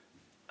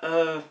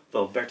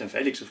 Well, Bert and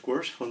Felix, of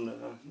course, from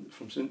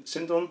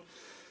Synthon.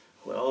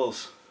 Who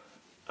else?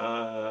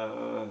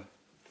 I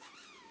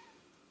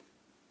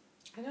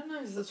don't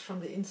know if that's from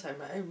the inside,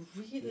 but I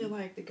really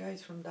like the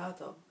guys from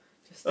Dato.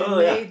 Just they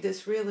made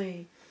this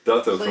really.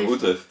 Dato from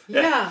Utrecht.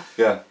 Yeah.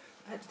 Yeah.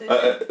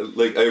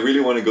 I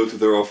really want to go to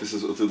their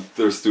offices, to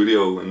their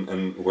studio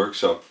and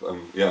workshop.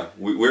 Yeah,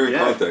 we're in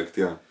contact.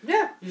 Yeah.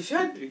 Yeah, you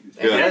should.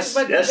 Yeah. Yes,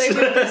 but yes. they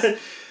were this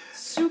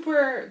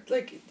super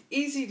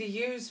easy to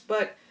use,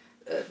 but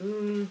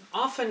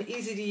often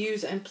easy to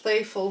use and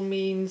playful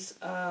means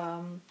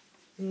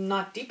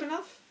not deep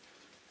enough.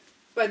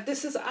 But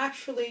this is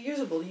actually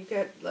usable. You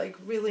get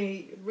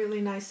really, really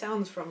nice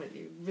sounds from it.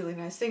 Really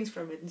nice things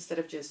from it instead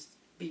of just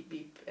beep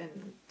beep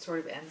and sort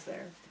of ends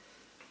there.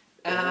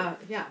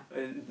 Yeah.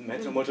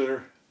 Metro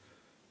Modular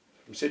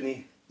from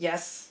Sydney.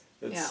 Yes.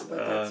 But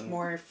that's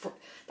more.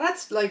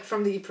 That's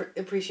from the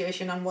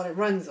appreciation on what it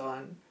runs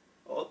on.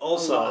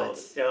 Also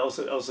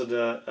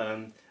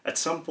the at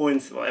some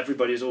point, well,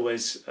 everybody is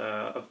always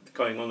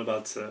going on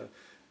about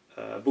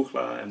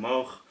Buchla and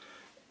Moog,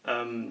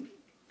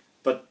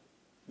 but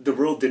the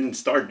world didn't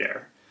start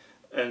there,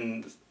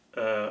 and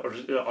or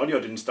the audio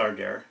didn't start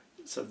there.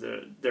 So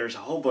there's a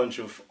whole bunch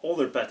of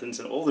older patents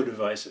and older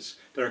devices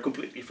that are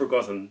completely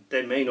forgotten.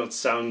 They may not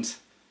sound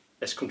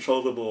as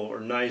controllable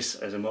or nice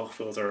as a Moog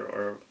filter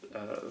or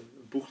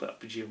Buchla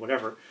RPG or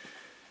whatever,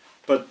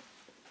 but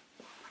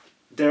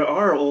there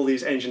are all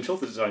these ancient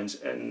filter designs,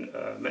 and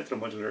Metro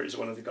Modular is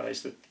one of the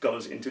guys that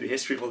goes into the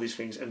history of all these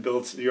things and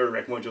built the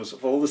Eurorack modules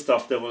of all the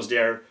stuff that was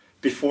there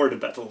before the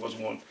battle was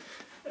won.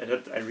 And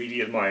that I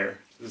really admire.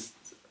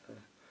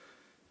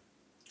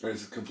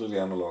 It's completely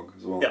analog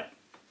as well. Yeah.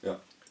 Yeah.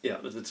 Yeah,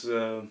 but it's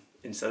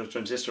instead of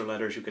transistor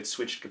ladders, you get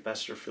switched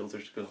capacitor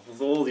filters, you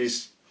get all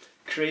these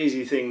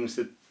crazy things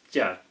that,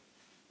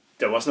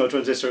 there was no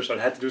transistor, so I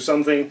had to do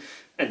something,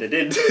 and they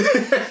did.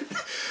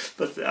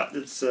 But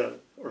it's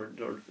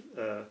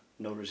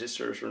no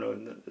resistors or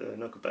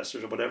no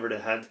capacitors or whatever they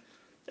had.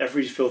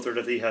 Every filter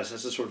that he has a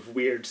sort of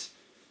weird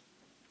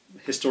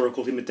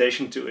historical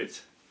limitation to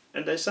it,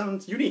 and they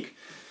sound unique.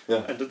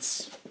 Yeah. And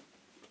that's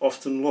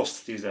often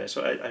lost these days.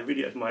 So I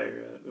really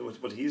admire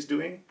what he's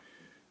doing.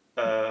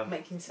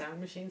 Making sound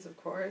machines, of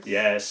course.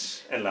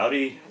 Yes, and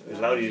Laudy.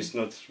 Laudy has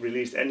not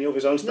released any of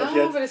his own stuff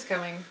yet. No, but it's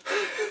coming.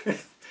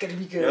 It's gonna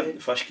be good.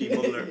 Yeah, Vasky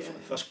Modeler,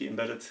 Vasky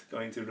Embedded,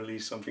 going to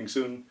release something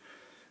soon.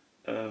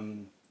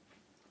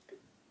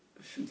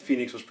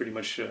 Phoenix was pretty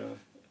much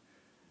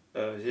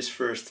his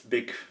first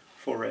big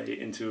foray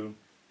into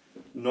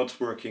not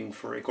working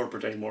for a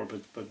corporate anymore,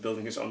 but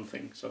building his own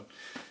thing. So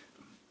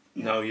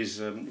now he's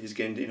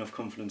gained enough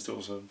confidence to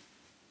also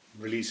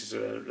release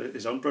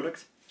his own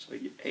product. So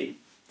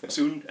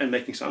soon, and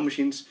making sound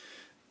machines.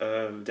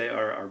 They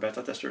are our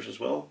beta testers as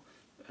well.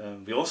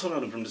 We also know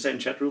them from the same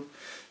chat room,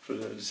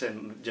 from the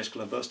same Jazz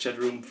Club Buzz chat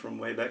room from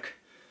way back.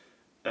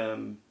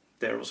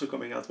 They're also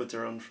coming out with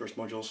their own first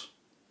modules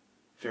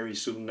very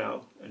soon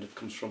now, and it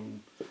comes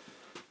from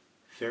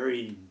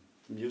very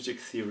music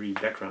theory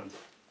background.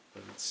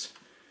 It's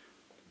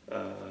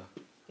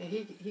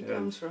he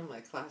comes from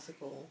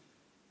classical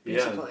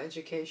musical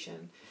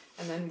education,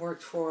 and then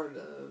worked for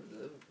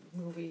the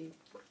movie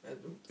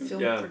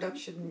film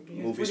production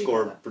movie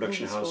score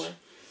production house. Score.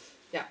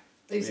 Yeah,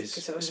 he's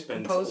a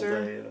spent composer.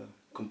 all day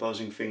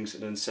composing things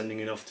and then sending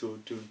it off to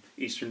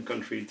Eastern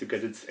country to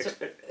get it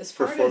as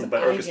far performed as by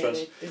I orchestras.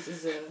 get it, this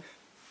is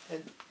a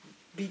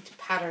beat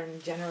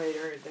pattern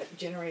generator that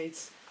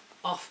generates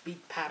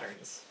offbeat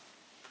patterns.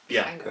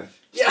 Yeah. Kind of.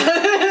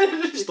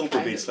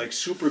 Stomper beats, like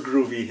super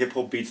groovy hip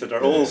hop beats that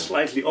are all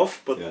slightly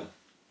off, but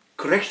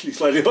correctly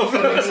slightly off.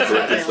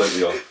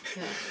 Slightly off.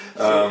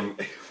 Yeah.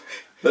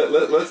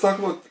 Let's talk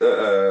about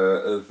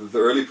the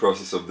early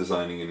process of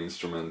designing an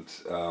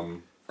instrument.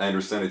 I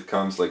understand it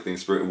comes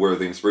where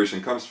the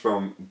inspiration comes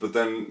from, but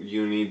then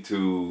you need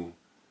to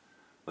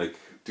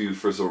do you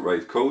first of all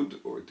write code,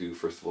 or do you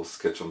first of all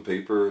sketch on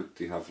paper?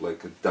 Do you have a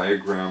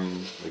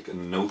diagram, a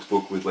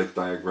notebook with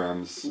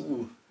diagrams?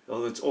 Ooh,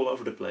 well, it's all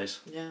over the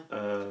place. Yeah.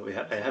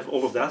 I have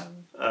all of that,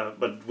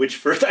 but which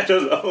first I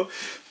don't know.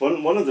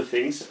 One of the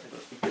things,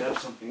 we could have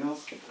something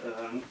else.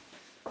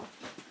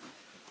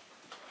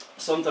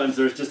 Sometimes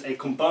there's just a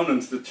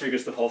component that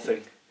triggers the whole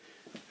thing.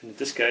 And in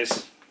this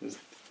case,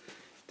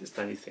 this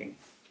tiny thing.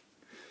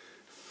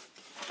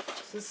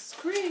 It's a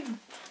screen.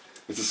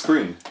 It's a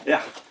screen.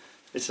 Yeah,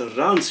 it's a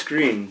round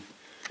screen,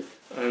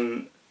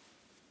 and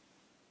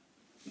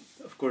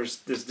of course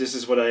this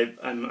is what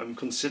I'm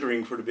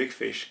considering for the big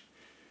fish.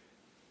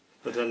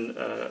 But then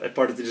a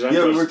part of the design.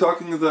 Yeah, we were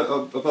talking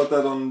about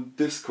that on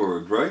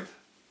Discord, right?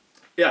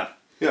 Yeah.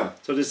 Yeah.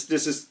 So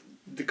this is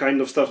the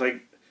kind of stuff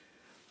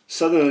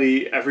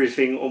suddenly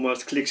everything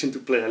almost clicks into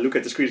place. I look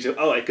at the screen and say,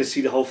 "Oh, I can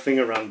see the whole thing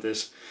around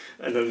this,"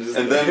 and then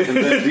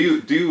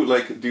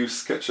do you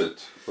sketch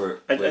it?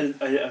 Or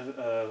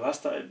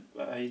last time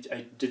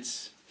I did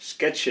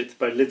sketch it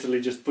by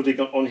literally just putting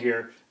it on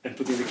here and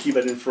putting the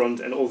keypad in front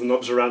and all the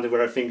knobs around it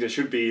where I think they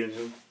should be.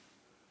 And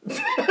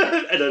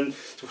and then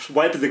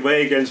wipe it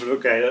away again. So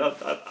okay,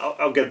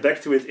 I'll get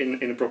back to it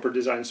in a proper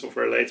design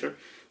software later.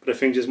 But I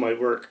think this might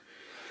work.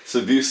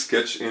 So do you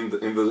sketch in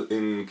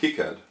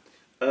KiCad?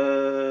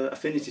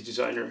 Affinity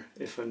Designer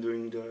if I'm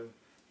doing the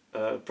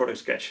product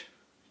sketch.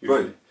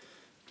 Usually.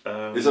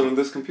 Right. Is that on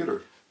this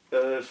computer?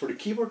 For the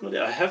keyboard,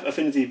 I have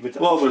Affinity with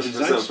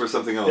for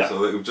something else. Yeah.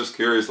 So I'm just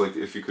curious, like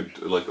if you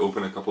could like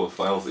open a couple of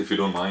files, if you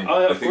don't mind.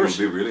 Oh, yeah, I think it would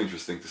be really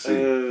interesting to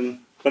see.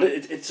 But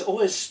it's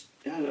always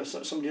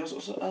somebody else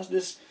also asked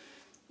this.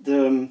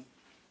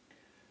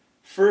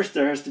 First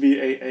there has to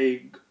be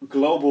a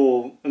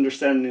global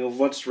understanding of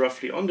what's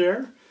roughly on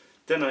there.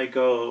 Then I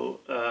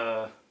go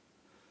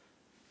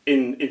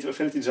into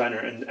Affinity Designer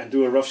and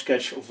do a rough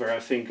sketch of where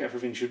I think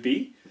everything should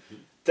be. Mm-hmm.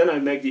 Then I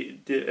make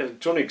the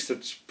electronics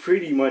that's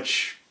pretty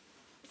much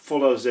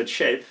follows that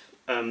shape,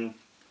 and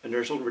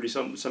there's already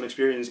some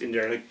experience in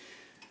there. Like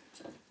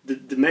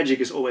the magic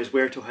is always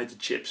where to hide the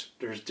chips.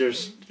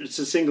 It's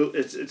a single.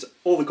 It's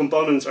all the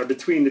components are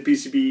between the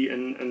PCB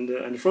and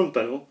the front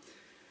panel,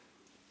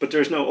 but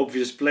there's no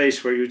obvious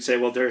place where you'd say,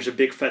 well, there's a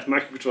big fat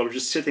microcontroller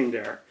just sitting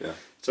there. Yeah.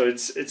 So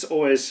it's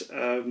always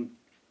I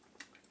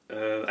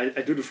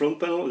do the front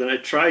panel, then I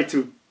try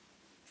to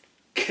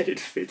get it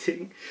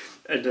fitting.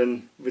 And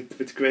then,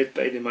 with great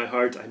pain in my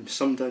heart, I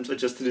sometimes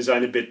adjust the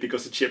design a bit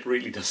because the chip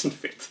really doesn't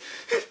fit.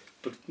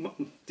 But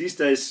these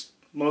days,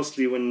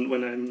 mostly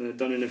when I'm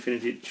done in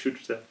Affinity, it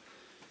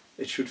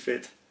should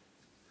fit.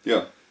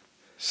 Yeah.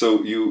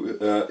 So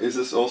is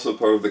this also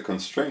part of the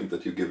constraint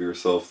that you give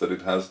yourself that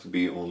it has to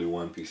be only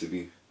one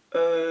PCB?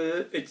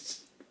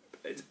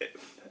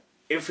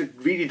 If it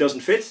really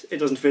doesn't fit, it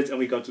doesn't fit, and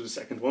we go to the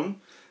second one.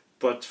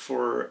 But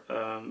for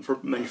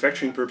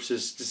manufacturing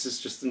purposes, this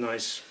is just a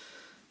nice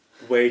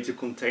way to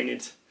contain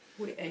it.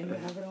 We aim to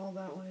have it all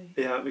that way.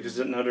 Yeah, because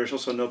now there's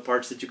also no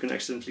parts that you can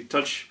accidentally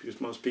touch,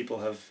 because most people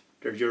have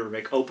their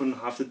Eurorack open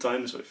half the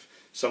time, so if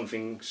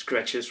something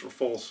scratches or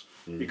falls,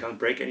 you can't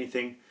break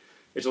anything.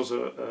 It's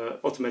also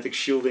automatic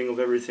shielding of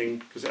everything,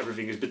 because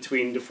everything is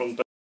between the front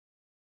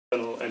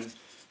panel and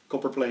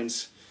copper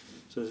planes,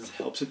 so it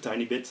helps a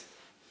tiny bit.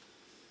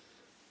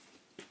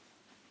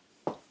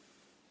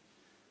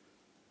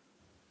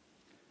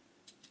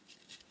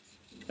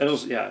 And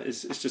also, yeah,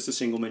 it's just a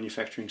single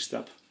manufacturing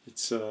step.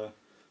 It's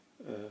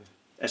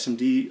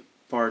SMD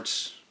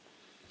parts.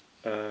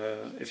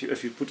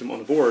 If you put them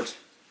on a board,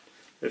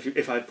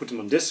 if I put them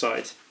on this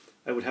side,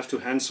 I would have to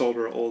hand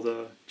solder all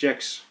the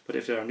jacks. But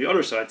if they're on the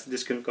other side,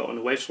 this can go on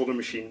a wave solder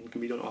machine. It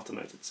can be done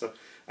automated. So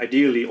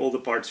ideally, all the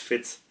parts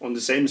fit on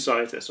the same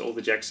side as all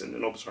the jacks and the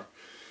knobs are.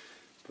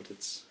 But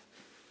it's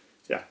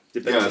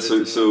depends.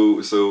 Yeah.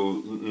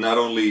 So not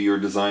only you're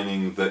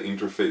designing the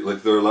interface,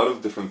 like there are a lot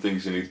of different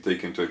things you need to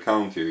take into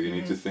account here. You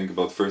need to think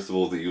about, first of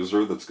all, the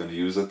user that's going to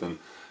use it and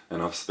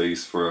enough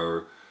space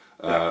for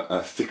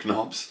thick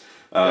knobs.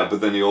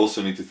 But then you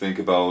also need to think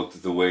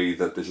about the way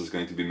that this is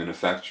going to be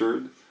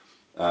manufactured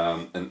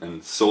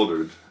and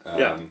soldered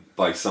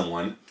by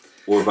someone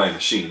or by a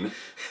machine,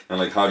 and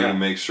like how do you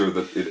make sure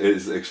that it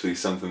is actually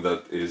something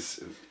that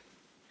is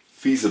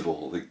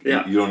feasible. Like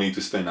you don't need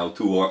to spend now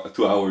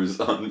 2 hours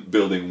on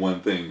building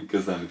one thing,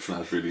 because then it's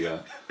not really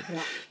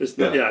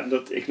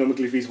not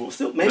economically feasible.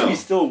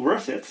 Still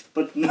worth it,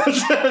 but not.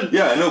 But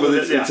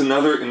it's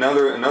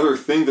another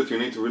thing that you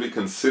need to really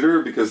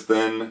consider, because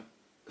then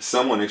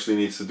someone actually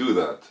needs to do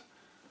that.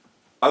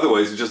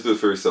 Otherwise, you just do it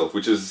for yourself,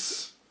 which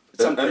is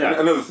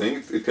another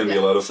thing. It can be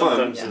a lot of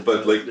fun,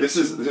 but like this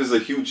is a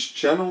huge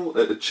challenge.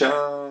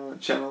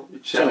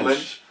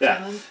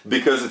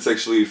 Because it's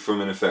actually for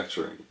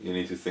manufacturing. You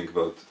need to think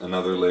about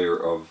another layer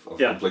of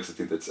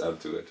complexity that's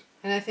added to it.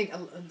 And I think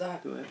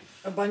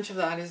a bunch of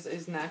that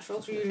is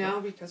natural to you now,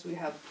 because we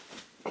have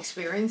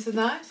experience in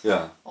that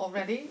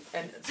already,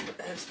 and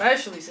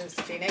especially since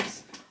the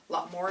Phoenix, a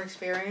lot more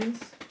experience,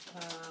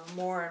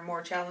 more and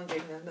more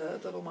challenging than the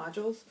little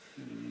modules.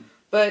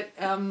 But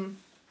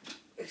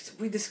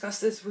we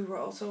discussed this. We were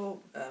also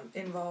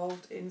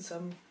involved in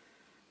some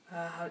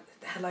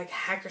like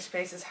hacker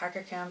spaces,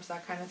 hacker camps,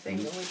 that kind of thing.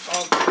 And we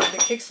called the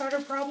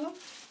Kickstarter problem.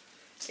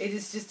 It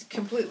is just a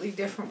completely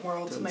different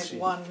world to make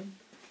one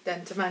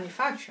than to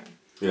manufacture.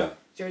 Yeah.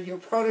 Your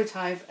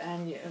prototype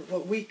and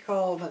what we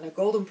call then a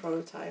golden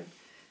prototype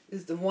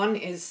is the one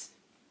is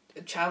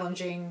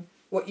challenging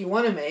what you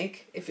want to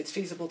make, if it's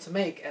feasible to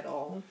make at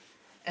all.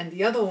 And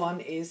the other one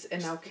is,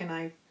 and now can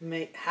I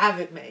have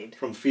it made?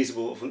 From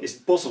feasible, is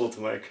it possible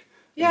to make?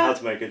 Yeah. How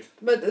to make it.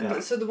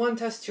 But so the one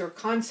tests your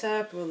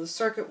concept, will the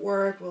circuit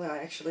work, will I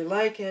actually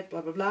like it,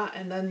 blah, blah, blah.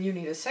 And then you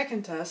need a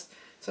second test.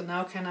 So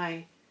now can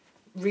I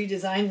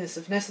redesign this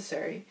if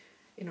necessary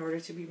in order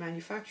to be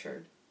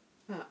manufactured?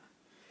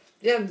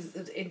 It's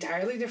an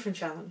entirely different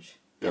challenge.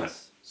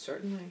 Yes,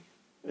 certainly.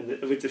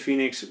 And with the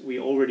Phoenix, we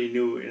already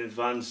knew in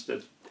advance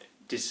that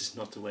this is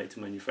not the way to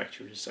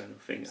manufacture this kind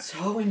of thing.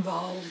 So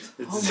involved.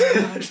 Oh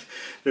my god.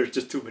 There's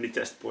just too many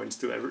test points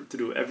to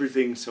do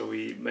everything, so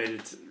we made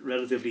it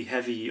relatively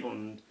heavy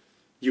on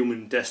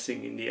human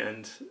testing in the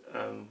end.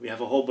 We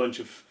have a whole bunch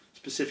of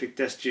specific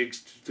test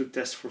jigs to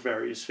test for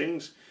various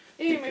things.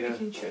 Yeah, maybe you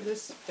can show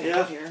this thing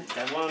here.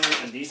 That one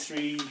and these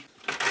three.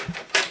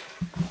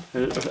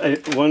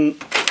 One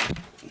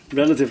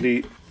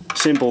relatively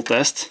simple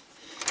test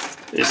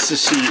is to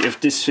see if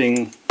this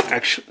thing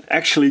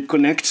actually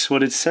connects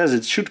what it says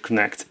it should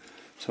connect.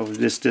 So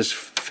this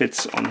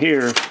fits on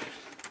here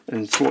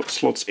and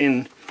slots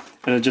in,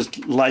 and it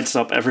just lights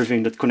up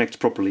everything that connects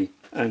properly.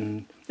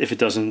 And if it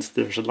doesn't,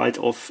 there's a light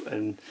off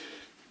and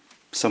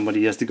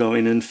somebody has to go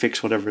in and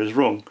fix whatever is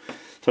wrong.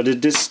 So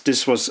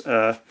this was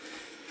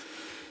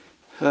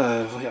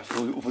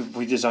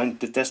we designed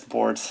the test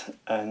board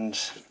and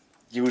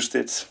used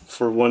it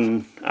for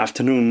one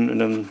afternoon,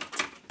 and then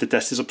the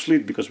test is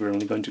obsolete because we're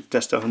only going to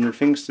test 100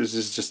 things. This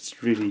is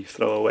just really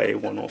throw away,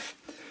 one-off.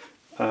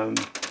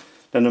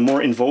 Then a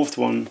more involved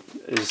one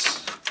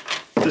is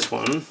this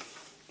one.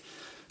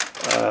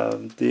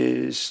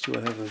 This, do I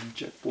have a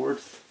jack board?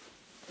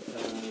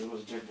 There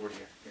was a jack board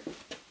here.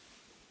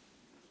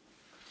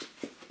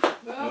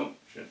 Oh,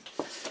 shit.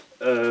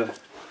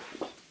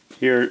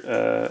 Here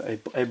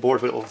a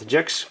board with all the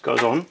jacks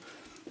goes on,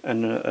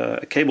 and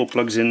a cable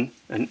plugs in,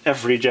 and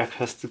every jack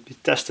has to be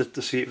tested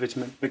to see if it's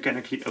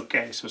mechanically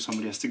okay. So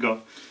somebody has to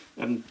go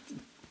and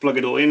plug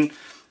it all in,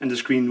 and the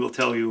screen will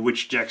tell you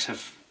which jacks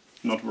have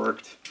not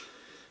worked,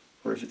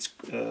 or if its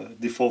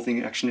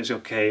defaulting action is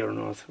okay or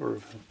not. Or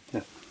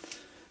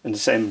and the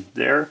same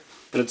there.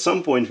 But at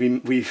some point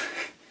we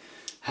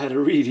had a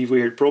really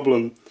weird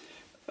problem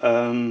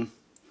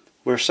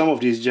where some of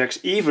these jacks,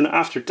 even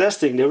after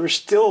testing, they were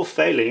still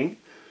failing.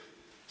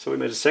 So we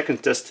made a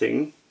second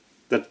testing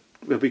that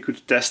we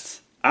could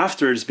test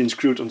after it's been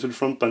screwed onto the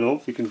front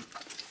panel. We can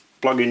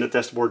plug in the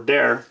test board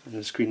there and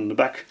the screen on the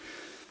back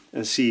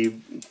and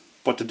see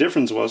what the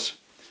difference was.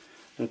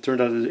 And it turned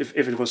out that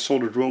if it was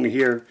soldered wrong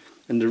here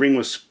and the ring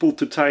was pulled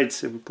too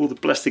tight, it would pull the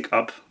plastic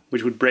up,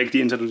 which would break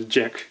the inside of the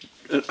jack.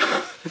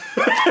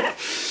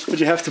 But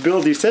you have to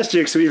build these test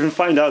jigs to even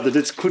find out that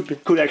it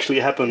could actually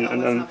happen.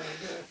 And then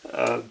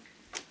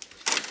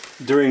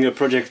during a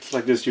project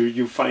like this,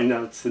 you find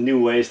out the new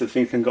ways that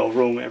things can go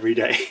wrong every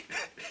day.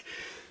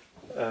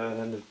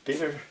 And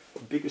the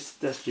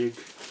biggest test jig.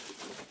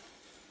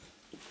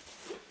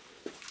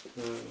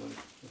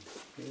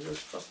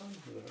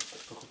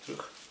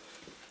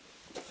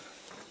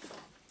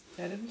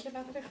 Ja, dat moet je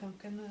laten liggen.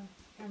 Ik kan de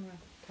camera.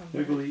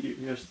 Ik wil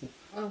eerst.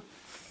 Oh.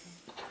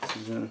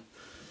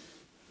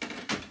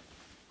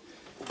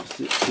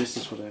 This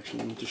is what I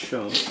actually want to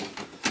show.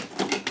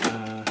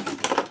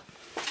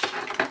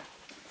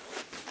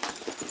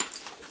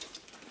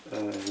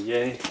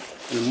 Yay.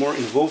 And a more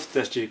involved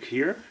test jig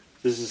here.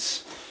 This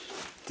is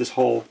this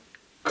whole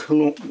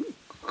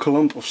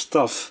clump of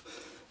stuff.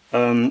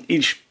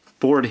 Each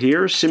board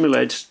here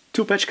simulates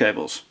 2 patch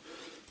cables.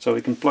 So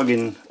we can plug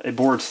in a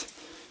board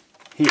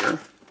here.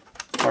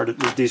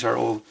 These are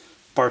all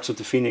parts of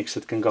the Phoenix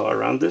that can go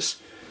around this.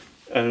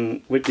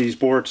 And with these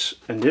boards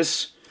and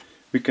this,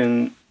 we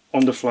can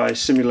on the fly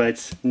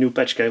simulate new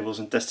patch cables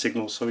and test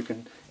signals. So we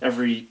can,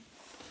 every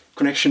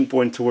connection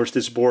point towards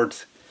this board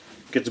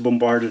gets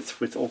bombarded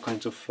with all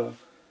kinds of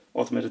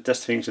automated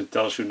test things. It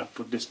tells you, now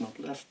put this knob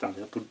left, now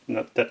put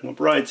that knob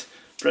right,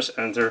 press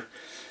enter.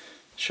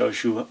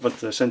 Shows you what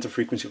the center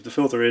frequency of the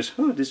filter is.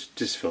 Oh,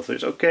 this filter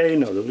is okay,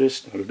 now do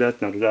this, now do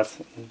that, now do that.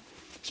 And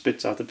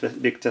spits out a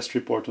big test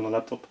report on a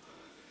laptop.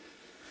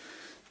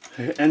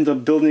 You end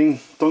up building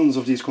tons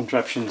of these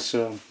contraptions.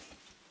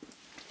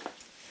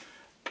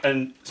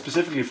 And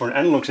specifically for an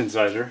analog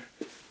synthesizer,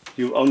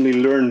 you only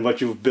learn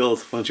what you've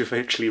built once you've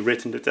actually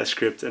written the test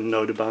script and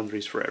know the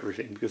boundaries for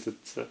everything. Because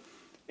it's,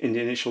 in the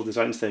initial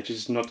design stage,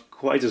 it's not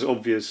quite as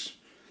obvious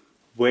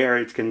where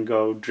it can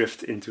go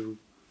drift into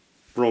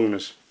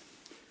wrongness.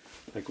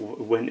 Like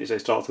when is a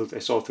sawtooth a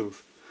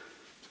sawtooth?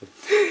 So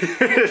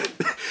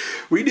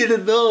we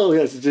didn't know.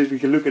 Yes, we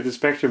can look at the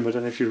spectrum, but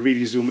then if you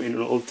really zoom in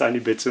on all the tiny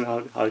bits and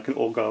how it can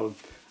all go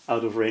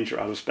out of range or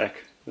out of spec,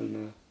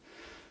 then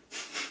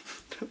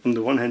on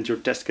the one hand your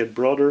tests get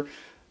broader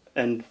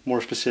and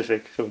more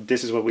specific. So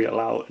this is what we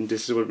allow, and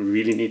this is what we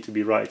really need to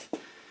be right.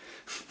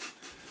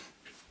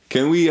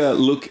 Can we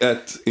look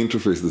at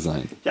interface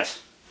design?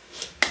 Yes.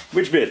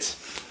 Which bits?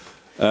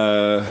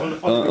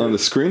 On the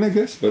screen, I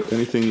guess, but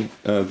anything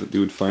that you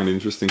would find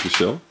interesting to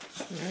show.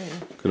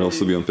 Can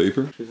also be on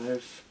paper. I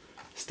have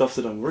stuff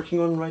that I'm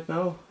working on right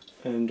now,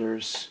 and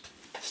there's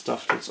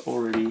stuff that's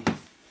already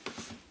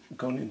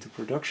gone into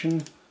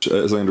production.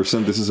 As I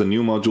understand, this is a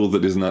new module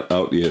that is not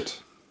out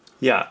yet.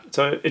 Yeah,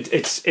 so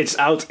it's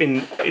out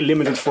in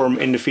limited form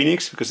in the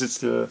Phoenix, because it's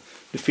the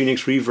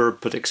Phoenix Reverb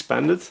but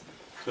expanded.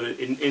 So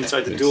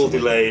inside the dual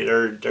delay,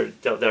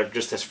 there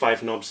just has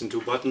 5 knobs and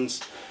 2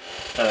 buttons.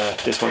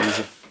 This one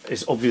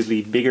is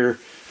obviously bigger.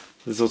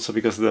 It's also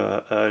because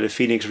the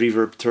Phoenix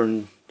Reverb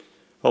turned.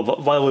 Well,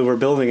 while we were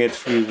building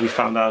it, we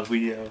found out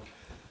we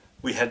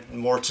had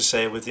more to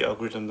say with the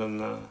algorithm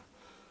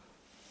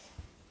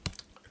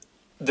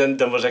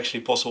than was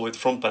actually possible with the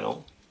front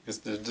panel, because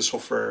the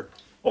software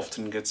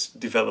often gets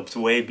developed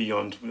way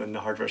beyond when the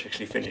hardware is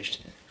actually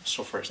finished.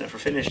 Software is never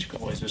finished. You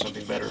can always do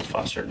something better,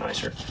 faster,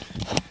 nicer.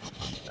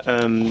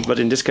 But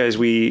in this case,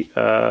 we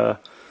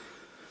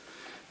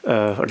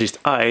or at least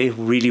I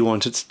really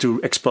wanted to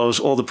expose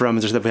all the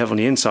parameters that we have on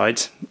the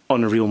inside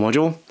on a real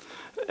module.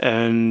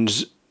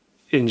 And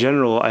in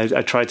general,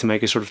 I tried to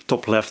make a sort of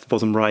top left,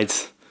 bottom right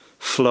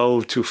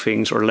flow to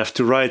things, or left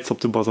to right, top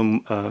to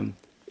bottom.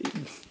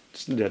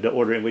 The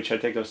order in which I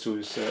take those two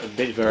is a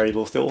bit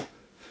variable still.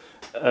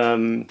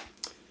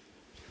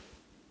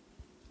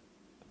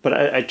 But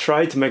I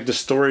tried to make the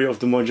story of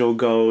the module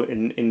go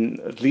in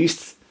at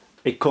least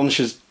a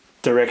conscious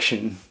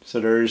direction. So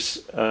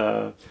there's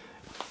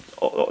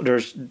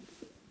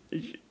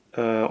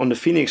on the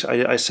Phoenix,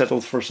 I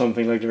settled for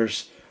something like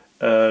there's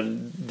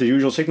the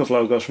usual signal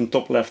flow goes from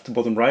top left to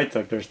bottom right.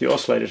 Like there's the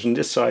oscillators on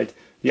this side,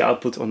 the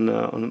output on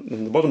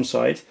the bottom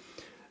side,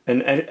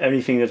 and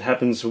anything that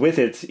happens with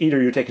it,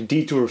 either you take a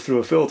detour through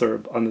a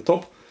filter on the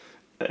top,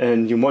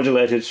 and you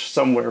modulate it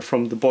somewhere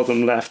from the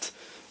bottom left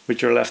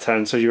with your left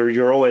hand. So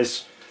you're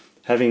always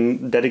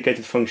having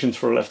dedicated functions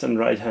for left and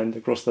right hand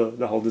across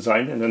the whole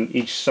design, and then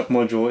each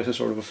submodule is a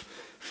sort of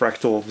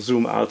fractal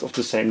zoom out of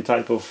the same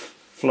type of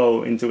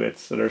flow into it.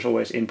 So there's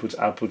always inputs,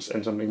 outputs,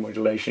 and something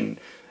modulation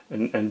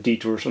and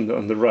detours on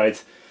the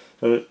right.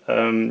 So,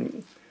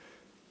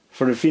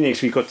 for the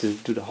Phoenix, we got to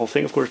do the whole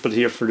thing, of course, but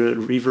here for the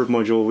reverb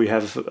module, we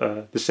have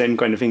the same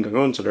kind of thing going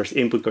on. So there's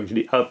input going to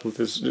the output,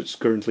 it's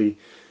currently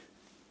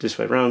this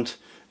way around.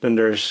 Then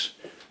there's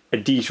a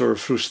detour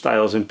through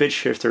styles and pitch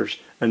shifters,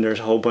 and there's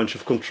a whole bunch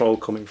of control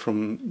coming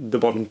from the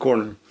bottom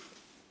corner.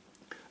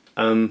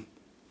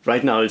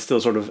 Right now, it's still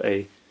sort of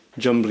a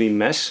jumbly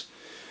mess.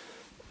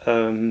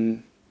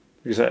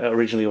 Because I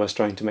originally was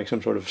trying to make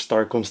some sort of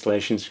star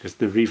constellations, because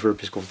the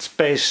reverb is called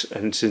space,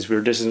 and since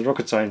we're this in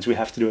rocket science, we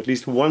have to do at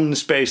least one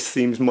space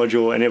themes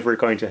module, and if we're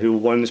going to do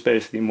one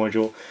space theme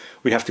module,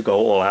 we have to go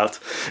all out.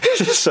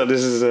 So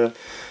this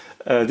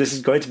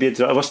is going to be it.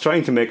 I was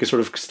trying to make a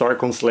sort of star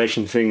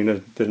constellation thing,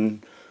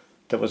 and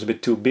that was a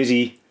bit too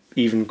busy,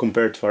 even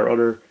compared to our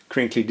other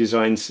crinkly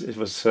designs. It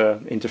was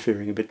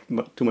interfering a bit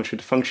too much with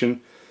the function.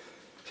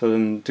 So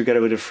then,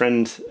 together with a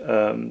friend,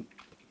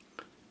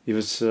 he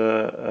was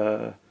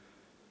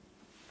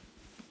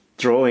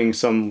drawing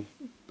some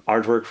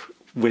artwork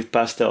with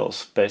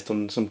pastels based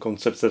on some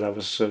concepts that I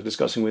was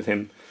discussing with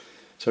him.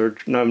 So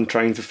now I'm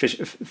trying to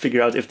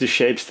figure out if the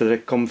shapes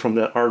that come from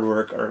that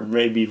artwork are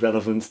maybe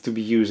relevant to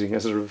be using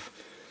as a sort of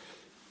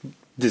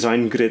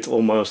design grid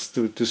almost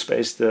to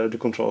space the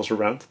controls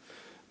around.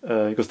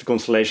 Because the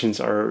constellations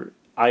are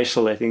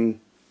isolating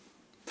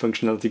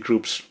functionality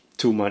groups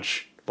too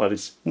much, but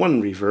it's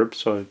one reverb,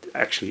 so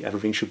actually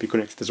everything should be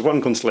connected as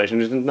one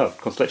constellation. No,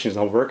 constellations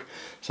don't work.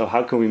 So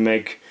how can we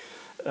make,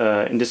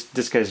 in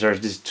this case, there's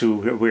these two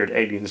weird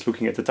aliens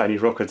looking at the tiny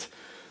rocket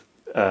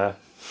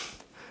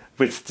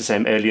with the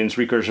same aliens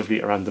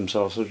recursively around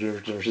themselves. So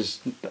there's this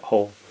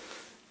whole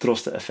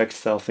Droste effect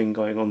style thing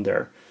going on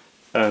there.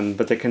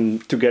 But they can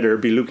together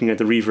be looking at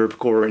the reverb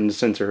core in the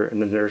center,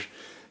 and then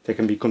they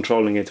can be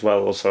controlling it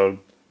while also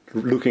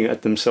looking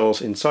at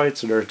themselves inside.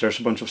 So there's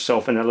a bunch of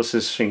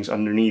self-analysis things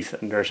underneath,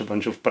 and there's a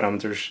bunch of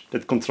parameters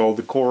that control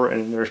the core,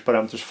 and there's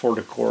parameters for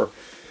the core,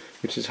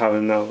 which is how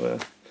I'm now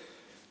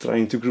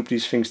trying to group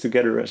these things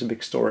together as a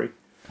big story.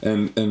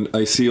 And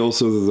I see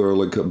also that there are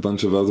like a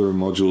bunch of other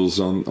modules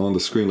on the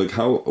screen. Like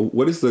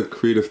what is the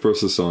creative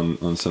process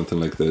on something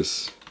like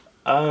this?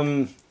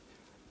 Of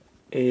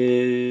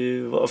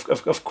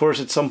course,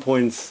 at some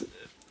point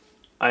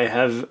I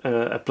have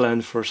a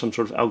plan for some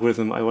sort of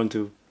algorithm I want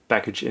to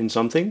package in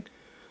something.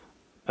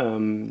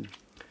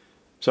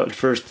 So at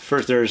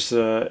first there's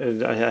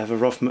I have a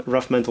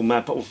rough mental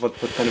map of what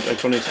kind of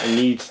electronics I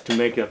need to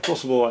make that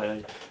possible.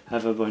 I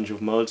have a bunch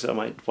of modes. I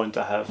might want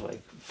to have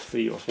like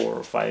 3 or 4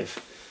 or 5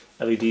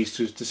 LEDs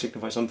to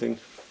signify something,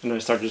 and I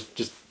start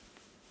just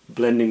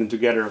blending them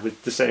together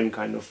with the same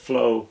kind of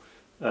flow,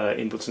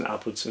 inputs and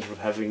outputs, and sort of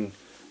having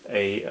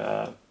a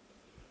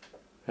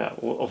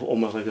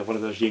almost like one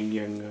of those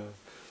yin-yang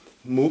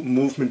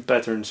movement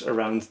patterns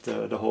around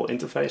the whole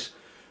interface.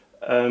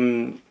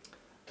 And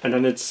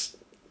then it's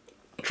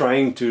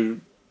trying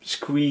to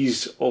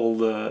squeeze all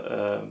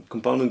the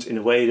components in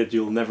a way that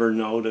you'll never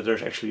know that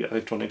there's actually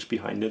electronics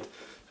behind it.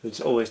 So it's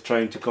always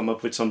trying to come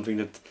up with something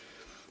that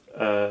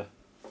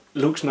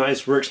looks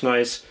nice, works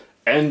nice,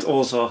 and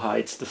also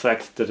hides the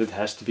fact that it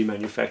has to be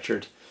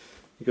manufactured,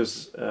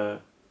 because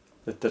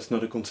that's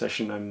not a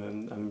concession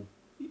I'm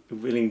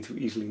willing to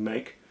easily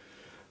make.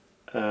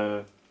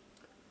 But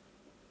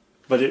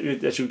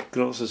as you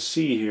can also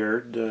see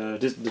here,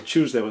 the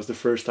Tuesday was the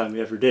first time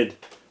we ever did.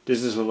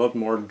 This is a lot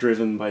more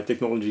driven by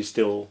technology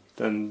still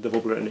than the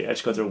Wobbler and the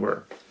Edge Cutter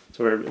were.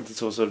 So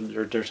it's also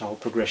there's a whole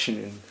progression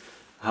in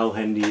how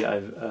handy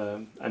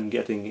I'm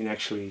getting in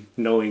actually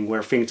knowing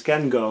where things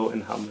can go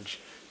and how much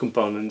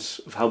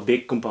components, how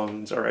big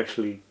components are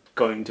actually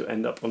going to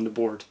end up on the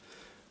board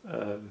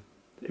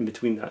in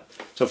between that.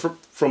 So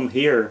from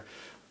here,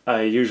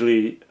 I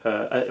usually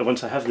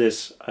once I have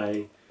this,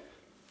 I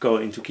go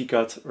into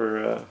KiCad,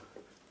 or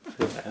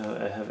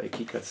I have a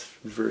KiCad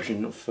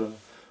version of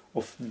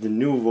the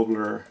new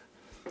Wobbler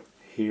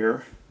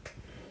here,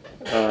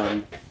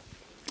 and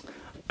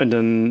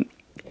then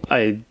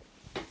I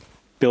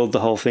build the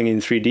whole thing in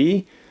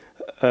 3D,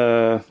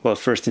 well,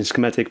 first in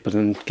schematic, but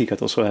then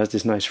KiCad also has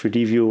this nice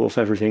 3D view of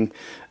everything.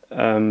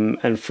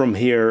 And from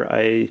here,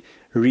 I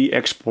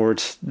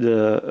re-export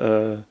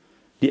the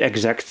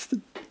exact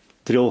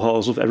drill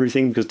holes of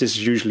everything, because this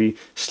is usually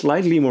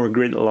slightly more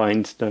grid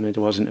aligned than it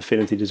was in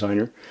Affinity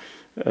Designer.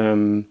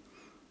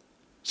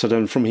 So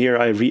then from here,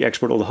 I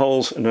re-export all the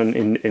holes, and then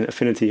in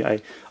Affinity, I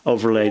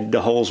overlay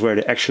the holes where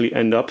they actually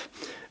end up,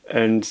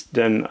 and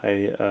then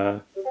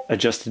I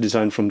adjust the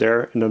design from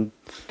there, and then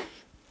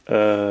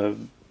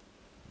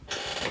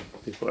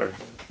people are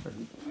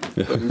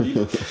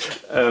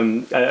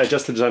I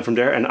adjust the design from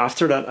there, and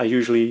after that, I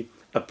usually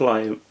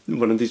apply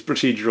one of these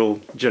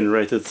procedural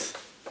generated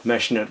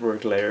mesh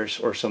network layers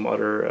or some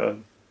other.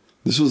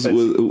 This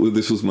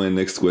was my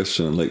next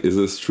question. Like, is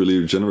this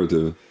truly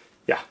generative?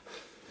 Yeah.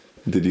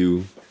 Did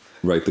you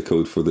write the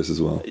code for this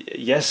as well?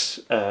 Yes,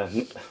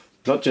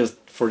 not just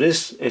for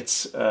this.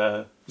 It's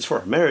for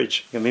a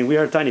marriage. I mean, we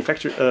are a tiny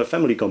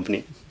family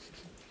company.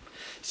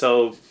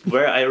 So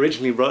where I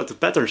originally wrote the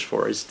patterns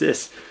for is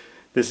this.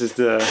 This is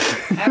the.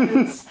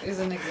 Evans is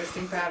an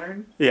existing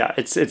pattern. Yeah,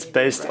 it's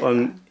based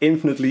on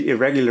infinitely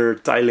irregular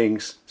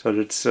tilings. So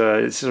it's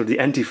sort of the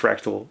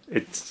anti-fractal.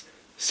 It's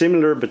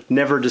similar but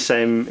never the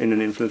same in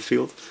an infinite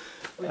field.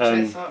 Which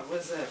I thought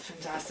was a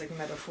fantastic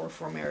metaphor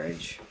for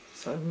marriage.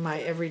 So my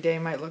everyday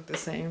might look the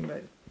same,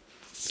 but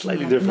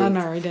slightly different. None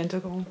are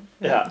identical.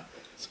 Yeah.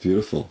 It's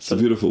beautiful. It's a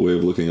beautiful way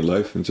of looking at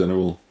life in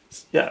general.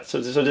 Yeah, so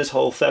this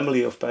whole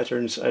family of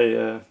patterns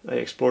I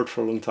explored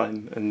for a long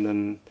time, and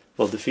then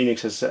the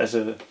Phoenix as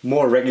a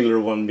more regular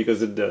one,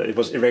 because it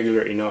was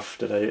irregular enough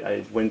that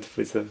I went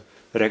with a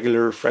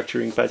regular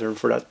fracturing pattern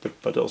for that,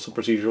 but also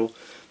procedural.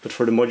 But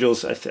for the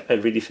modules, I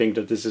really think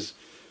that it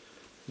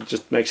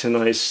just makes a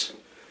nice,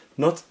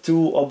 not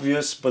too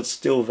obvious, but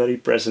still very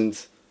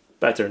present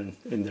pattern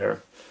in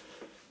there.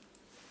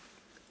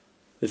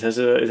 It has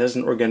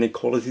an organic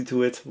quality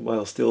to it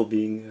while still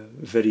being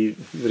very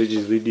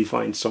rigidly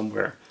defined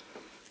somewhere.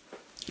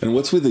 And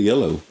what's with the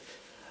yellow?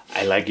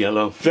 I like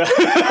yellow.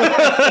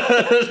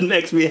 It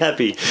makes me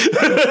happy.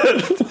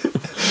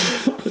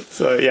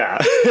 So yeah.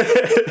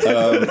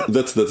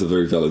 That's a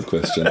very valid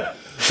question.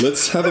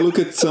 Let's have a look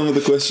at some of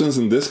the questions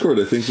in Discord.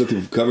 I think that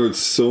we've covered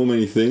so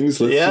many things.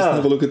 Let's just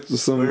have a look at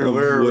some of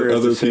what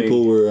other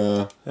people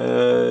were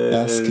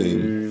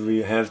asking.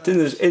 We have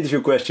Tinder's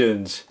interview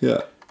questions.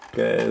 Yeah.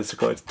 Okay, let's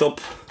go at the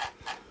top.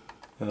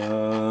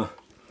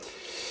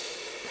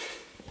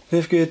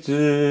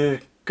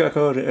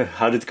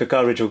 How did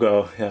Cacao Ritual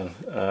go?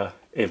 Yeah,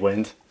 it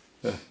went.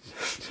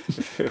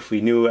 If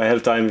we knew ahead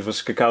of time it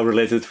was cacao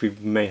related, we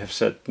may have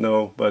said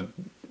no, but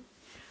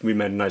we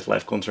made a nice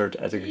live concert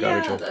at the Cacao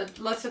Ritual. Yeah,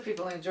 lots of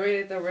people enjoyed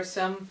it. There were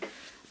some.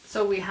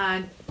 So we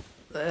had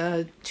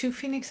 2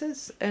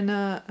 Phoenixes and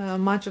a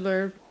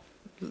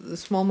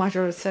small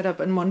modular setup,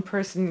 and one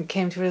person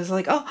came to us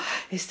like, "Oh,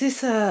 is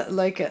this a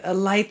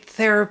light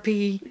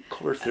therapy,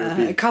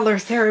 color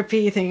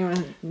therapy thing?"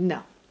 And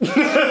no.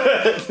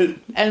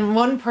 And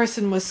one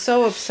person was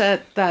so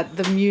upset that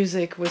the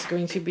music was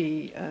going to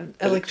be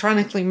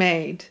electronically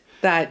made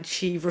that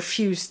she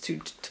refused to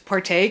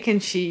partake,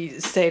 and she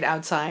stayed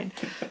outside.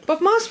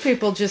 But most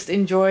people just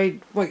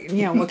enjoyed what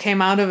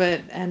came out of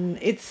it, and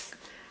it's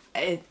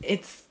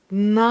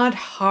not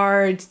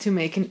hard to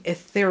make an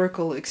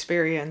ethereal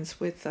experience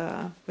with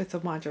a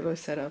modular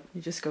setup.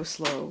 You just go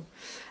slow,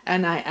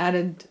 and I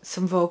added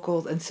some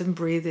vocals and some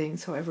breathing,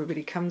 so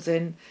everybody comes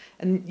in,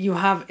 and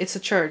it's a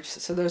church,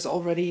 so there's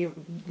already a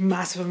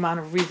massive amount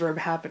of reverb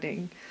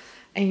happening,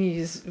 and you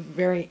just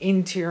very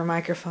into your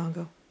microphone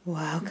go,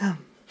 "Welcome,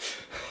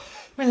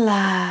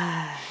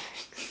 relax."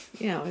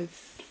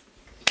 It's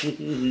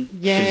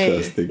yay.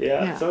 Fantastic.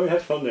 Yeah, so we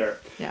had fun there.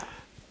 Yeah,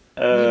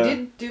 we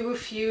did do a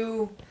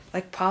few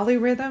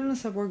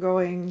polyrhythms that were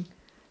going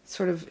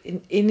sort of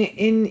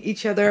in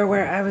each other,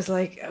 where I was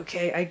like,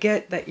 okay, I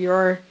get that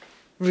you're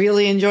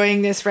really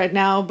enjoying this right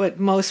now,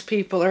 but most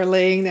people are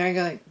laying there and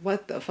going,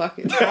 what the fuck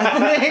is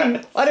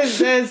happening? What is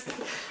this?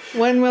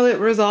 When will it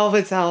resolve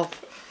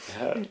itself?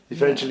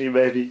 Eventually,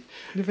 maybe.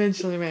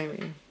 Eventually,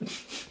 maybe.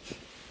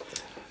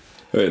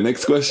 All right,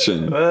 next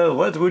question.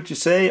 What would you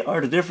say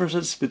are the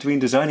differences between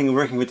designing and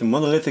working with a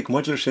monolithic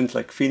modular synth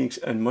like Phoenix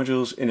and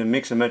modules in a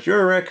mix and match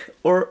Eurorack,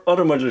 or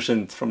other modular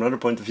synth from another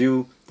point of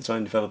view,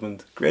 design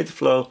development, creative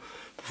flow,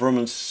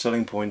 performance,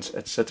 selling points,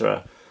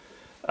 etc.?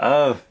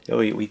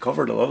 We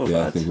covered a lot of that.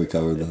 Yeah, I think we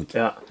covered that.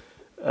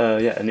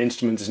 Yeah. An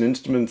instrument is an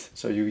instrument,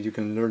 so you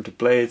can learn to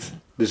play it.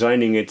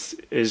 Designing it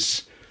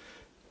is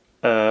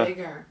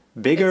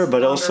bigger,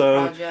 but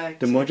also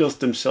the modules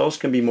themselves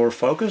can be more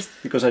focused,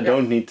 because I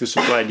don't need to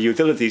supply the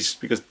utilities,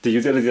 because the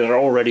utilities are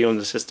already on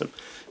the system.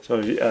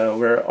 So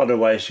where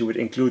otherwise you would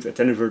include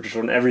attenuators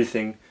on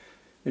everything,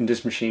 in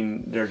this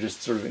machine they're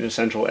just sort of in a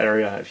central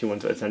area. If you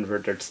want to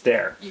attenuate, it's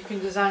there. You can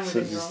design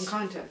within your own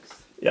context.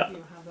 Yeah,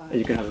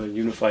 you can have a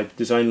unified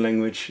design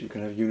language, you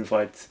can have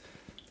unified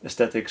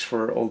aesthetics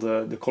for all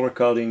the color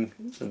coding.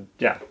 So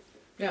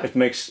it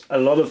makes a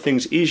lot of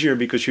things easier,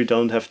 because you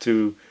don't have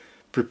to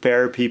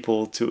prepare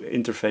people to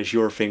interface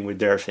your thing with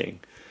their thing.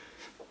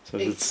 So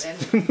it's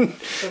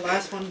the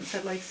last one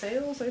said like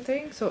sales, I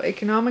think. So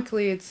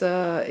economically, it's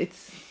a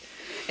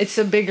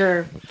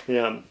bigger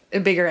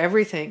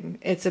everything.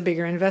 It's a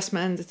bigger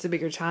investment. It's a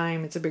bigger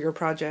time. It's a bigger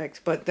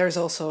project. But there's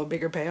also a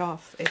bigger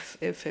payoff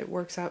if it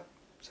works out.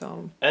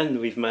 So. And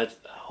we've met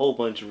a whole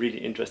bunch of really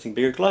interesting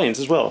bigger clients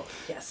as well.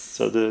 Yes.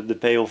 So the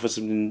payoff has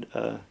been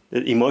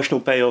the emotional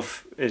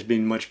payoff has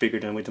been much bigger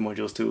than with the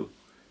modules too.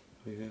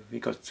 We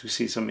got to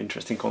see some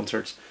interesting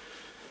concerts.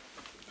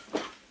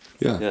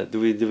 Yeah. Yeah. Do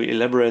we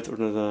elaborate or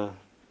not?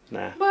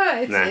 Nah.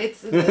 Well,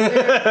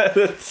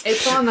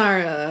 it's on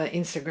our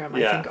Instagram,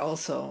 I think,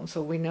 also.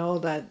 So we know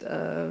that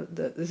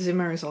the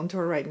Zimmer is on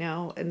tour right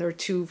now, and there are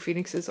 2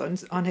 Phoenixes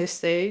on his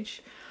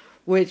stage,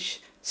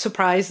 which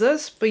surprised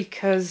us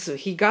because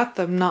he got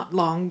them not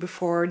long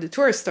before the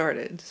tour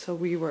started. So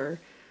we were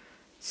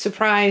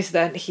surprised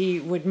that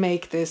he would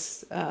make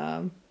this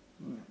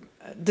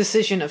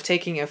decision of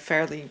taking a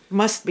fairly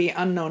must-be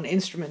unknown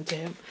instrument to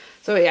him.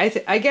 So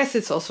I guess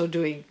it's also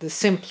doing the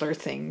simpler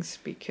things,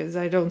 because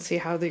I don't see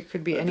how there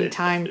could be any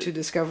time to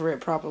discover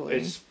it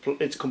properly.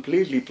 It's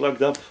completely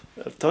plugged up.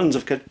 Tons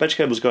of patch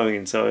cables going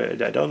in, so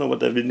I don't know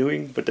what they've been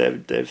doing, but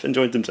they've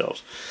enjoyed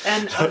themselves.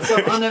 And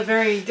so on a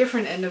very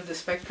different end of the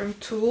spectrum,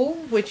 Tool,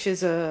 which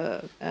is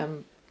a...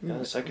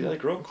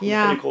 psychedelic rock?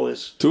 Yeah. What do you call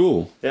this?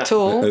 Tool. Yeah.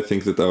 Tool. I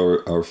think that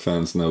our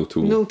fans know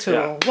Tool. No Tool.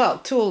 Yeah. Well,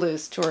 Tool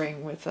is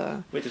touring with...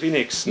 With the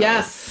Phoenix.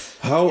 Yes.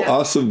 How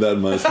awesome that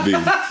must be.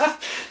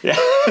 Yeah.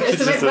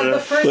 It's a bit, but the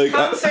first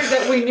concert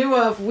that we knew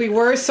of, we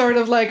were sort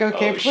of like,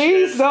 okay,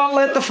 please don't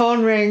let the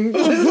phone ring.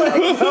 Just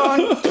like,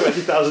 don't.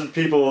 20,000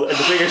 people and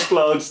the thing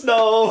explodes.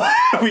 No,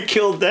 we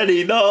killed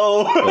Danny.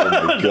 No. Oh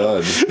my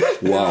god!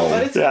 Wow.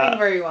 But it's going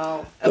very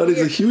well. That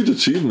is a huge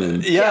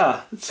achievement.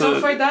 Yeah.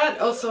 So for that,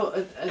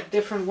 also a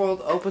different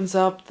world opens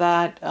up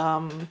that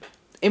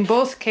in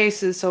both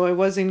cases, so I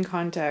was in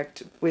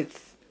contact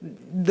with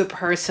the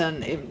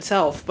person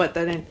himself, but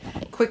then it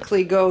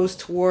quickly goes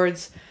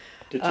towards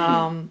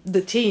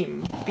the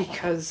team,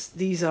 because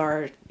these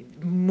are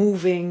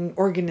moving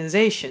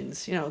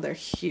organizations. You know, they're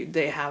huge.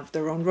 They have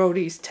their own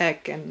roadies,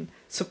 tech, and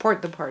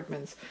support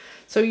departments.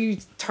 So you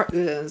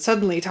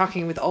suddenly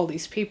talking with all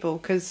these people,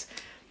 because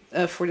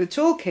for the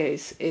Tool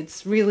case,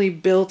 it's really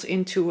built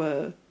into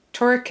a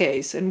tour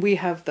case, and we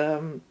have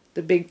the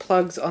big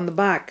plugs on the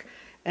back,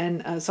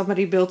 and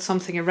somebody built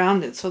something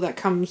around it so that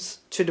comes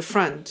to the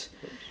front.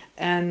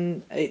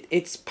 And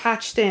it's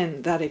patched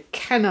in that it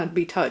cannot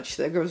be touched.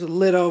 There goes a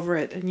lid over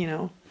it, and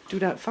do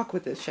not fuck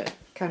with this shit.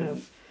 Kind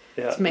of.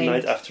 Yeah, it's made.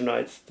 Night after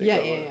night.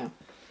 Yeah.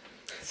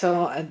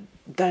 So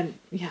then,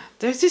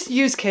 there's just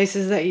use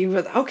cases that you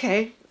would,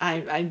 okay,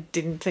 I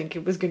didn't think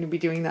it was going to be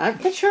doing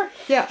that, but sure,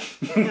 yeah.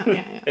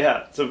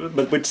 Yeah. So,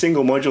 but with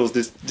single modules,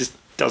 this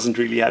doesn't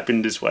really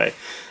happen this way.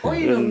 Or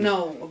you don't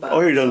know about.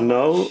 Or you don't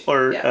know,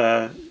 or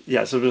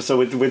So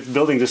with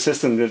building the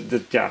system,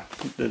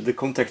 the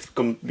context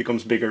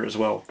becomes bigger as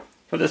well.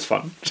 But that's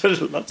fun.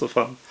 Lots of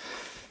fun.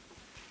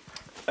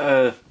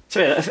 I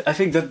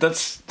think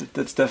that's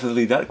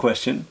definitely that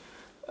question.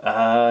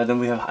 Then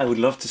we have. I would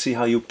love to see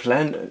how you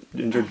plan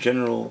in your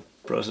general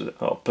process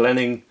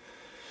planning.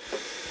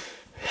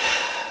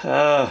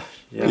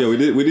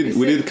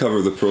 We did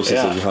cover the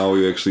process of how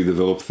you actually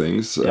develop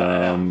things. But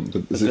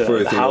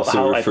Ziffer, I think,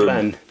 also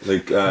referred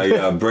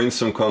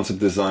brainstorm, concept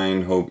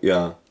design,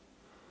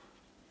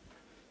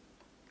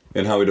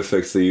 and how it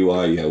affects the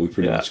UI. Yeah, we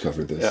pretty much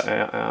covered this.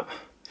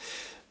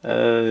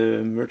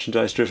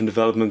 Merchandise-driven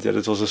development. Yeah,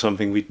 that's also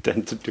something we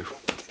tend to do.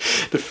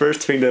 The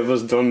first thing that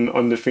was done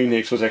on the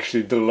Phoenix was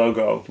actually the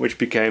logo, which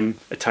became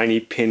a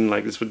tiny pin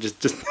like this. Would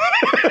just.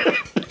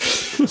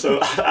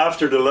 So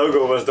after the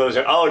logo was done,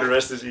 the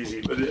rest is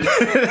easy. But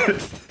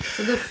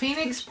so the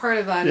Phoenix part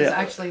of that is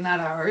actually not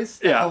ours.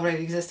 It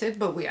already existed,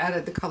 but we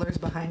added the colors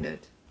behind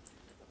it.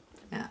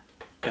 Yeah.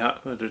 Yeah,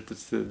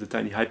 that's the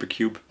tiny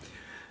hypercube.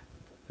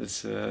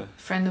 It's a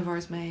friend of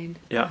ours made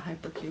a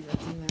hypercube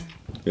that's in there.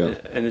 Yeah.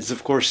 And it's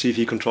of course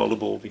CV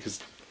controllable, because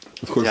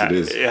of course it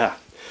is. Yeah.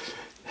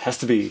 It has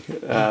to be.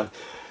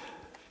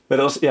 But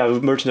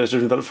also, merchandise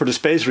developed for the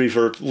Space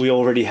Reverb. We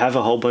already have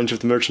a whole bunch of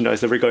the merchandise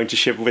that we're going to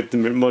ship with the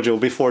module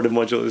before the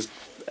module is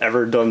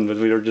ever done. But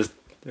we are just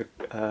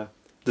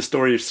the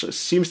story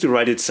seems to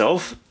write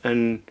itself,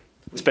 and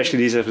especially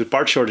these have the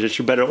part shortage.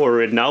 You better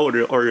order it now,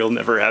 or you'll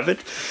never have it.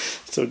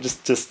 So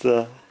just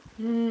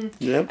And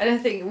I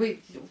think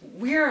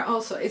we're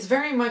also, it's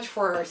very much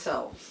for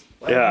ourselves.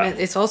 Yeah. I mean,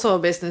 it's also a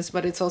business,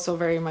 but it's also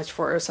very much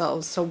for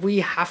ourselves. So we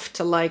have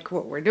to like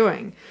what we're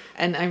doing,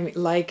 and I mean,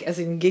 like as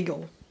in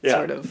giggle.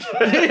 Sort of.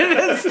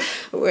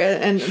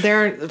 And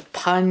there are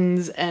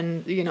puns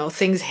and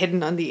things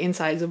hidden on the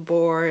insides of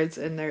boards,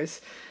 and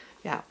there's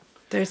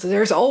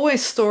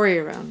always story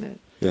around it.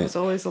 There's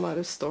always a lot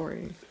of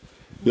story.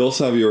 You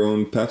also have your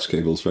own patch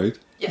cables, right?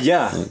 Yes.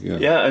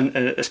 Yeah,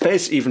 and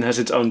Space even has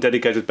its own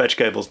dedicated patch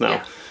cables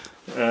now.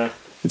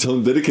 Its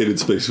own dedicated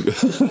Space.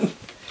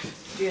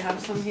 Do you have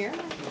some here?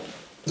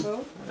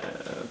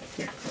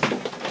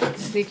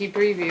 sneaky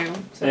preview.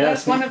 So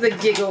that's one of the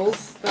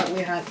giggles that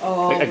we had.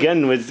 Oh,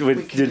 again, with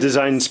the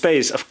design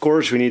space, of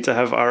course, we need to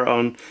have our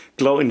own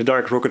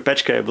glow-in-the-dark rocket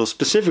patch cable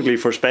specifically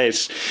for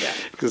space. Yeah.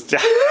 Because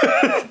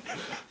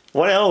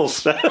what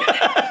else?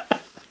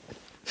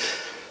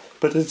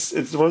 But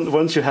it's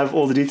once you have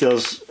all the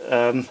details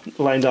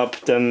lined up,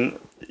 then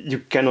you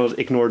cannot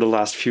ignore the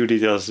last few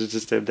details. It's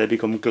just they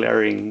become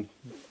glaring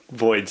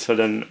void. So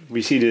then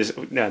we see this.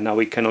 Yeah, now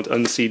we cannot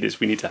unsee this.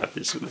 We need to have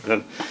this.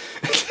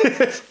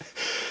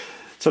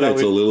 So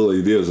it's all little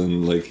ideas,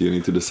 and like you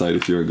need to decide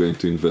if you're going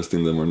to invest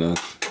in them or not.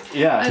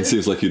 Yeah, it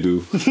seems like you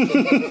do.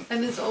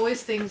 And it's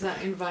always things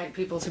that invite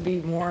people to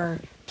be more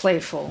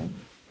playful,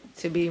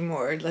 to be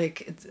more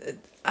like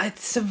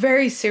it's a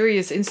very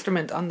serious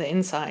instrument on the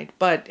inside,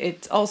 but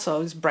it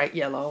also is bright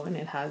yellow and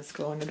it has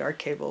glow-in-the-dark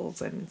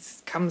cables and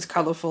it comes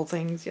colorful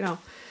things, you know.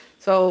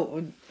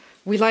 So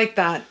we like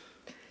that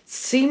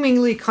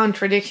seemingly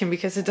contradiction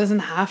because it doesn't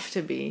have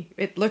to be.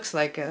 It looks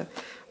like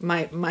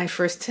my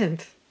first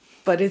synth,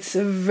 but it's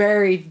a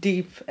very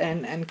deep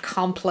and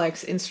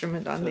complex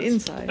instrument on the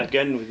inside.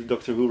 Again, with the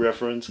Doctor Who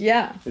reference.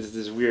 Yeah. It's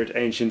this weird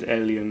ancient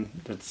alien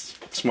that's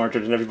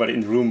smarter than everybody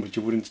in the room, but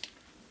you wouldn't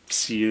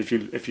see if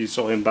you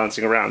saw him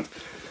bouncing around.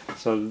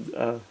 So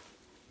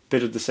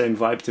bit of the same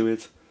vibe to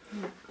it.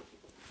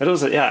 And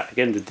also, yeah,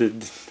 again,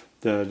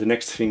 the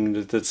next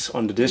thing that's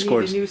on the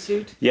Discord. You need a new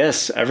suit?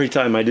 Yes, every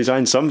time I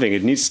design something,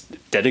 it needs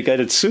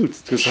dedicated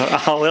suit. Because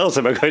how else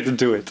am I going to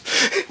do it?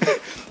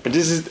 And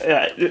this is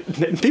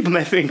people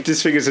may think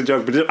this thing is a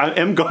joke, but I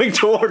am going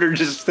to order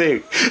this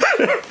thing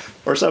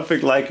or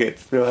something like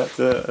it. We'll have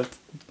to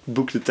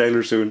book the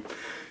tailor soon.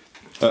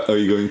 Are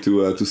you going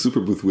to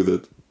Superbooth with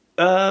it?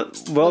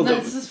 Well, no,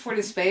 this is for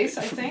the space,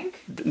 I think.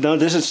 No,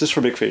 this is just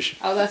for Big Fish.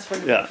 Oh, that's for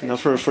the Big Fish. Now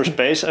for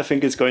space, I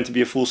think it's going to be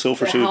a full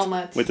silver suit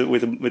helmet.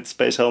 with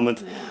space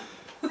helmet.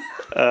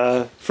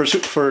 Yeah.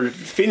 For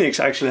Phoenix,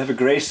 I actually have a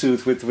grey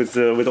suit with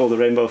all the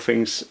rainbow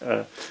things.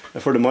 And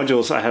for the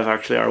modules, I have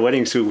actually our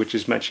wedding suit, which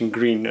is matching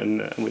green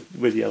and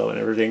with yellow and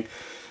everything.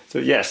 So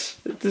yes,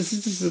 this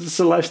is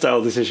a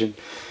lifestyle decision.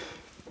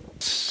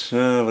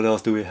 What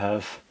else do we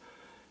have?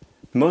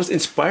 Most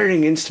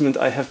inspiring instrument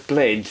I have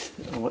played.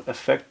 What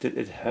effect did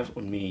it have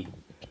on me?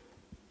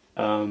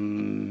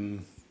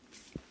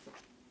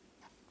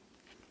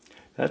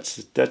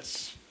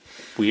 That's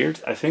weird.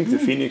 I think the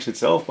Phoenix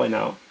itself by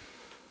now.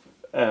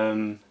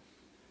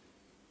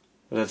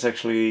 That's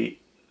actually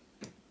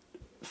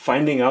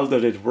finding out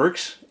that it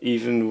works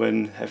even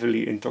when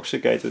heavily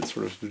intoxicated,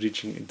 sort of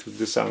reaching into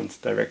the sound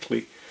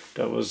directly.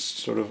 That was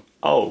sort of,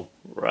 oh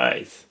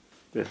right,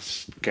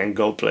 this can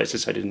go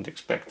places I didn't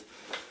expect.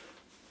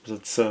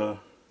 That's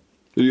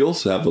You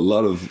also have a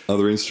lot of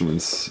other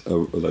instruments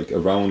like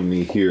around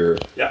me here.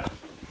 Yeah.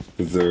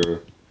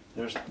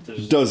 There's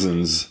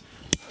dozens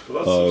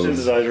lots of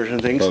synthesizers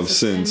and things. Of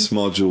synths,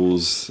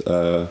 modules.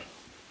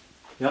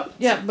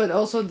 Yeah, but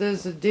also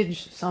there's a dig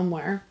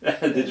somewhere.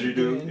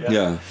 Didgeridoo.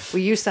 Yeah.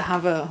 We used to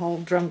have a whole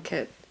drum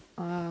kit.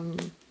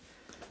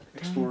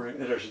 Exploring.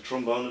 There's a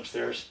trombone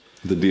upstairs.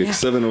 The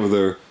DX7 over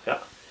there. Yeah,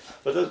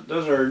 but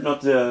those are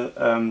not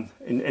the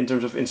in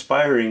terms of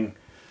inspiring.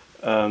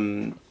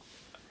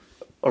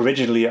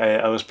 Originally,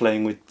 I was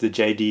playing with the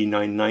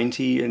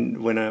JD990,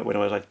 and when I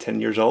was like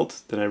 10 years old,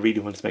 then I really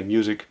wanted to make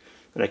music,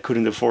 but I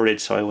couldn't afford it,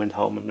 so I went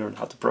home and learned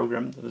how to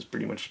program. That was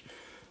pretty much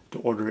the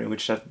order in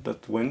which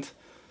that went.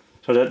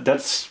 So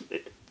that's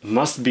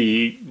must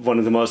be one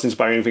of the most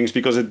inspiring things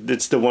because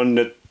it's the one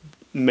that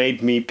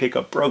made me pick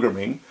up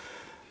programming,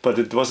 but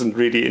it wasn't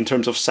really in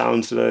terms of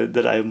sound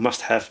that I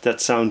must have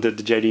that sound that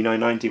the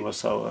JD990 was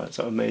so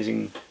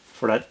amazing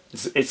for that.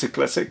 It's a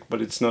classic,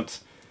 but it's not.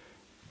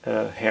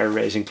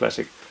 Hair-raising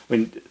classic. I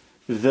mean,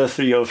 the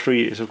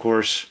 303 is of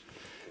course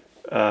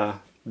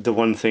the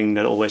one thing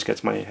that always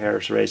gets my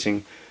hairs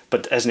raising.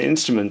 But as an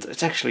instrument,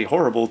 it's actually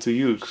horrible to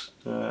use.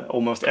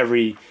 Almost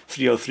every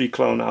 303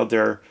 clone out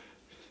there,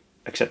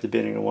 except the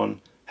Behringer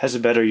one, has a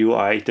better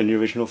UI than the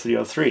original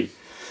 303.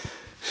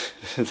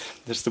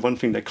 That's the one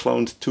thing they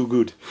cloned too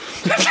good.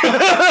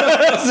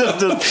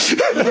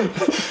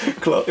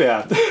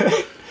 Yeah.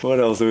 What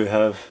else do we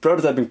have?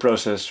 Prototyping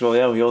process. Well,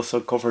 yeah, we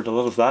also covered a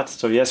lot of that.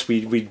 So yes,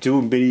 we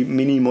do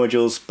mini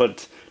modules,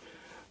 but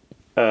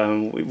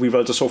we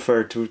wrote the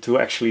software to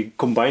actually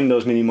combine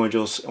those mini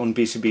modules on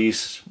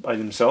PCBs by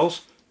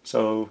themselves.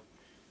 So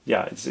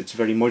yeah, it's a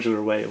very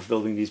modular way of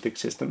building these big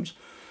systems.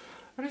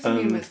 What does it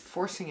mean with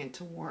forcing it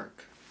to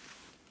work?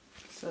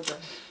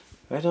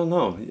 I don't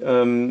know.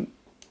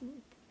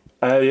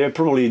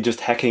 Probably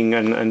just hacking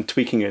and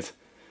tweaking it.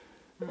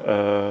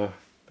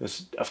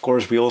 Of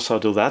course, we also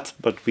do that,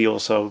 but we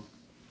also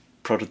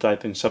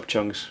prototype in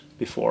sub-chunks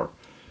before.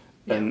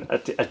 Yeah. And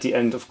at the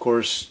end, of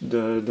course,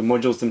 the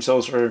modules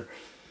themselves are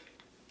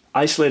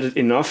isolated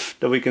enough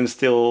that we can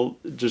still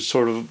just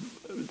sort of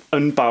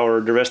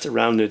unpower the rest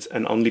around it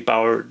and only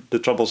power the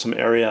troublesome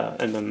area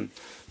and then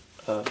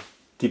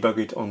debug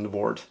it on the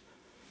board.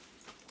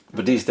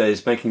 But these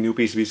days, making new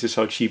PCBs is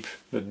so cheap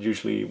that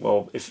usually,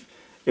 well, if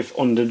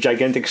on the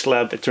gigantic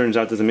slab it turns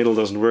out that the middle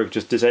doesn't work,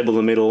 just disable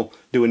the middle,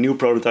 do a new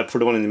prototype for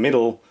the one in the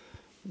middle,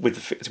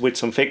 with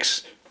some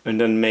fix, and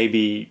then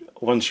maybe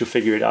once you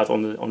figure it out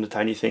on the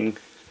tiny thing,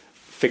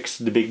 fix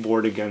the big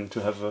board again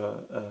to have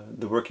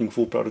the working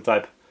full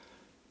prototype.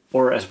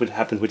 Or as what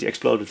happened with the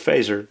exploded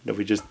phaser, that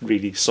we just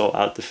really saw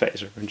out the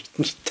phaser and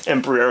just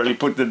temporarily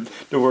put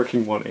the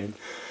working one in.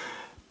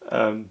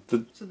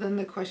 So then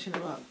the question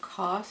about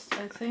cost,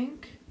 I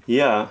think.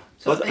 Yeah.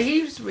 So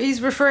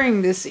he's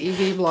referring this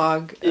EV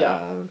blog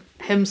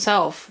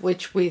himself,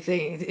 which we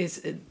think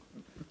is a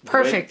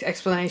perfect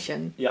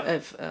explanation. Yeah.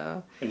 Of,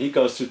 and he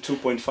goes to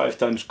 2.5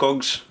 times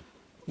COGS.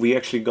 We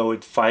actually go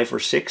with 5 or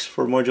 6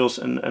 for modules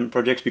and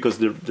projects because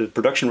the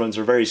production runs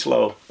are very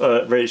slow,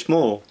 very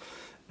small.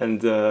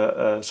 And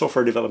the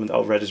software development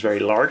overhead is very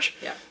large.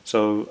 Yeah.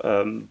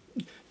 So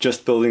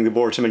just building the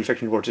boards and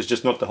manufacturing the boards is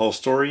just not the whole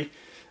story.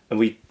 And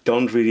we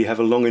don't really have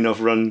a long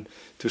enough run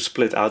to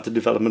split out the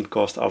development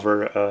cost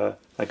over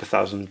like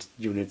 1,000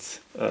 unit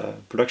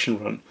production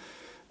run.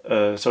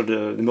 So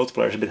the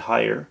multiplier is a bit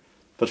higher.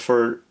 But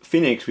for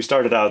Phoenix, we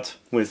started out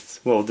with,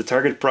 well, the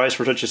target price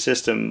for such a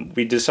system,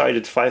 we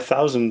decided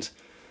 5,000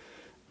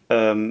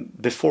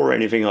 before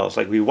anything else.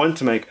 Like we want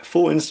to make a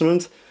full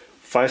instrument.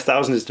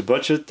 5,000 is the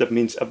budget. That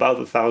means about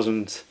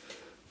 1,000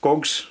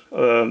 COGS.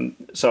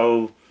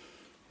 So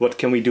what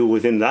can we do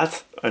within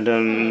that? And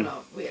then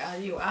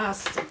you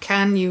asked,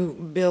 can you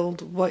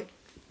build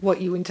what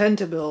you intend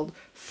to build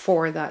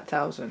for that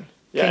 1,000?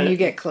 Yeah, can you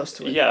get close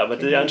to it? Yeah, but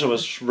the answer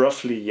was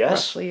roughly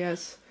yes. Roughly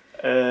yes.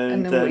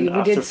 And then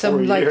we did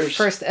some years,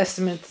 first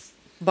estimates,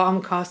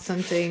 BOM costs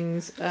and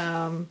things.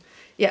 And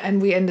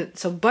we ended,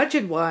 so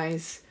budget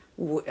wise,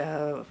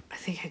 I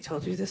think I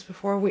told you this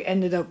before, we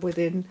ended up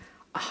within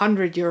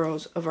 100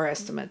 euros of our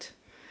estimate.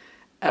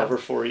 Over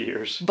 4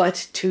 years.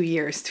 But 2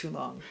 years too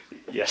long.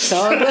 Yes.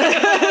 So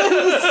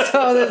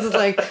this is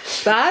like,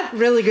 that,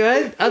 really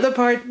good. Other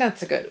part, not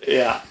so good.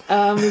 Yeah.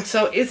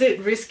 So is it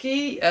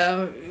risky?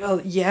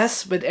 Well,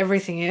 yes, but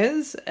everything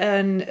is.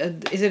 And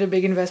is it a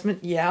big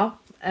investment? Yeah.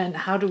 And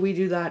how do we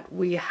do that?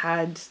 We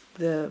had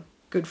the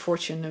good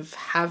fortune of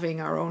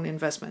having our own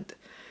investment.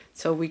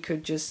 So we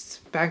could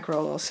just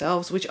bankroll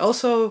ourselves, which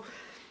also,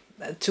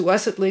 to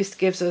us at least,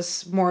 gives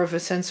us more of a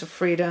sense of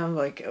freedom.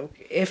 Like,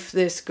 okay, if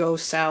this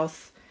goes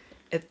south,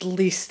 at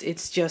least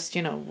it's just,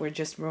 we're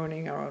just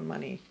ruining our own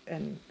money.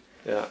 And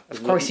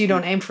of course, you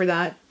don't aim for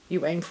that.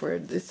 You aim for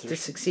it to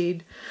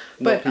succeed.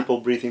 But people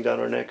breathing down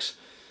our necks.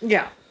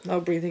 Yeah,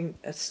 no breathing.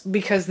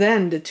 Because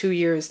then the 2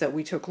 years that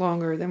we took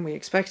longer than we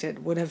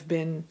expected would have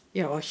been,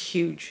 a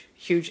huge,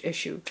 huge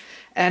issue.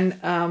 And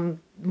about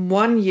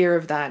 1 year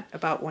of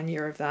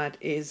that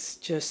is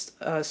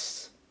just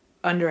us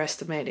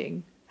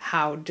underestimating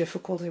how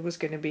difficult it was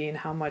going to be and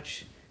how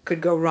much could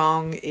go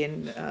wrong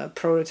in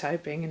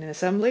prototyping and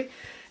assembly.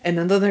 And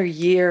another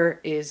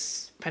year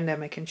is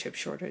pandemic and chip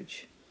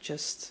shortage.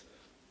 Just,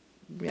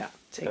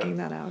 taking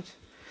that out.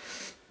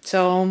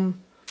 So,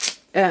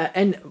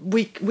 and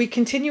we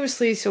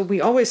continuously, so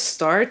we always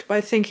start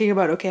by thinking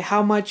about, okay,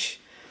 how much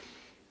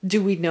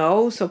do we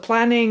know? So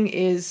planning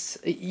is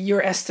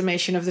your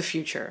estimation of the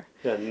future.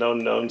 Yeah, known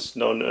knowns,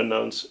 known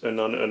unknowns,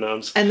 unknown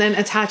unknowns. And then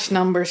attach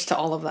numbers to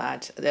all of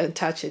that.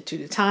 Attach it to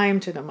the time,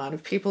 to the amount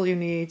of people you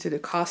need, to the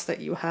cost that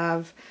you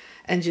have,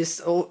 and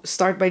just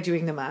start by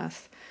doing the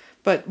math.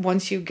 But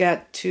once you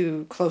get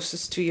to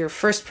closest to your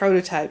first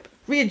prototype,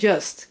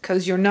 readjust,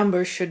 because your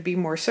numbers should be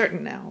more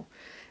certain now.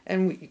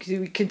 And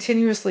we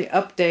continuously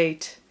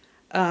update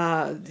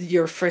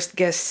your first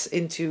guess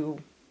into,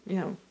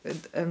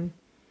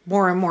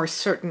 more and more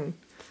certain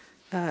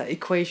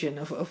equation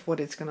of what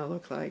it's going to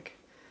look like.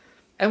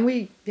 And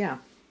we're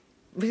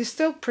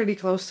still pretty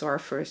close to our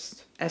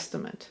first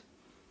estimate.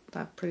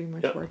 That pretty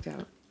much worked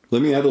out.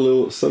 Let me add a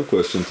little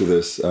sub-question to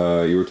this.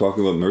 You were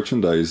talking about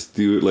merchandise.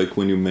 Do you, like,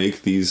 when you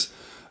make these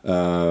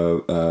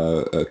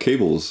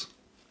cables,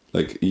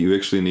 like, you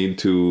actually need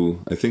to,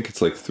 I think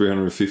it's like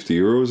 350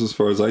 euros as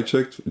far as I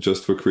checked,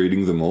 just for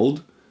creating the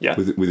mold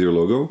with your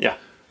logo? Yeah.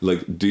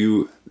 Like,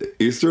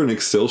 is there an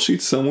Excel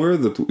sheet somewhere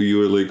that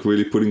you're like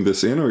really putting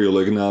this in, or you're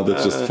like, no,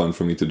 that's just fun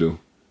for me to do?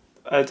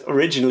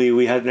 Originally,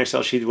 we had an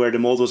Excel sheet where the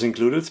mold was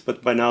included,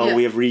 but by now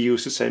we have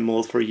reused the same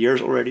mold for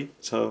years already.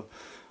 So.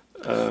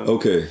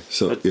 Okay,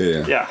 so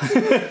yeah.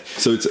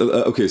 So it's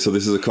okay. So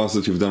this is a cost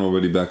that you've done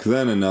already back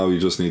then, and now you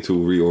just need to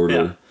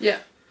reorder. Yeah.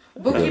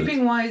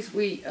 Bookkeeping wise,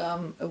 we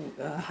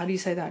how do you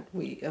say that?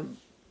 We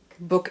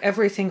book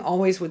everything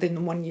always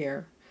within 1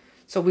 year,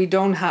 so we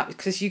don't have,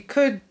 because you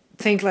could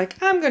think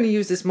like, I'm going to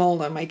use this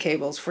mold on my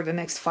cables for the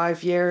next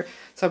 5 years,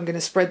 so I'm going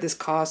to spread this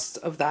cost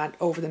of that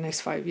over the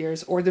next 5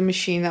 years. Or the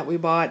machine that we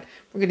bought,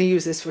 we're going to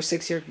use this for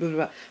 6 years. Blah, blah,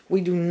 blah.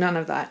 We do none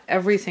of that.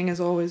 Everything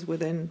is always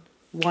within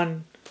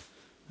 1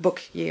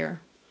 book year.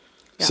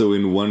 Yeah. So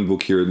in 1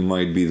 book year, it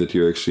might be that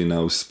you're actually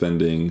now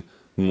spending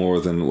more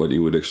than what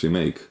you would actually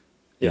make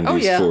in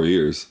these 4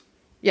 years.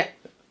 Yeah.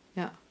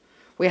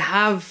 We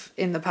have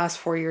in the past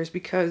 4 years,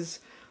 because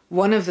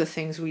one of the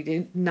things we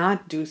did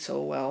not do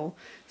so well,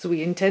 so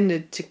we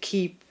intended to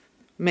keep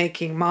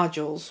making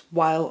modules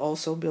while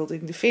also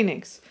building the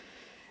Phoenix,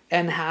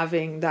 and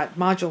having that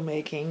module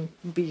making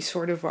be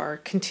sort of our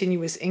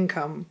continuous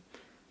income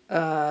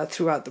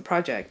throughout the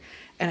project.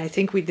 And I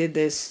think we did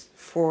this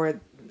for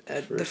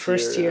the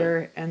first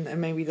year and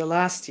maybe the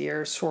last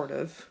year, sort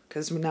of,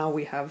 because now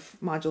we have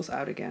modules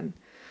out again.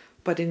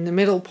 But in the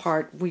middle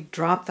part, we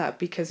dropped that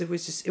because it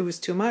was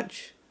too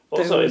much.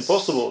 Also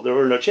impossible. There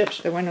were no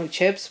chips. There were no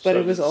chips, but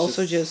it was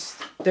also just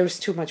there was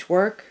too much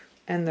work,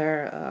 and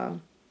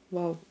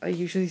well, I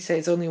usually say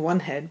it's only one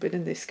head, but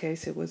in this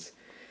case it was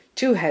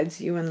two heads,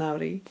 you and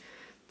Lauri,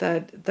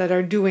 that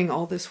are doing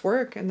all this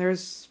work, and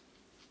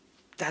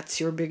that's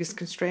your biggest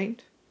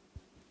constraint.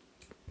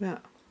 Yeah.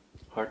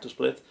 Hard to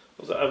split.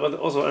 I would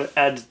also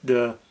add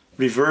the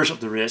reverse of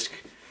the risk.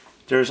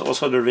 There's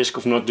also the risk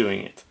of not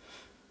doing it.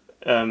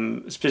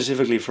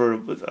 Specifically for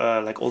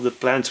like all the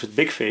plants with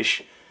big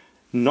fish,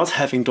 not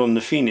having done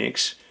the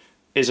Phoenix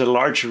is a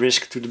large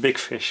risk to the big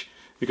fish,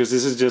 because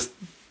this is just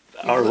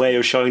our way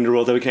of showing the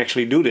world that we can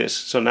actually do this.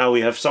 So now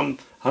we have some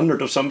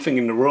 100 of something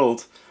in the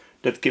world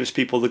that gives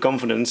people the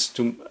confidence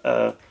to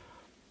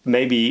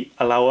maybe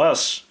allow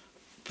us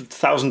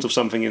thousands of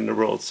something in the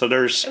world. So it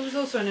was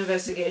also an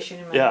investigation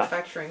in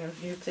manufacturing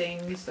of new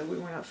things that we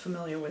were not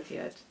familiar with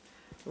yet.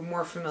 We're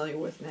more familiar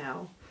with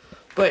now.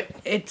 But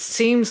it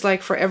seems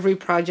like for every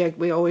project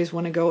we always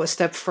want to go a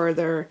step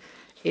further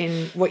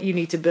in what you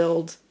need to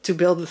build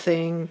the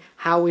thing,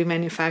 how we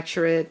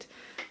manufacture it.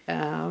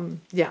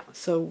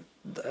 So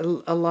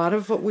a lot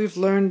of what we've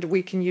learned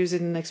we can use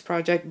in the next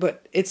project,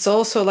 but it's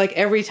also like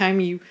every time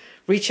you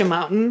reach a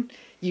mountain,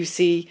 you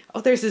see,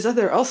 there's this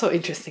other also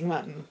interesting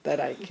mountain that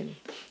I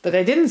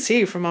didn't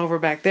see from over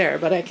back there,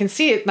 but I can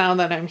see it now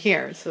that I'm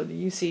here. So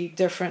you see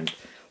different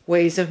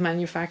ways of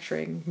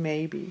manufacturing,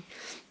 maybe.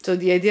 So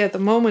the idea at the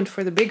moment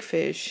for the big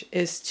fish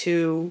is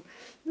to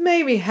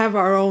maybe have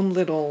our own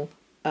little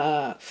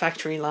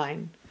factory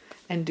line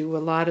and do a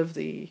lot of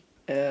the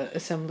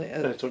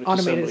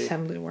automated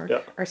assembly work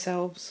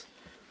ourselves.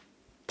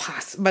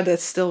 But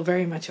it's still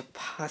very much a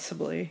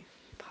possibly.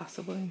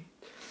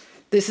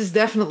 This is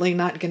definitely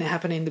not going to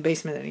happen in the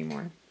basement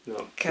anymore.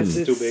 No, because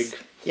it's too big.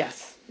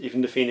 Yes.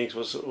 Even the Phoenix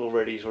was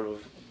already sort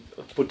of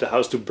put the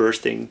house to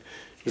bursting.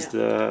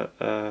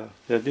 Can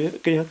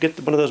you get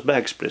one of those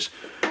bags, please?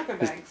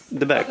 Bags.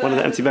 The bag, one of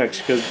the empty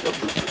bags. Because,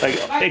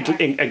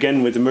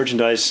 again, with the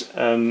merchandise,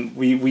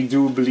 we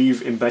do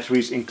believe in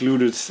batteries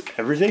included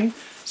everything.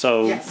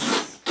 So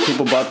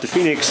people bought the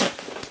Phoenix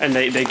and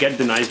they get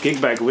the nice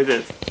gig bag with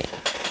it.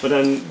 But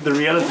then the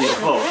reality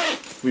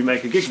of, we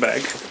make a gig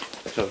bag.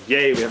 So,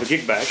 yay, we have a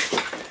gig bag.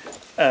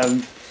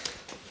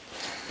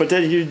 But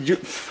then you,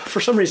 for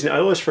some reason, I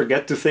always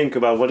forget to think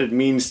about what it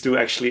means to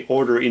actually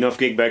order enough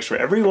gig bags for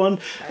everyone.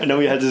 And then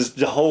we had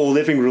the whole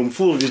living room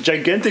full of these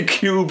gigantic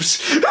cubes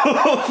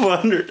of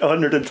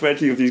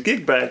 120 of these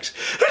gig bags.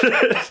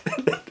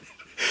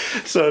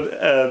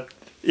 So,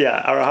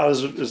 our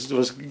house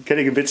was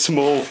getting a bit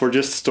small for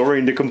just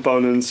storing the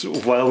components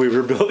while we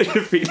were building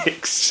the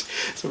Phoenix.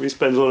 So we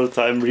spent a lot of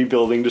time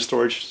rebuilding the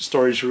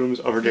storage rooms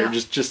over there,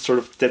 just sort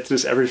of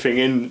Tetris everything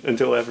in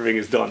until everything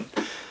is done.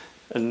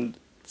 And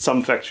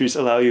some factories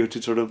allow you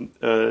to sort of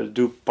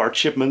do part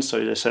shipments, so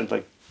they send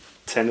like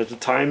 10 at a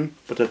time,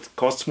 but that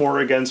costs more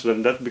again, so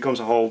then that becomes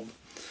a whole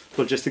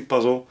logistic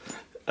puzzle.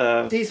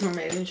 These were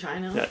made in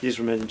China. Yeah, these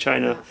were made in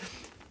China. Yeah.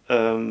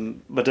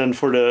 But then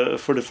for the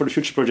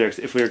future project,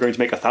 if we are going to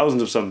make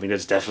 1,000 of something,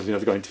 that's definitely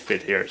not going to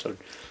fit here. So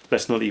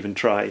let's not even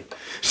try.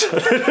 So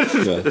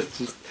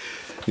just...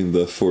 In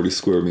the 40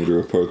 square meter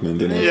apartment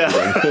in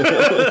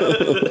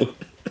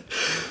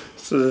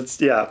So that's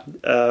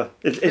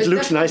it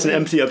looks nice and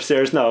empty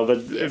upstairs now, but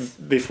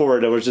before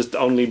there was just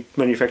only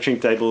manufacturing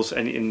tables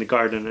and in the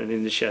garden and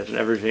in the shed, and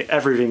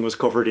everything was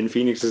covered in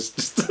Phoenixes.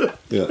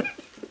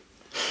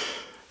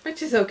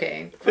 Which is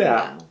okay for a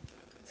while.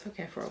 It's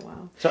okay for a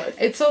while. So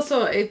it's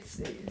also it's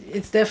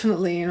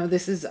definitely,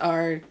 this is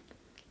our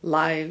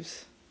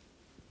lives,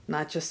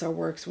 not just our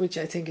works, which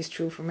I think is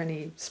true for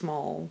any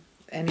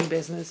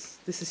business.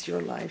 This is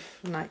your life,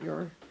 not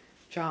your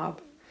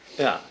job.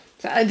 Yeah.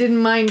 So I didn't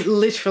mind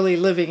literally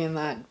living in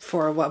that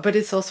for a while, but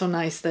it's also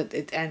nice that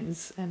it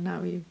ends and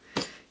now you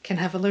can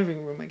have a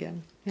living room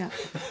again. Yeah.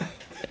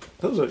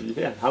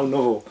 How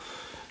novel.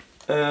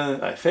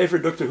 My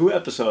favorite Doctor Who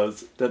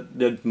episode,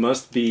 that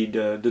must be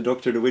the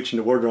Doctor, the Witch, and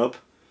the Wardrobe,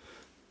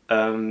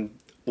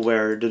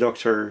 where the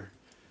Doctor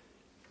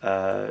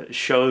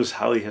shows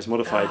how he has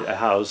modified a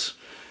house,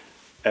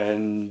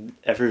 and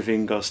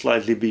everything goes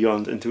slightly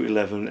beyond into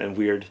 11 and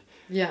weird.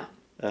 Yeah.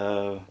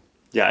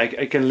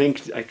 I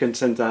can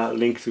send a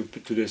link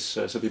to this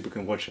so people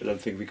can watch it. I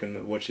don't think we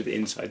can watch it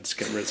inside this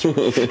camera.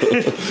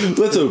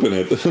 Let's open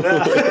it.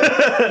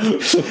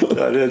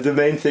 The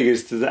main thing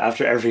is that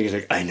after everything is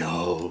like, I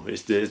know,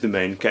 is the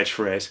main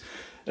catchphrase.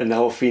 And the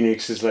whole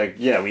Phoenix is like,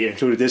 we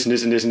included this and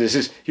this and this and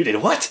this. You did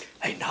what?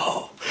 I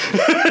know.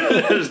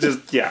 It's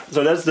just,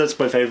 So that's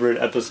my favorite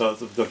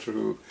episode of Doctor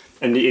Who.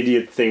 And the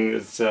idiot thing,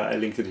 I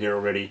linked it here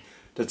already.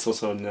 That's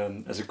also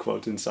as a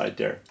quote inside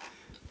there.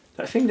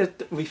 I think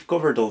that we've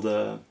covered all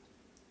the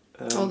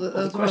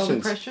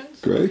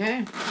questions. Great.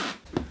 Okay.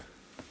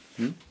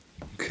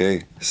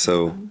 Okay,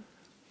 so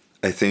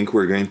I think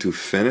we're going to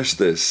finish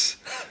this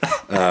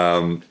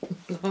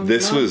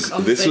This was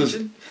super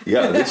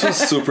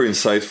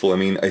insightful. I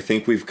mean, I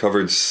think we've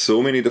covered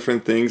so many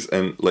different things,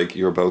 and like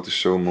you're about to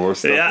show more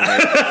stuff.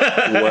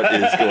 Like, what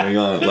is going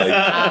on?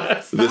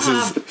 Like this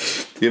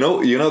is, you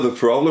know, the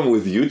problem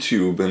with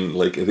YouTube and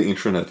like the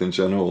internet in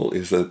general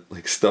is that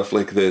like stuff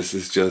like this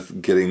is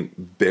just getting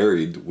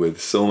buried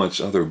with so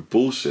much other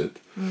bullshit.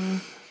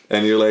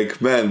 And you're like,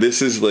 man,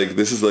 this is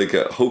like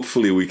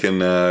hopefully we can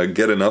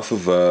get enough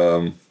of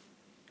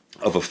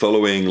a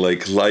following,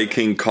 like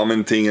liking,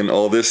 commenting, and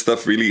all this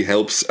stuff really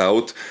helps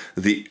out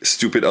the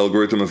stupid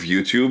algorithm of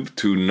YouTube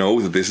to know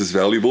that this is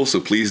valuable. So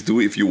please do,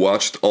 if you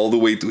watched all the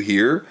way to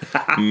here,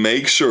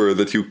 make sure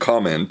that you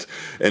comment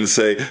and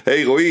say,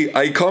 hey, Roy,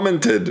 I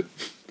commented.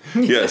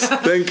 Yes,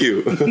 thank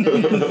you.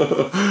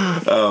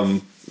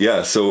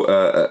 Yeah, so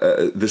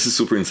this is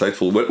super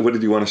insightful. What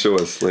did you want to show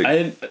us? Like,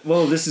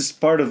 this is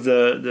part of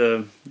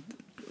a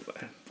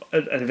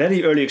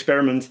very early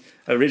experiment.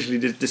 Originally,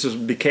 this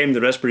became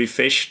the Raspberry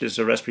Fish. This is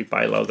a Raspberry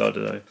Pi logo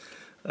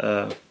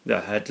that I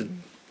had to.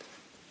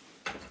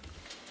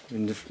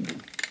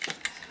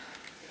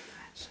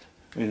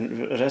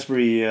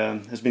 Raspberry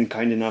has been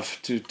kind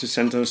enough to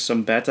send us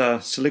some beta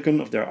silicon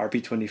of their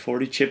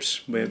RP2040 chips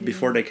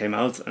before they came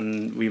out,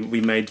 and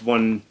we made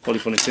one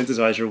polyphonic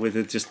synthesizer with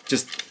it just to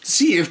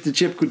see if the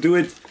chip could do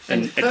it,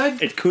 and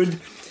it could.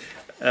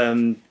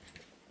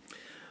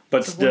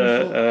 But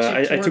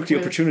I took the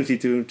opportunity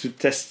to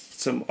test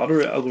some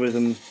other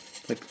algorithm,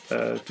 like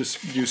to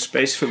use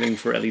space filling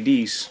for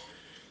LEDs.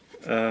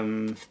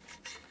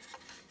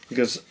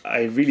 Because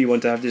I really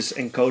want to have this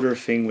encoder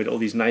thing with all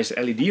these nice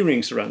LED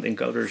rings around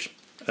encoders,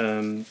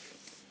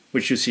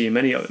 which you see in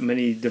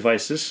many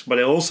devices. But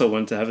I also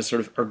want to have a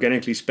sort of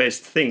organically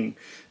spaced thing.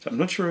 So I'm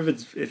not sure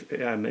if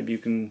maybe you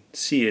can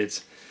see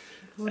it.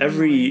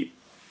 Every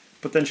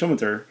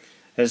potentiometer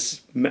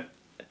has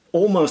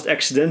almost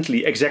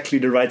accidentally exactly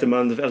the right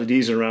amount of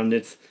LEDs around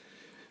it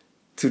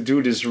to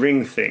do this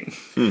ring thing.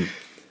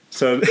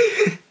 So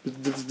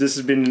this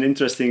has been an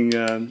interesting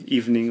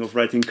evening of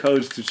writing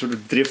code to sort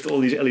of drift all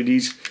these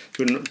LEDs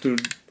to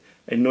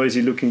a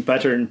noisy looking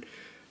pattern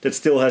that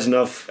still has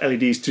enough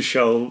LEDs to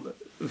show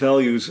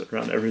values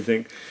around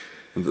everything.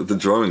 The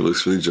drawing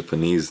looks really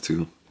Japanese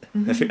too.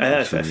 I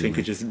think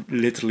I just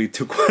literally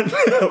took one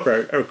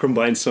or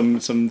combined some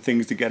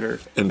things together.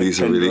 And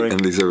these are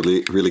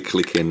really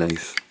clicky and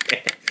nice.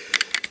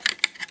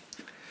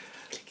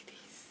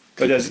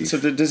 But so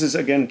this is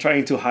again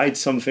trying to hide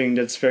something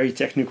that's very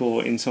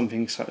technical in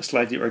something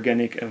slightly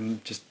organic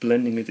and just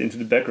blending it into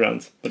the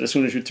background. But as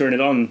soon as you turn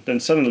it on, then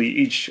suddenly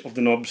each of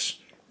the knobs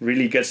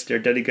really gets their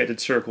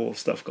dedicated circle of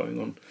stuff going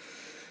on.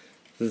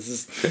 This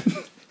is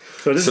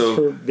is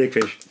for Big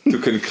Fish. To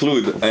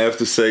conclude, I have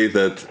to say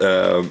that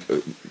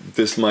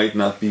this might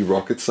not be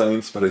rocket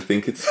science, but I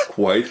think it's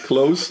quite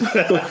close.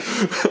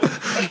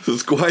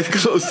 It's quite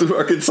close to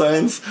rocket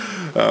science.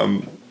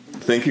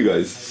 Thank you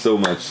guys so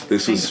much.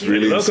 This was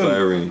really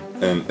inspiring,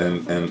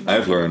 and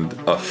I've learned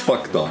a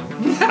fuck ton.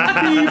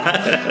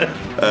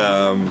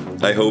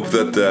 I hope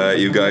that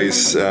you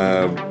guys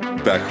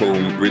back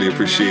home really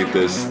appreciate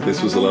this.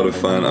 This was a lot of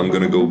fun. I'm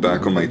gonna go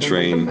back on my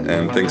train,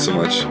 and thanks so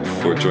much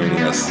for joining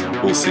us.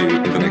 We'll see you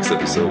in the next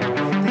episode.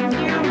 Thank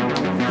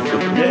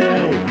you.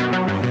 Yeah.